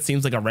 to me, it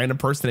seems like a random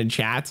person in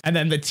chat. And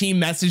then the team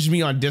messaged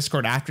me on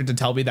Discord after to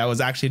tell me that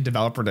was actually a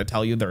developer to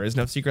tell you there is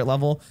no secret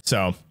level.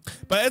 So,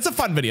 but it's a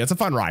fun video. It's a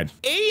fun ride.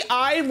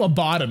 AI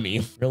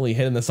lobotomy. Really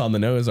hitting this on the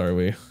nose, are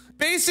we?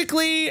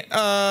 Basically,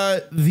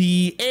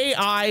 the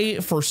AI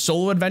for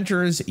solo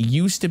adventures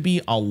used to be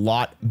a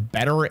lot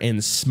better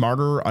and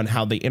smarter on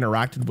how they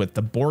interacted with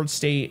the board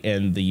state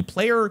and the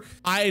player.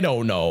 I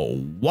don't know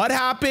what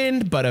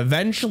happened, but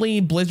eventually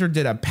Blizzard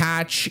did a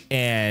patch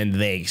and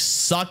they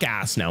suck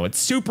ass now. It's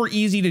super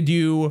easy to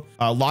do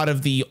a lot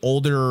of the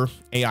older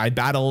AI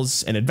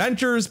battles and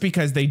adventures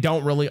because they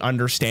don't really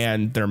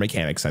understand their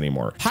mechanics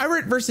anymore.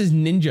 Pirate versus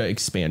Ninja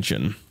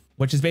expansion,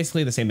 which is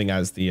basically the same thing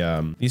as the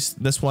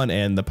this one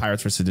and the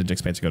Pirates vs. Ninja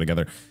expansion go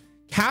together.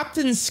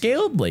 Captain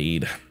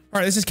Scaleblade. All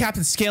right, this is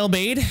Captain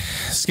Scaleblade.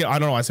 I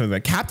don't know why I said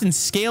that. Captain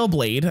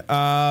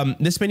Scaleblade.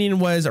 This minion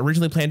was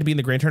originally planned to be in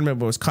the Grand Tournament,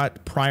 but was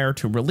cut prior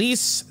to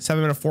release.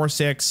 7-mana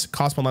 4/6,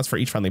 cost 1 less for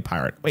each friendly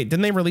pirate. Wait,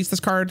 didn't they release this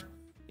card?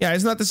 Yeah,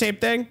 isn't that the same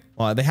thing?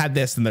 Well, they had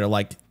this and they're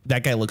like,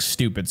 that guy looks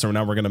stupid. So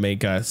now we're gonna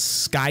make a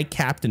Sky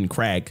Captain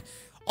Craig.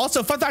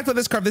 Also, fun fact about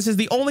this card, this is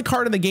the only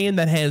card in the game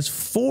that has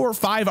 4 or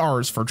 5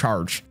 R's for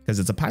charge because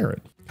it's a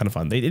pirate. Kind of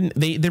fun.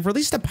 They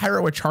released a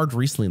pirate with charge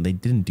recently and they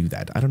didn't do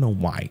that. I don't know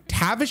why.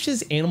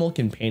 Tavish's Animal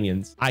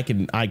Companions. I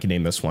can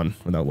name this one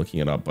without looking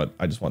it up, but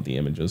I just want the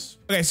images.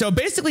 Okay, so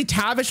basically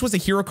Tavish was a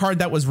hero card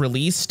that was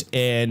released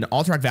in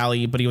Alterac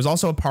Valley, but he was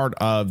also a part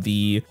of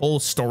the whole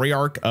story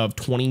arc of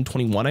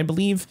 2021, I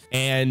believe.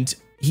 And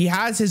he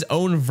has his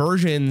own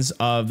versions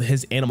of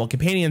his animal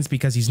companions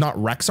because he's not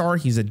Rexar.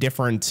 He's a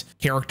different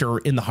character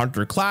in the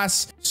Hunter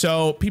class.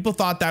 So people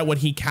thought that when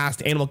he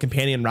cast Animal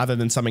Companion, rather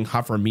than summoning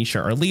Huffer,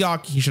 Misha, or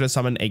Leok, he should have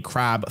summoned a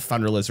Crab,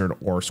 Thunder Lizard,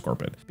 or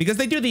Scorpion because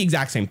they do the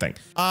exact same thing.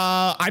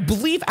 I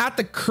believe at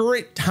the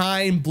current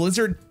time,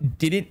 Blizzard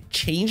didn't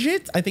change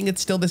it. I think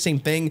it's still the same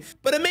thing,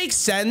 but it makes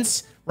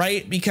sense,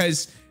 right?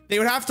 Because they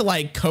would have to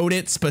like code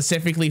it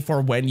specifically for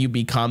when you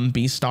become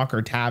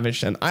Beaststalker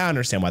Tavish. And I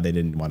understand why they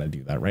didn't want to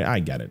do that, right? I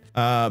get it.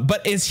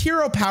 But his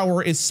hero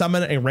power is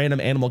summon a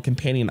random animal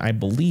companion, I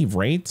believe,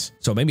 right?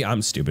 So maybe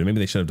I'm stupid. Maybe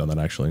they should have done that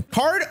actually.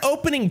 Card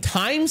opening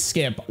time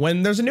skip.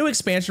 When there's a new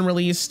expansion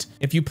released,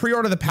 if you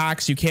pre-order the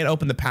packs, you can't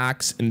open the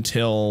packs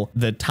until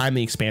the time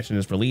the expansion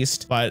is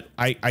released. But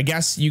I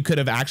guess you could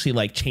have actually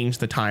like changed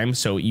the time.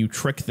 So you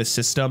trick the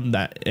system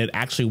that it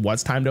actually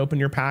was time to open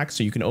your packs.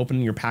 So you can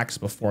open your packs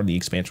before the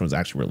expansion was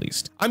actually released.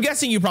 I'm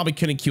guessing you probably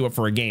couldn't queue up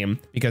for a game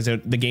because the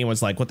game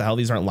was like, what the hell?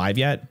 These aren't live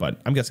yet, but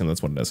I'm guessing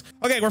that's what it is.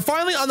 Okay, we're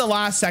finally on the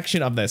last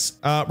section of this.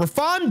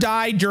 Rafaam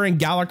died during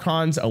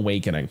Galakron's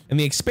awakening. In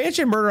the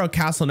expansion Murder of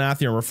Castle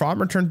Nathion,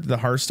 Rafaam returned to the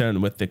Hearthstone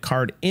with the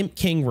card Imp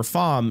King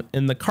Rafaam.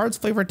 In the card's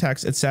flavor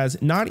text, it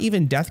says, not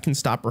even death can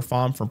stop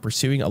Rafaam from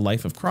pursuing a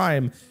life of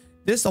crime.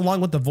 This,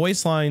 along with the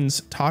voice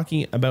lines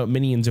talking about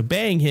minions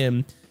obeying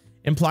him,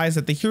 implies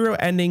that the hero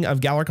ending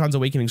of Galakron's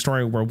awakening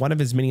story, where one of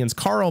his minions,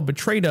 Carl,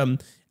 betrayed him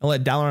and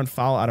let Dalaran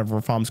fall out of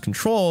Rafaam's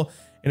control,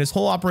 and his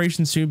whole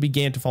operation soon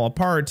began to fall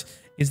apart,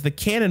 is the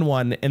canon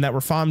one, and that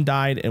Rafaam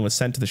died and was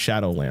sent to the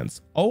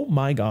Shadowlands. Oh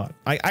my God.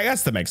 I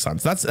guess that makes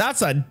sense.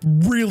 That's a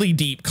really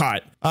deep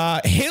cut.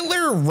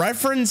 Hitler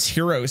reference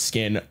hero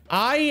skin.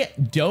 I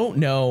don't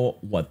know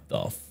what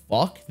the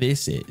fuck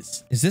this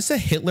is. Is this a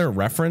Hitler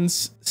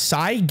reference?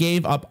 Sai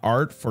gave up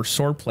art for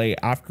swordplay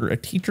after a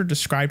teacher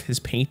described his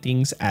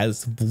paintings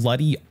as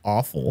bloody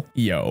awful.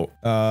 Yo,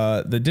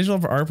 the digital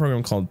art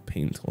program called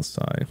Painful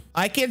Sai.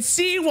 I can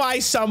see why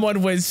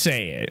someone would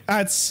say it.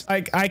 That's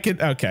I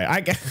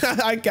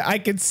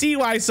can see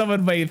why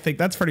someone may think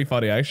that's pretty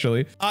funny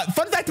actually.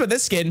 Fun fact about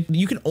this skin,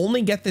 you can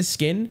only get this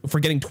skin for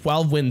getting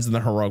 12 wins in the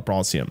Heroic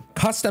Brawlseum.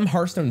 Custom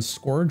Hearthstone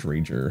Scourge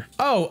Rager.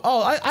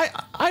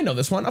 I know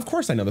this one. Of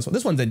course I know this one.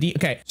 This one's a D.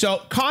 Okay,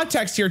 so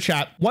context here,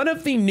 chat. One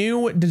of the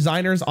new two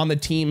designers on the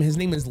team. His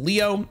name is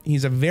Leo.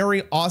 He's a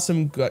very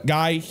awesome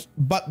guy.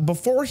 But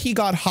before he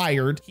got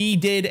hired, he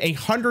did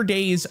 100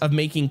 days of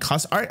making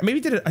custom. Maybe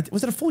did it.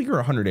 Was it a full year or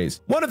 100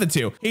 days? One of the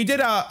two. He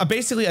did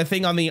basically a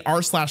thing on the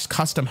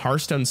r/custom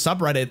Hearthstone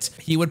subreddit.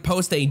 He would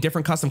post a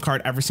different custom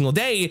card every single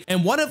day.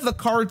 And one of the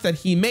cards that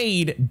he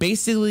made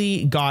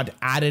basically got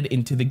added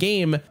into the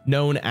game,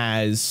 known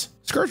as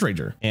Scourge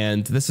Ranger.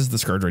 And this is the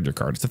Scourge Ranger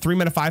card. It's a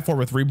 3-mana 5/4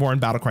 with Reborn,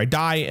 Battlecry,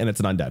 Die, and it's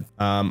an undead.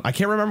 I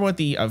can't remember what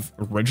the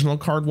original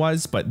card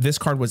was, but this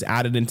card was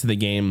added into the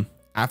game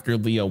after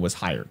Leo was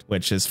hired,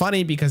 which is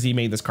funny because he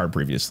made this card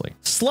previously.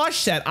 Slush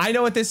set. I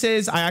know what this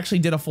is. I actually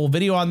did a full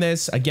video on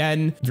this.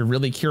 Again, if you're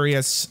really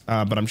curious,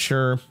 but I'm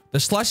sure the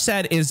Slush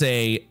set is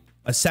a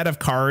set of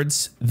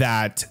cards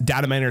that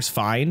data miners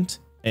find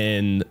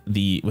within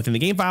the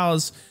game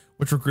files,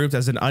 which were grouped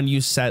as an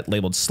unused set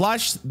labeled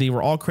Slush. They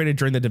were all created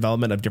during the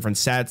development of different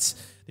sets.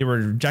 They were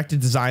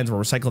rejected designs, were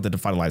recycled into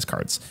finalized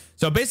cards.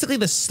 So basically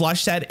the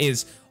Slush set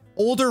is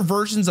older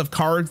versions of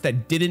cards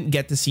that didn't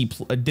get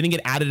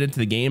added into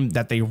the game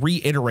that they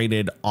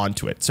reiterated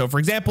onto it. So for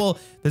example,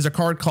 there's a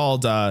card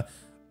called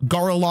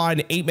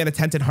Garulon, 8-mana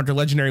Tented Hunter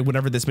Legendary.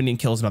 Whenever this minion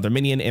kills another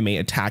minion, it may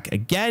attack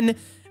again.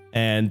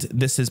 And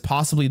this is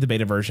possibly the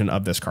beta version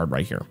of this card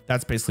right here.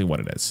 That's basically what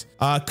it is.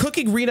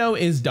 Cooking Reno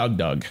is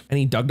Doug.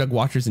 Any Doug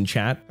watchers in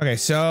chat? Okay,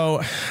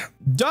 so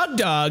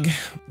Doug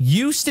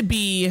used to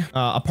be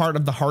a part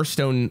of the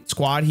Hearthstone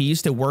squad. He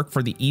used to work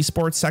for the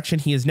esports section.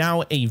 He is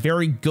now a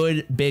very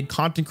good, big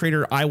content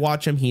creator. I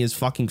watch him. He is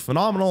fucking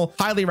phenomenal.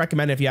 Highly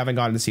recommend if you haven't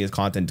gotten to see his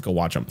content to go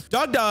watch him.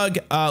 Doug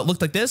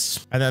looked like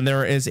this. And then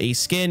there is a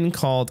skin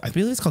called, I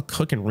believe it's called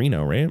Cooking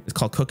Reno, right? It's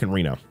called Cooking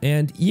Reno.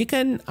 And you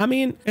can, I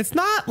mean, it's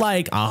not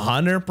like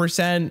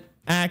 100%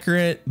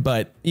 accurate,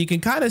 but you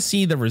can kind of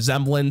see the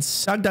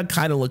resemblance. Doug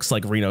kind of looks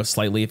like Reno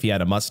slightly if he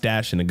had a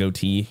mustache and a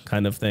goatee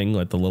kind of thing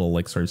with the little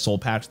like sort of soul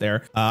patch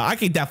there. I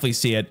could definitely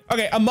see it.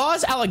 Okay,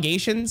 Amaz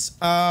allegations.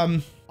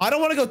 I don't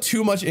want to go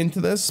too much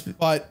into this,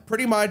 but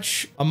pretty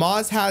much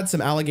Amaz had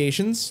some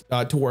allegations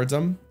towards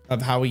him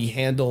of how he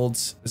handled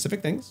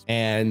specific things,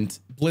 and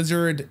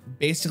Blizzard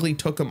basically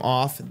took him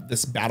off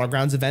this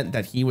Battlegrounds event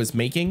that he was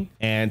making,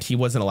 and he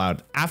wasn't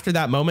allowed. After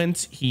that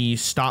moment, he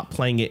stopped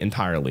playing it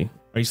entirely.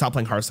 Or he stopped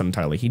playing Hearthstone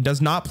entirely. He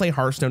does not play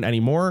Hearthstone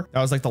anymore. That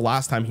was like the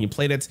last time he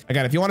played it.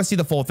 Again, if you want to see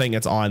the full thing,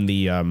 it's on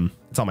the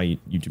it's on my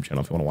YouTube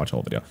channel if you want to watch the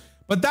whole video.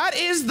 But that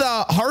is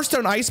the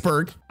Hearthstone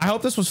Iceberg. I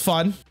hope this was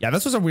fun. Yeah,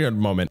 this was a weird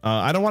moment.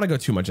 I don't want to go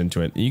too much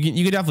into it. You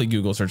can definitely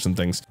Google search some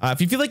things. If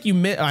you feel like we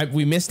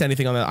missed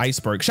anything on the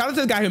iceberg, shout out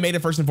to the guy who made it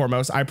first and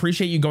foremost. I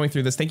appreciate you going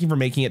through this. Thank you for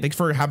making it. Thanks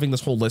for having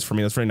this whole list for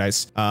me. That's very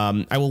nice.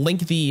 I will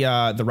link the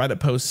Reddit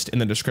post in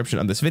the description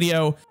of this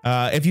video.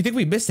 If you think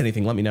we missed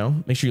anything, let me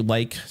know. Make sure you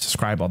like,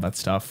 subscribe, all that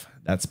stuff.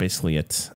 That's basically it.